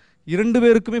சமூகம். 2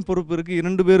 பேருக்குமே பொறுப்பு இருக்குது.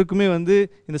 2 பேருக்குமே வந்து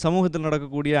இந்த சமூகத்தில்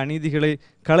நடக்கக்கூடிய அநீதிகளை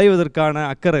களைவதற்கான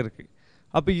அக்கறை இருக்குது.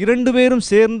 அப்போ 2 பேரும்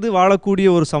சேர்ந்து வாழக்கூடிய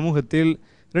ஒரு சமூகத்தில்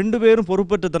 2 பேரும்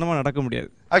பொறுப்பற்றத்தனமாக நடக்க முடியாது.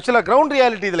 ஆக்சுவலாக கிரவுண்ட்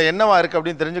ரியாலிட்டி இதில் என்னவா இருக்குது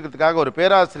அப்படின்னு தெரிஞ்சுக்கிறதுக்காக ஒரு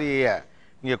பேராசிரியை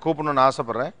இங்கே கூப்பிடணும்னு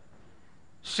ஆசைப்பட்றேன்.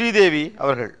 ஸ்ரீதேவி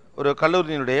அவர்கள் ஒரு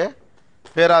கல்லூரியினுடைய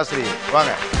பேராசிரியர்,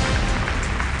 வாங்க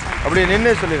அப்படி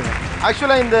நின்று சொல்லிடுங்க.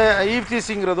 ஆக்சுவலாக இந்த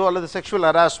ஈவ்டீசிங்கிறதோ அல்லது செக்ஷுவல்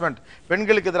ஹராஸ்மெண்ட்,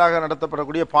 பெண்களுக்கு எதிராக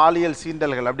நடத்தப்படக்கூடிய பாலியல்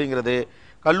சீண்டல்கள் அப்படிங்கிறது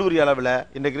கல்லூரி அளவில்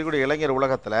இன்றைக்கு இருக்கக்கூடிய இளைஞர்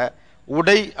உலகத்தில்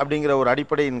உடை அப்படிங்கிற ஒரு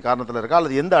அடிப்படையின் காரணத்தில் இருக்கா,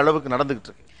 அல்லது எந்த அளவுக்கு நடந்துகிட்டு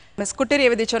இருக்கு? மிஸ் குட்டி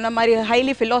ரேவதி சொன்ன மாதிரி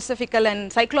highly philosophical and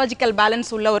psychological balance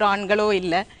உள்ள ஒரு ஆண்களோ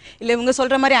இல்லை இவங்க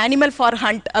சொல்கிற மாதிரி அனிமல் ஃபார்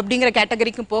ஹண்ட் அப்படிங்கிற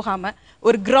கேட்டகரிக்கும் போகாமல்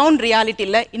ஒரு கிரவுண்ட்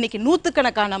ரியாலிட்டியில் இன்றைக்கி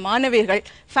நூற்றுக்கணக்கான மாணவியர்கள்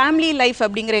ஃபேமிலி லைஃப்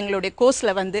அப்படிங்கிற எங்களுடைய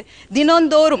கோர்ஸில் வந்து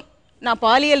தினந்தோறும் நான்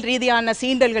பாலியல் ரீதியான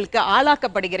சீண்டல்களுக்கு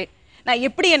ஆளாக்கப்படுகிறேன், நான்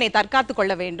எப்படி என்னை தற்காத்து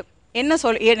கொள்ள வேண்டும், என்ன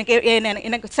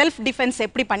எனக்கு செல்ஃப் டிஃபென்ஸ்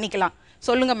எப்படி பண்ணிக்கலாம்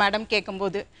சொல்லுங்கள் மேடம்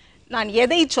கேட்கும்போது நான்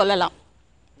எதை சொல்லலாம்?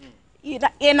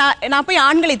 நான் போய்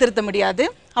ஆண்களை திருத்த முடியாது,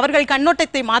 அவர்கள்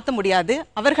கண்ணோட்டத்தை மாற்ற முடியாது,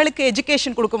 அவர்களுக்கு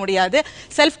எஜுகேஷன் கொடுக்க முடியாது,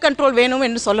 செல்ஃப் கண்ட்ரோல் வேணும்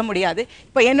என்று சொல்ல முடியாது.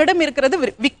 இப்போ என்னிடம் இருக்கிறது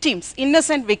விக்டிம்ஸ்,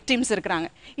 இன்னசென்ட் விக்டிம்ஸ் இருக்கிறாங்க.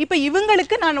 இப்போ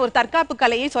இவங்களுக்கு நான் ஒரு தற்காப்பு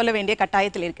கலையை சொல்ல வேண்டிய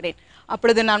கட்டாயத்தில் இருக்கிறேன்.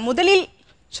 அப்பொழுது நான் முதலில்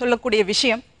சொல்லக்கூடிய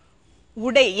விஷயம்,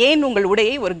 உடை, ஏன் உங்கள்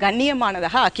உடையை ஒரு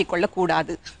கண்ணியமானதாக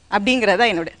ஆக்கிக்கொள்ளக்கூடாது அப்படிங்கிறதா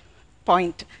என்னோட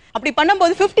பாயிண்ட். அப்படி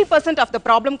பண்ணும்போது 50% ஆஃப் த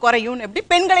ப்ராப்ளம் குறையும். எப்படி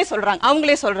பெண்களே சொல்கிறாங்க,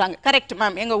 அவங்களே சொல்கிறாங்க, கரெக்ட்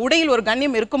மேம், எங்கள் உடையில் ஒரு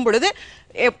கண்ணியம் இருக்கும் பொழுது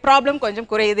ப்ராப்ளம் கொஞ்சம்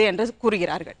குறையுது என்று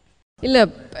கூறுகிறார்கள். இல்லை,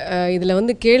 இதில்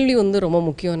வந்து கேள்வி வந்து ரொம்ப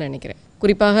முக்கியம்னு நினைக்கிறேன்.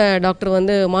 குறிப்பாக டாக்டர்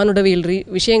வந்து மானுடவியல்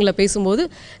விஷயங்களை பேசும்போது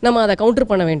நம்ம அதை கவுண்டர்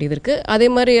பண்ண வேண்டியது இருக்குது. அதே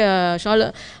மாதிரி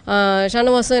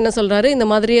ஷானவாஸ் என்ன சொல்கிறாரு, இந்த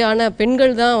மாதிரியான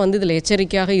பெண்கள் தான் வந்து இதில்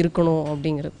எச்சரிக்கையாக இருக்கணும்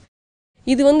அப்படிங்கிறது.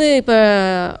 இது வந்து இப்போ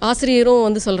ஆசிரியரும்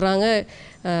வந்து சொல்கிறாங்க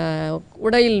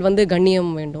உடையில் வந்து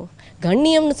கண்ணியம் வேண்டும்.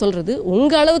 கண்ணியம்னு சொல்கிறது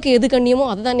உங்கள் அளவுக்கு எது கண்ணியமோ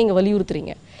அதை தான் நீங்கள்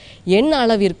வலியுறுத்துறீங்க. என்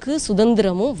அளவிற்கு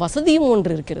சுதந்திரமும் வசதியும்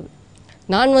ஒன்று இருக்கிறது.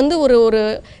 நான் வந்து ஒரு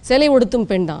சேலை உடுத்தும்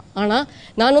பெண் தான். ஆனால்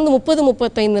நான் வந்து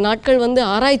 30-35 நாட்கள் வந்து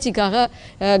ஆராய்ச்சிக்காக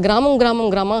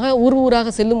கிராமமாக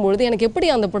ஊராக செல்லும் பொழுது எனக்கு எப்படி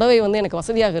அந்த புடவை வந்து எனக்கு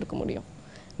வசதியாக இருக்க முடியும்?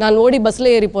 நான் ஓடி பஸ்ஸில்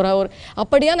ஏறி போகிற ஒரு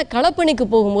அப்படியான களப்பணிக்கு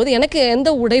போகும்போது எனக்கு எந்த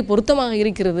உடை பொருத்தமாக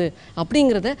இருக்கிறது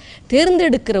அப்படிங்கிறத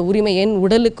தேர்ந்தெடுக்கிற உரிமை, என்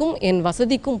உடலுக்கும் என்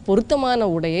வசதிக்கும் பொருத்தமான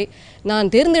உடையை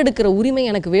நான் தேர்ந்தெடுக்கிற உரிமை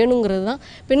எனக்கு வேணுங்கிறது தான்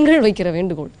பெண்கள் வைக்கிற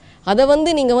வேண்டுகோள். அதை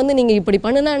வந்து நீங்கள் இப்படி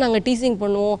பண்ணுனா நாங்கள் டீசிங்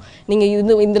பண்ணுவோம், நீங்கள்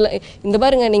இந்த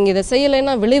பாருங்க, நீங்கள் இதை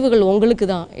செய்யலைன்னா விளைவுகள் உங்களுக்கு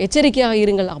தான், எச்சரிக்கையாக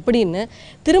இருங்கள் அப்படின்னு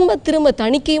திரும்ப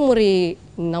தணிக்கை முறையை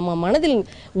நம்ம மனதில்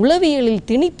உளவியலில்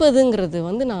திணிப்பதுங்கிறது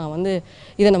வந்து நான் வந்து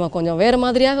இதை நம்ம கொஞ்சம் வேறு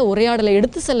மாதிரியாக உரையாடலை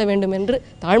எடுத்து செல்ல வேண்டும் என்று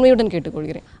தாழ்மையுடன்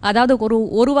கேட்டுக்கொள்கிறேன். அதாவது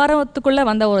ஒரு வாரத்துக்குள்ளே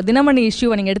வந்த ஒரு தினமணி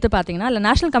இஷ்யூவை நீங்கள் எடுத்து பார்த்தீங்கன்னா, இல்லை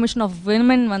நேஷனல் கமிஷன் ஆஃப்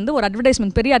விமன் வந்து ஒரு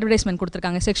அட்வர்டைஸ்மெண்ட், பெரிய அட்வர்டைஸ்மெண்ட்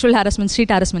கொடுத்துருக்காங்க செக்ஷுவல் ஹாரஸ்மெண்ட்,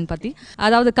 ஸ்ட்ரீட் ஹாரஸ்மெண்ட் பற்றி.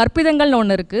 அதாவது கற்பிதங்கள்னு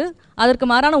ஒன்று இருக்குது, அதற்கு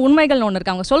மாறான உண்மைகள்னு ஒன்று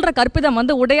இருக்குது. அவங்க சொல்கிற கற்பிதம்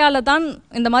வந்து உடையால் தான்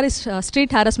இந்த மாதிரி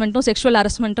ஸ்ட்ரீட் ஹாரஸ்மெண்ட்டும் செக்ஷுவல்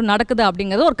ஹாரஸ்மெண்ட்டும் நடக்குது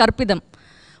அப்படிங்கிறது ஒரு கற்பிதம்.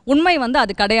 உண்மை வந்து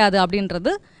அது கிடையாது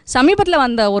அப்படின்றது சமீபத்தில்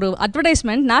வந்த ஒரு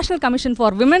advertisement national commission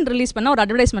for women release பண்ண ஒரு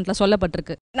அட்வர்டைஸ்மெண்ட்டில்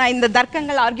சொல்லப்பட்டிருக்கு. நான் இந்த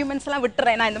தர்க்கங்கள் ஆர்குமெண்ட்ஸ் எல்லாம்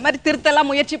விட்டுறேன். நான் இந்த மாதிரி திருத்தலாம்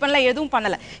முயற்சி பண்ணல, எதுவும்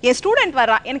பண்ணல. என் ஸ்டூடெண்ட்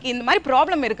வரா, எனக்கு இந்த மாதிரி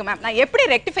ப்ராப்ளம் இருக்கு மேம், நான் எப்படி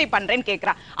ரெக்டிஃபை பண்றேன்னு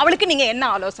கேட்கறா. அவளுக்கு நீங்க என்ன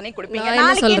ஆலோசனை கொடுப்பீங்க?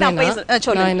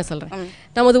 நான் என்ன சொல்றேன்,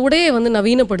 நமது உடையை வந்து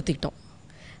நவீனப்படுத்திட்டோம்,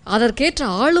 அதற்கேற்ற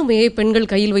ஆளுமையை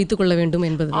பெண்கள் கையில் வைத்துக் கொள்ள வேண்டும்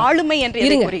என்பது. ஆளுமை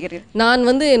என்று நான்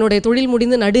வந்து என்னுடைய தொழில்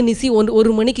முடிந்து நடுநிசி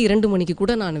 1 மணிக்கு 2 மணிக்கு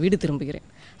கூட நான் வீடு திரும்புகிறேன்.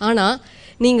 ஆனால்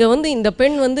நீங்கள் வந்து இந்த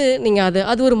பெண் வந்து நீங்கள்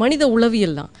அது ஒரு மனித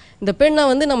உளவியல் தான். இந்த பெண்ணை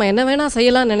வந்து நம்ம என்ன வேணால்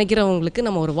செய்யலாம்னு நினைக்கிறவங்களுக்கு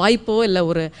நம்ம ஒரு வாய்ப்போ இல்லை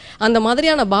ஒரு அந்த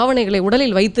மாதிரியான பாவனைகளை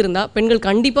உடலில் வைத்திருந்தால் பெண்கள்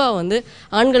கண்டிப்பாக வந்து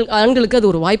ஆண்களுக்கு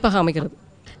அது ஒரு வாய்ப்பாக அமைகிறது.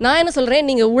 நான் என்ன சொல்கிறேன்,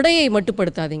 நீங்கள் உடையை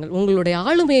மட்டுப்படுத்தாதீங்கள், உங்களுடைய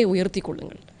ஆளுமையை உயர்த்தி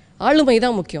கொள்ளுங்கள். ஆளுமை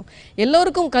தான் முக்கியம்.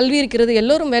 எல்லோருக்கும் கல்வி இருக்கிறது,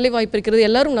 எல்லோரும் வேலை வாய்ப்பு இருக்கிறது,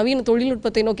 எல்லாரும் நவீன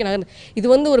தொழில்நுட்பத்தை நோக்கி இது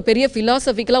வந்து ஒரு பெரிய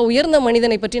ஃபிலாசபிக்கலாக உயர்ந்த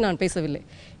மனிதனை பற்றி நான் பேசவில்லை.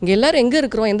 இங்கே எல்லாரும் எங்கே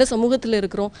இருக்கிறோம், எந்த சமூகத்தில்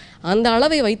இருக்கிறோம், அந்த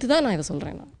அளவை வைத்து தான் நான் இதை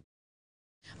சொல்கிறேன்.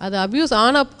 அது அப்யூஸ்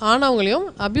ஆனவங்களையும்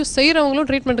அப்யூஸ் செய்கிறவங்களும்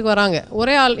ட்ரீட்மெண்ட்டுக்கு வராங்க.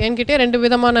 ஒரே ஆள் என்கிட்டே 2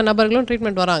 விதமான நபர்களும்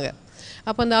ட்ரீட்மெண்ட் வராங்க.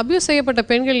 அப்போ அந்த அப்யூஸ் செய்யப்பட்ட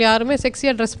பெண்கள் யாருமே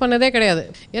செக்ஸியாக ட்ரெஸ் பண்ணதே கிடையாது.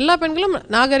 எல்லா பெண்களும்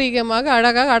நாகரீகமாக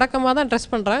அழகாக அடக்கமாக தான் ட்ரெஸ்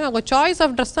பண்ணுறாங்க. அவங்க சாய்ஸ்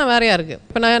ஆஃப் ட்ரெஸ் தான் வேறையாக இருக்குது.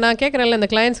 இப்போ நான் கேட்குறேன்ல இந்த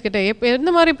கிளைண்ட்ஸ் கிட்டே,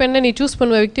 எந்த மாதிரி பெண்ணை நீ சூஸ்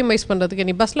பண்ணுவ விக்டிமைஸ் பண்ணுறதுக்கு?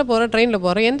 நீ பஸ்ஸில் போகிற, ட்ரெயினில்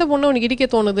போகிற, எந்த பொண்ணு உனக்கு இடிக்க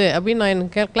தோணுது அப்படின்னு நான்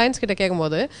என் கிளைண்ட்ஸ் கிட்டே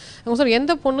கேட்கும்போது அவங்க சொல்ல,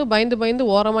 எந்த பொண்ணு பயந்து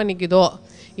ஓரமாக நிற்கிதோ,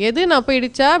 எது நான் போய்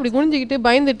இடித்தா அப்படி குனிஞ்சிக்கிட்டு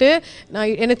பயந்துட்டு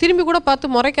நான் என்னை திரும்பி கூட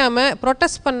பார்த்து முறைக்காமல்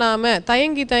ப்ரொட்டஸ்ட் பண்ணாமல்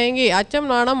தயங்கி அச்சம்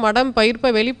நாணம் மடம்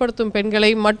பயிர்ப்பை வெளிப்படுத்தும்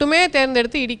பெண்களை மட்டுமே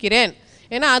தேர்ந்தெடுத்து இடிக்கிறேன்.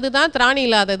 ஏன்னா அதுதான் திராணி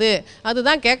இல்லாதது,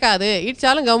 அதுதான் கேட்காது,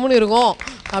 இடிச்சாலும் கம்முன்னு இருக்கும்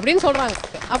அப்படின்னு சொல்கிறாங்க.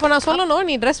 அப்போ நான் சொல்லணும்,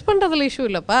 நீ ட்ரெஸ் பண்ணுறதுல இஷ்யூ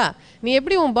இல்லைப்பா, நீ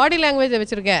எப்படி உன் பாடி லாங்குவேஜை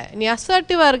வச்சுருக்க, நீ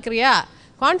அசர்ட்டிவாக இருக்கிறியா,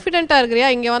 கான்ஃபிடென்ட்டாக இருக்கிறியா,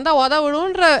 இங்கே வந்தால்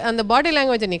உதவுன்ற அந்த பாடி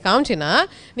லாங்குவேஜை நீ காமிச்சின்னா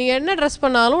நீ என்ன ட்ரெஸ்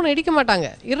பண்ணாலும் இடிக்க மாட்டாங்க.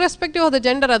 இர்ரெஸ்பெக்டிவ் ஆஃப் த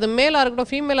ஜெண்டர், அது மேலாக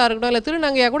இருக்கட்டும் ஃபீமேலாக இருக்கட்டும் இல்லை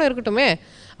திருநங்கையாக கூட இருக்கட்டுமே,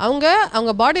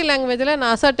 அவங்க பாடி லாங்குவேஜில்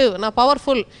நான் அசர்ட்டிவ், நான்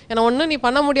பவர்ஃபுல், என்னை ஒன்றும் நீ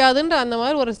பண்ண முடியாதுன்ற அந்த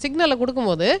மாதிரி ஒரு சிக்னலை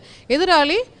கொடுக்கும்போது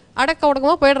எதிராளி அடக்க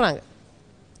ஒடுக்கமாக போயிடுறாங்க.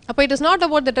 அப்போ it is not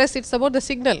about the dress, it's about the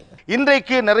signal.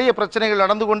 இன்றைக்கு நிறைய பிரச்சனைகள்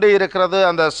நடந்து கொண்டே இருக்கிறது.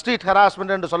 அந்த ஸ்ட்ரீட்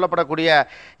ஹராஸ்மெண்ட் என்று சொல்லப்படக்கூடிய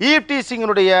ஈவ்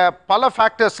டீசிங்கினுடைய பல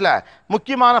ஃபேக்டர்ஸில்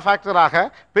முக்கியமான ஃபேக்டராக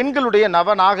பெண்களுடைய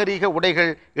நவநாகரீக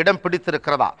உடைகள் இடம்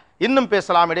பிடித்திருக்கிறதா? இன்னும்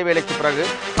பேசலாம் இடைவேளைக்கு பிறகு.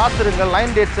 காத்திருங்கள்.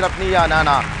 9 date syrup Neeya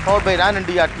Naana power by Ron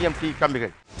India TMT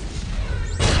கம்பிகள்.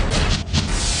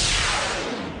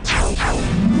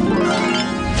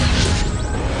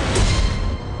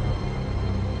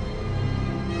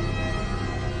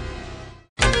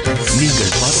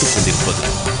 நீங்கள் பார்த்துக் கொண்டிருப்பது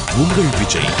உங்கள்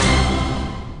Vijay.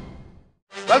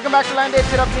 Welcome back to line date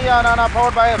syrup Neeya Naana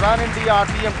power by Ron India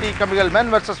TMT கம்பிகள்.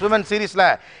 மென் வர்சஸ் விமன் சீரீஸ்ல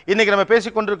இன்னைக்கு நம்ம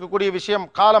பேசிக்கொண்டிருக்கக்கூடிய விஷயம்,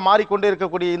 காலம் மாறிக்கொண்டே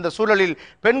இருக்கக்கூடிய இந்த சூழலில்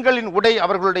பெண்களின் உடை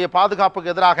அவர்களுடைய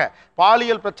பாதுகாப்புக்கு எதிராக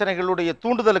பாலியல் பிரச்சனைகளுடைய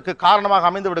தூண்டுதலுக்கு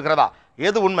காரணமாக அமைந்து விடுகிறதா?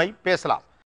 எது உண்மை? பேசலாம்.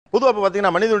 பொதுவாக இப்போ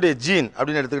பார்த்தீங்கன்னா மனிதனுடைய ஜீன்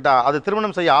அப்படின்னு எடுத்துக்கிட்டா, அது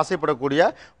திருமணம் செய்ய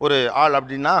ஆசைப்படக்கூடிய ஒரு ஆள்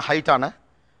அப்படின்னா ஹைட்டான,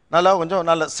 கொஞ்சம்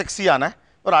நல்ல செக்ஸியான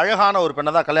ஒரு அழகான ஒரு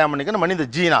பெண்ணை தான் கல்யாணம் பண்ணிக்கணும் மனித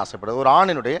ஜீன் ஆசைப்படுது, ஒரு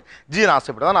ஆணினுடைய ஜீன்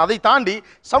ஆசைப்படுது. ஆனால் அதை தாண்டி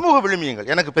சமூக விழுமியங்கள்,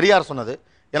 எனக்கு பெரியார் சொன்னது,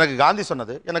 எனக்கு காந்தி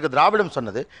சொன்னது, எனக்கு திராவிடம்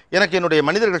சொன்னது, எனக்கு என்னுடைய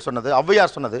மனிதர்கள் சொன்னது,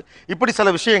 ஔவையார் சொன்னது, இப்படி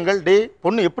சில விஷயங்கள்,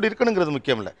 பொண்ணு எப்படி இருக்கணுங்கிறது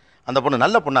முக்கியம் இல்லை, அந்த பொண்ணு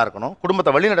நல்ல பொண்ணாக இருக்கணும்,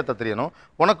 குடும்பத்தை வழிநடத்த தெரியணும்,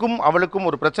 உனக்கும் அவளுக்கும்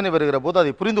ஒரு பிரச்சனை வருகிற போது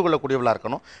அதை புரிந்து கொள்ளக்கூடியவளாக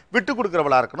இருக்கணும், விட்டு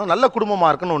கொடுக்குறவளாக இருக்கணும், நல்ல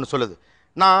குடும்பமாக இருக்கணும்னு ஒன்று சொல்லுது.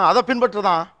 நான் அதை பின்பற்ற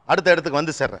தான் அடுத்த இடத்துக்கு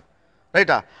வந்து சேர்றேன்.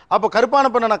 ரைட்டா? அப்போ கருப்பான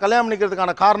பெண்ணை நான் கல்யாணம்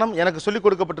பண்ணிக்கிறதுக்கான காரணம் எனக்கு சொல்லிக்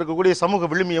கொடுக்கப்பட்டிருக்கக்கூடிய சமூக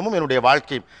விழுமியமும் என்னுடைய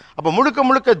வாழ்க்கையும். அப்போ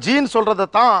முழுக்க ஜீன் சொல்கிறத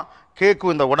தான்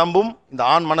கேட்கும் இந்த உடம்பும் இந்த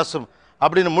ஆண் மனசும்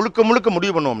அப்படின்னு முழுக்க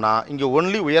முடிவு பண்ணுவோம்னா இங்கே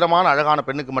ஒன்லி உயரமான அழகான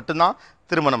பெண்ணுக்கு மட்டும்தான்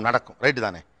திருமணம் நடக்கும். ரைட்டு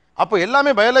தானே? அப்போ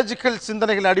எல்லாமே பயாலஜிக்கல்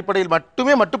சிந்தனைகள் அடிப்படையில்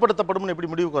மட்டுமே மட்டுப்படுத்தப்படும்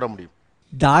எப்படி முடிவுக்கு வர முடியும்?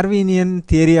 Darwinian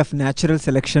theory of natural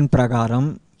selection பிரகாரம்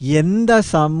எந்த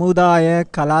சமுதாய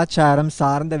கலாச்சாரம்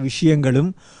சார்ந்த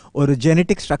விஷயங்களும் ஒரு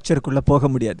ஜெனட்டிக் ஸ்ட்ரக்சருக்குள்ளே போக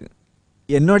முடியாது.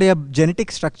 என்னுடைய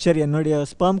ஜெனட்டிக் ஸ்ட்ரக்சர், என்னுடைய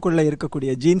ஸ்பெர்ம்குள்ளே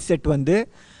இருக்கக்கூடிய ஜீன் செட்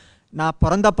நான்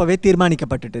பிறந்தப்பவே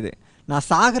தீர்மானிக்கப்பட்டுட்டுது. நான்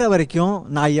சாகிற வரைக்கும்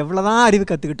நான் எவ்வளோ தான் அறிவு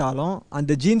கற்றுக்கிட்டாலும்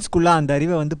அந்த ஜீன்ஸ்குள்ளே அந்த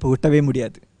அறிவை புகட்டவே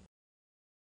முடியாது.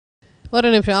 ஒரு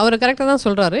நிமிஷம், அவர் கரெக்டாக தான்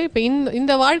சொல்கிறாரு. இப்போ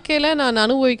இந்த வாழ்க்கையில் நான்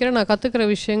அனுபவிக்கிற, நான் கற்றுக்கிற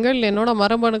விஷயங்கள் என்னோட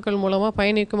மரபணுக்கள் மூலமாக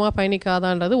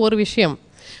பயணிக்காதான்றது ஒரு விஷயம்.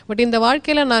 பட் இந்த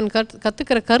வாழ்க்கையில் நான்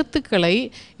கற்றுக்கிற கருத்துக்களை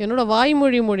என்னோட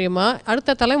வாய்மொழி மூலியமாக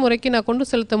அடுத்த தலைமுறைக்கு நான் கொண்டு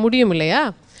செலுத்த முடியும் இல்லையா?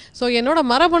 ஸோ என்னோடய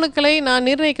மரபணுக்களை நான்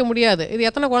நிர்ணயிக்க முடியாது, இது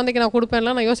எத்தனை குழந்தைக்கு நான்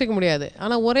கொடுப்பேன்லாம் நான் யோசிக்க முடியாது.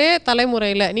 ஆனால் ஒரே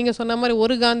தலைமுறையில் நீங்கள் சொன்ன மாதிரி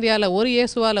ஒரு காந்தியால், ஒரு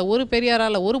இயேசுவால், ஒரு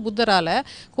பெரியாரால், ஒரு புத்தரால்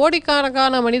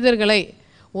கோடிக்கணக்கான மனிதர்களை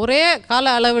ஒரே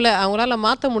கால அளவில் அவங்களால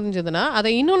மாற்ற முடிஞ்சதுன்னா அதை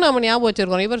இன்னும் நம்ம ஞாபகம்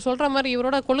வச்சுருக்கோம். இவர் சொல்கிற மாதிரி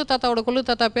இவரோட கொள்ளு தாத்தாவோட கொள்ளு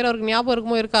தாத்தா பேர் அவருக்கு ஞாபகம்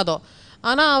இருக்குமோ இருக்காதோ,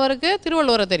 ஆனால் அவருக்கு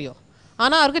திருவள்ளுவரை தெரியும்,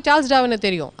 ஆனால் அவருக்கு சார்ல்ஸ் டார்வினை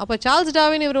தெரியும். அப்போ சார்ல்ஸ்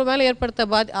டார்வின் இவர் மேலே ஏற்படுத்த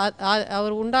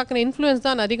அவர் உண்டாக்குன இன்ஃப்ளூயன்ஸ்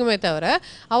தான் அதிகமே தவிர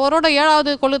அவரோட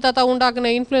 7வது கொள்ளு தாத்தா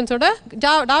உண்டாக்குன இன்ஃப்ளூயன்ஸோட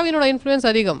டார்வினோட இன்ஃப்ளூயன்ஸ்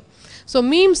அதிகம். ஸோ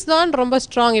மீம்ஸ் தான் ரொம்ப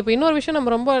ஸ்ட்ராங். இப்போ இன்னொரு விஷயம்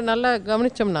நம்ம ரொம்ப நல்லா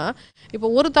கவனித்தோம்னா, இப்போ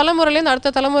ஒரு தலைமுறையிலேருந்து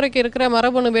அடுத்த தலைமுறைக்கு இருக்கிற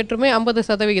மரபணு வேற்றுமை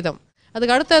 50%,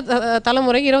 அதுக்கு அடுத்த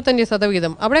தலைமுறைக்கு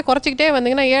 25%, அப்படியே குறைச்சிக்கிட்டே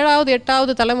வந்தீங்கன்னா 7வது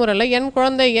 8வது தலைமுறையில் என்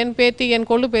குழந்தை, என் பேத்தி, என்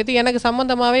கொள்ளு பேத்தி எனக்கு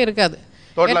சம்மந்தமாகவே இருக்காது.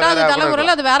 8வது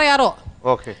தலைமுறையில் அது வேற யாரோ.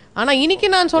 ஓகே. ஆனால் இன்னைக்கு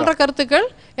நான் சொல்கிற கருத்துக்கள்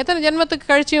எத்தனை ஜென்மத்துக்கு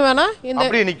கழிச்சும் வேணா இந்த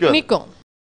நிற்கும்.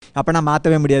 அப்போ நான்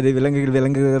மாற்றவே முடியாது,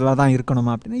 விலங்குகளாக தான்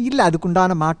இருக்கணுமா அப்படின்னு இல்லை.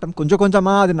 அதுக்குண்டான மாற்றம் கொஞ்சம்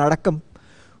கொஞ்சமாக அது நடக்க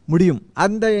முடியும்.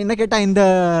 அந்த என்ன கேட்டால் இந்த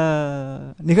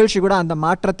நிகழ்ச்சி கூட அந்த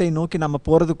மாற்றத்தை நோக்கி நம்ம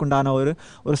போகிறதுக்குண்டான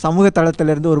ஒரு சமூக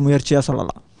தளத்திலிருந்து ஒரு முயற்சியாக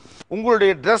சொல்லலாம்.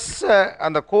 உங்களுடைய ட்ரெஸ்ஸை,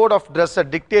 அந்த கோட் ஆஃப் ட்ரெஸ்ஸை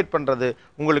டிக்டேட் பண்ணுறது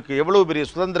உங்களுக்கு எவ்வளோ பெரிய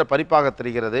சுதந்திர பரிப்பாக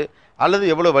தெரிகிறது அல்லது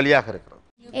எவ்வளோ வழியாக இருக்கிறது?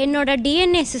 என்னோட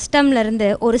டிஎன்ஏ சிஸ்டம்லேருந்து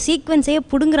ஒரு சீக்வன்ஸையே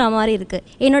பிடுங்குற மாதிரி இருக்குது.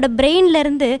 என்னோட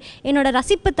பிரெயின்லேருந்து என்னோட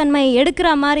ரசிப்புத்தன்மையை எடுக்கிற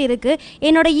மாதிரி இருக்குது.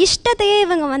 என்னோட இஷ்டத்தையே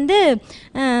இவங்க வந்து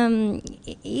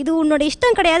இது உன்னோட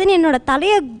இஷ்டம் கிடையாதுன்னு என்னோட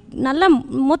தலையை நல்லா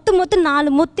மொத்து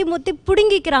 4 மொத்தி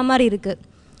பிடுங்கிக்கிற மாதிரி இருக்குது.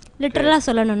 லிட்டரலாக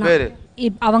சொல்லணும்னா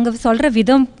அவங்க சொல்கிற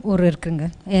விதம் ஒரு இருக்குங்க.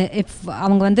 இஃப்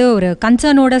அவங்க வந்து ஒரு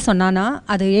கன்சர்னோட சொன்னான்னா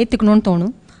அது ஏற்றுக்கணும்னு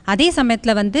தோணும். அதே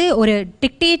சமயத்தில் வந்து ஒரு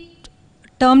டிக்டேட்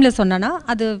டேர்மில் சொன்னான்னா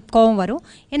அது கோவம் வரும்.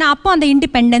 ஏன்னா அப்போ அந்த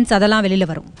இண்டிபெண்டன்ஸ் அதெல்லாம் வெளியில்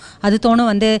வரும். அது தோணும்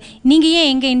வந்து நீங்கள் ஏன்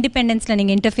எங்கள் இண்டிபெண்டன்ஸில்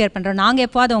நீங்கள் இன்டர்ஃபியர் பண்ணுறோம், நாங்கள்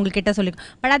எப்போது உங்கள்கிட்ட சொல்லிக்கோம்.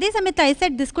 பட் அதே சமயத்தில் ஐ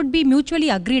set this could be mutually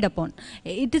agreed upon.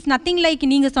 It is nothing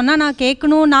like நீங்கள் சொன்னால் நான்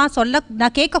கேட்கணும்,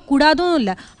 நான் கேட்கக்கூடாதும்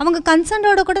இல்லை. அவங்க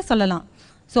கன்சர்னோட கூட சொல்லலாம்.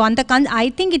 ஸோ அந்த I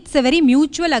think it's a very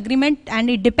mutual agreement and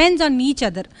it depends on each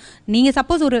other. நீங்கள்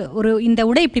சப்போஸ் ஒரு இந்த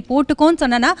உடை இப்படி போட்டுக்கோன்னு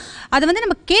சொன்னா அதை வந்து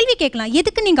நம்ம கேள்வி கேட்கலாம்,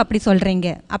 எதுக்கு நீங்கள் அப்படி சொல்கிறீங்க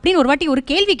அப்படின்னு ஒரு வாட்டி ஒரு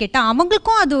கேள்வி கேட்டால்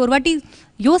அவங்களுக்கும் அது ஒரு வாட்டி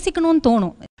யோசிக்கணும்னு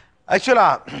தோணும்.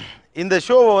 ஆக்சுவலாக இந்த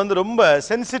ஷோவை வந்து ரொம்ப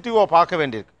சென்சிட்டிவாக பார்க்க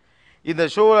வேண்டியிருக்கு. இந்த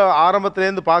ஷோவை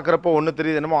ஆரம்பத்துலேருந்து பார்க்குறப்போ ஒன்று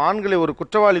தெரியுது, என்னமோ ஆண்களை ஒரு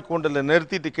குற்றவாளி கூண்டலில்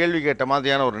நிறுத்திட்டு கேள்வி கேட்ட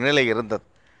மாதிரியான ஒரு நிலை இருந்தது.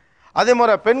 அதே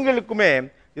மாதிரி பெண்களுக்குமே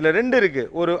இதில் 2 இருக்குது.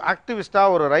 ஒரு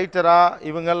ஆக்டிவிஸ்டாக, ஒரு ரைட்டராக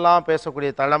இவங்கெல்லாம் பேசக்கூடிய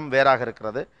தளம் வேறாக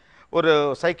இருக்கிறது. ஒரு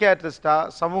சைக்கியாட்ரிஸ்டாக,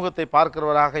 சமூகத்தை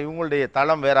பார்க்கிறவராக இவங்களுடைய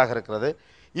தளம் வேறாக இருக்கிறது.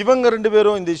 இவங்க 2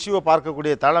 பேரும் இந்த இஷ்யூவை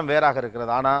பார்க்கக்கூடிய தளம் வேறாக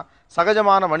இருக்கிறது. ஆனால்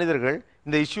சகஜமான மனிதர்கள்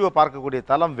இந்த இஷ்யூவை பார்க்கக்கூடிய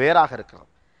தளம் வேறாக இருக்கிறது.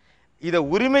 இதை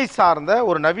உரிமை சார்ந்த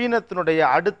ஒரு நவீனத்தினுடைய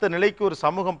அடுத்த நிலைக்கு ஒரு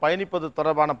சமூகம் பயணிப்பது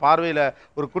தொடர்பான பார்வையில்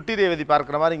ஒரு குட்டி ரேவதி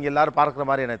பார்க்குற மாதிரி இங்கே எல்லாரும் பார்க்குற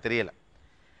மாதிரி எனக்கு தெரியலை.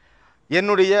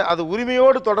 என்னுடைய அது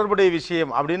உரிமையோடு தொடர்புடைய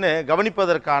விஷயம் அப்படின்னு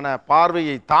கவனிப்பதற்கான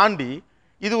பார்வையை தாண்டி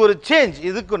இது ஒரு சேஞ்ச்,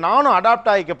 இதுக்கு நானும் அடாப்ட்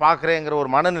ஆகிக்க பார்க்குறேங்கிற ஒரு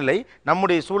மனநிலை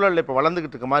நம்முடைய சூழலில் இப்போ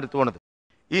வளர்ந்துக்கிட்டு இருக்க மாதிரி தோணுது.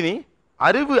 இனி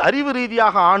அறிவு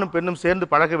ரீதியாக ஆணும் பெண்ணும் சேர்ந்து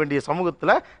பழக வேண்டிய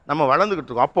சமூகத்தில் நம்ம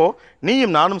வளர்ந்துக்கிட்டு இருக்கோம். அப்போது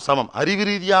நீயும் நானும் சமம், அறிவு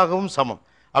ரீதியாகவும் சமம்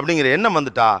அப்படிங்கிற எண்ணம்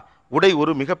வந்துட்டா உடை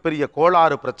ஒரு மிகப்பெரிய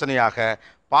கோளாறு பிரச்சனையாக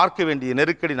பார்க்க வேண்டிய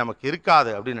நெருக்கடி நமக்கு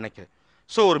இருக்காது அப்படின்னு நினைக்கிறேன்.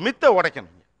 ஸோ ஒரு மித்தை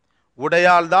உடைக்கணும்.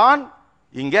 உடையால் தான்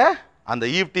இங்கே அந்த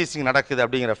ஈவ் டீசிங் நடக்குது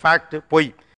அப்படிங்கிற ஃபேக்ட் பொய்.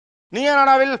 நீயா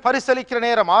நானாவில் பரிசளிக்கிற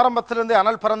நேரம் ஆரம்பத்திலிருந்தே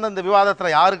அனல் பறந்த இந்த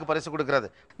விவாதத்தில் யாருக்கு பரிசு கொடுக்கறது?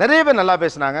 நிறைய பேர் நல்லா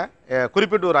பேசினாங்க,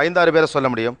 குறிப்பிட்டு ஒரு 5-6 பேரை சொல்ல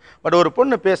முடியும். பட் ஒரு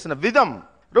பொண்ணு பேசின விதம்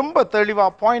ரொம்ப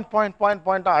தெளிவாக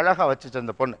பாயிண்டாக அழகாக வச்சுச்சு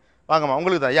அந்த பொண்ணு. வாங்கம்மா,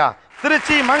 உங்களுக்கு தான்.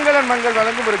 திருச்சி மங்களன் மங்கள்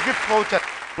வழங்கும் ஒரு கிஃப்ட் வவுச்சர்.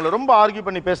 உங்களை ரொம்ப ஆர்கியூ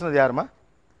பண்ணி பேசுனது யாருமா?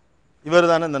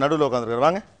 இவர் தானே இந்த நடுவில் உட்காந்துருக்காரு.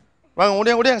 வாங்க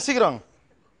வாங்க, முடியாங்க சீக்கிரம் வாங்க.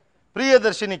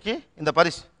 பிரியதர்ஷினிக்கு இந்த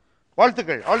பரிசு.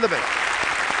 வாழ்த்துக்கள், all the best,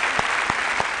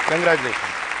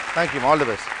 congratulation, thank you, all the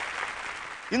best.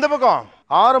 இந்த பக்கம்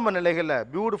ஆரம்ப நிலைகளில்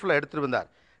பியூட்டிஃபுல்லாக எடுத்துகிட்டு வந்தார்.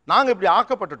 நாங்கள் இப்படி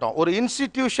ஆக்கப்பட்டுட்டோம், ஒரு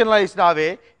இன்ஸ்டிடியூஷனலைஸ்டாகவே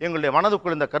எங்களுடைய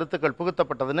மனதுக்குள் இந்த கருத்துக்கள்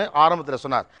புகுத்தப்பட்டதுன்னு ஆரம்பத்தில்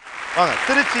சொன்னார். வாங்க,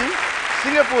 திருச்சி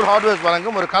சிங்கப்பூர் ஹார்ட்வேர்ஸ்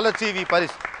வழங்கும் ஒரு கலர் டிவி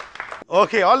பரிசு.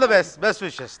 Okay, all the best, best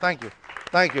wishes,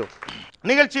 thank you.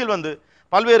 நிகழ்ச்சியில் வந்து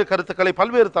பல்வேறு கருத்துக்களை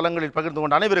பல்வேறு தளங்களில் பகிர்ந்து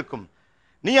கொண்ட அனைவருக்கும்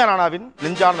நீயா நானாவின்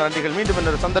நெஞ்சார்ந்த நன்றிகள். மீண்டும்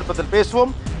இன்னொரு சந்தர்ப்பத்தில்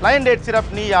பேசுவோம். Line date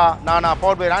syrup Neeya Naana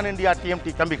power by Ron India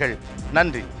TMT கம்பிகள்.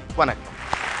 நன்றி, வணக்கம்.